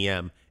 10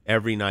 p.m.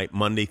 every night,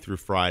 Monday through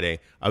Friday.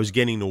 I was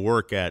getting to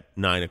work at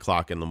 9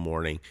 o'clock in the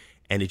morning,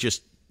 and it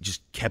just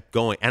kept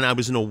going. And I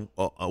was in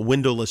a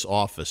windowless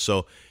office,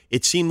 so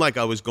it seemed like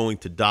I was going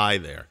to die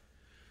there.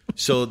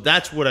 So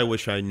that's what I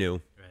wish I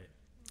knew.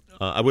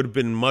 Right. I would have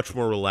been much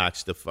more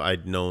relaxed if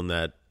I'd known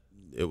that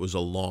it was a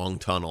long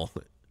tunnel.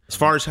 As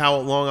far as how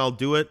long I'll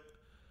do it,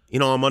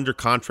 I'm under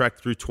contract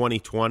through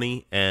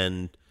 2020,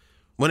 and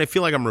when I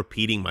feel like I'm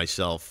repeating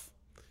myself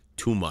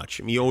too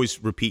much, I mean, you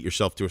always repeat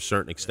yourself to a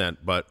certain extent,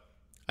 but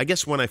I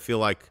guess when I feel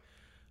like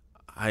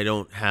I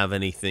don't have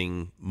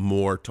anything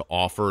more to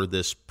offer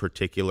this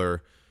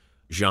particular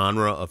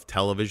genre of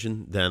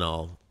television, then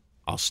I'll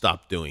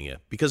stop doing it,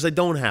 because I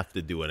don't have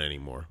to do it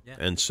anymore. Yeah.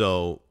 And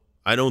so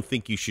I don't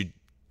think you should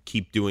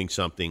keep doing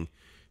something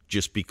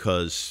just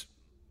because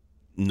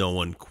no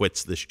one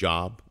quits this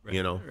job,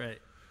 Right.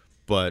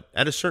 But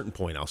at a certain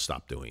point, I'll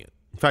stop doing it.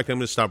 In fact, I'm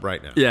going to stop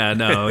right now. Yeah,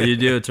 no, you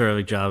do a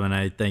terrific job, and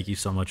I thank you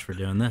so much for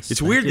doing this.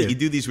 It's weird that you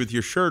do these with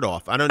your shirt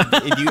off.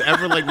 Do you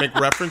ever make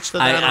reference to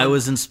that? I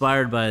was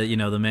inspired by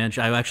the man.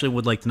 I actually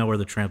would like to know where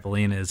the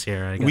trampoline is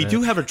here. We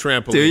do have a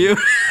trampoline. Do you?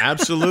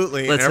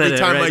 Absolutely. Let's every hit it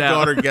time right my now.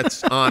 daughter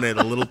gets on it,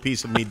 a little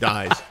piece of me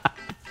dies.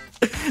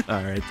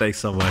 All right, thanks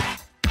so much.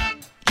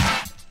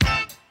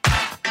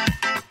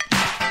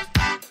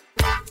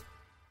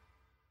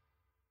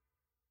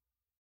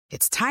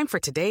 It's time for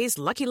today's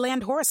Lucky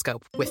Land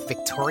horoscope with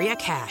Victoria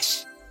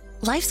Cash.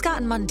 Life's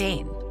gotten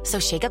mundane, so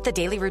shake up the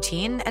daily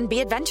routine and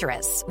be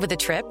adventurous with a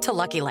trip to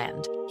Lucky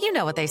Land. You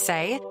know what they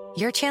say,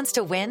 your chance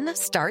to win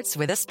starts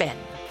with a spin.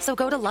 So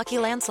go to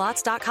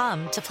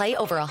LuckyLandSlots.com to play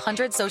over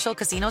 100 social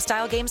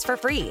casino-style games for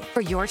free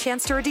for your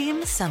chance to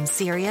redeem some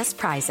serious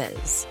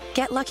prizes.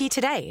 Get lucky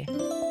today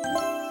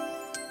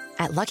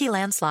at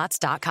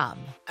LuckyLandSlots.com.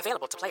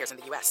 Available to players in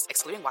the U.S.,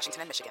 excluding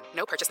Washington and Michigan.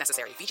 No purchase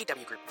necessary.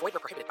 VGW Group. Void where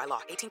prohibited by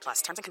law. 18+.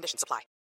 Terms and conditions apply.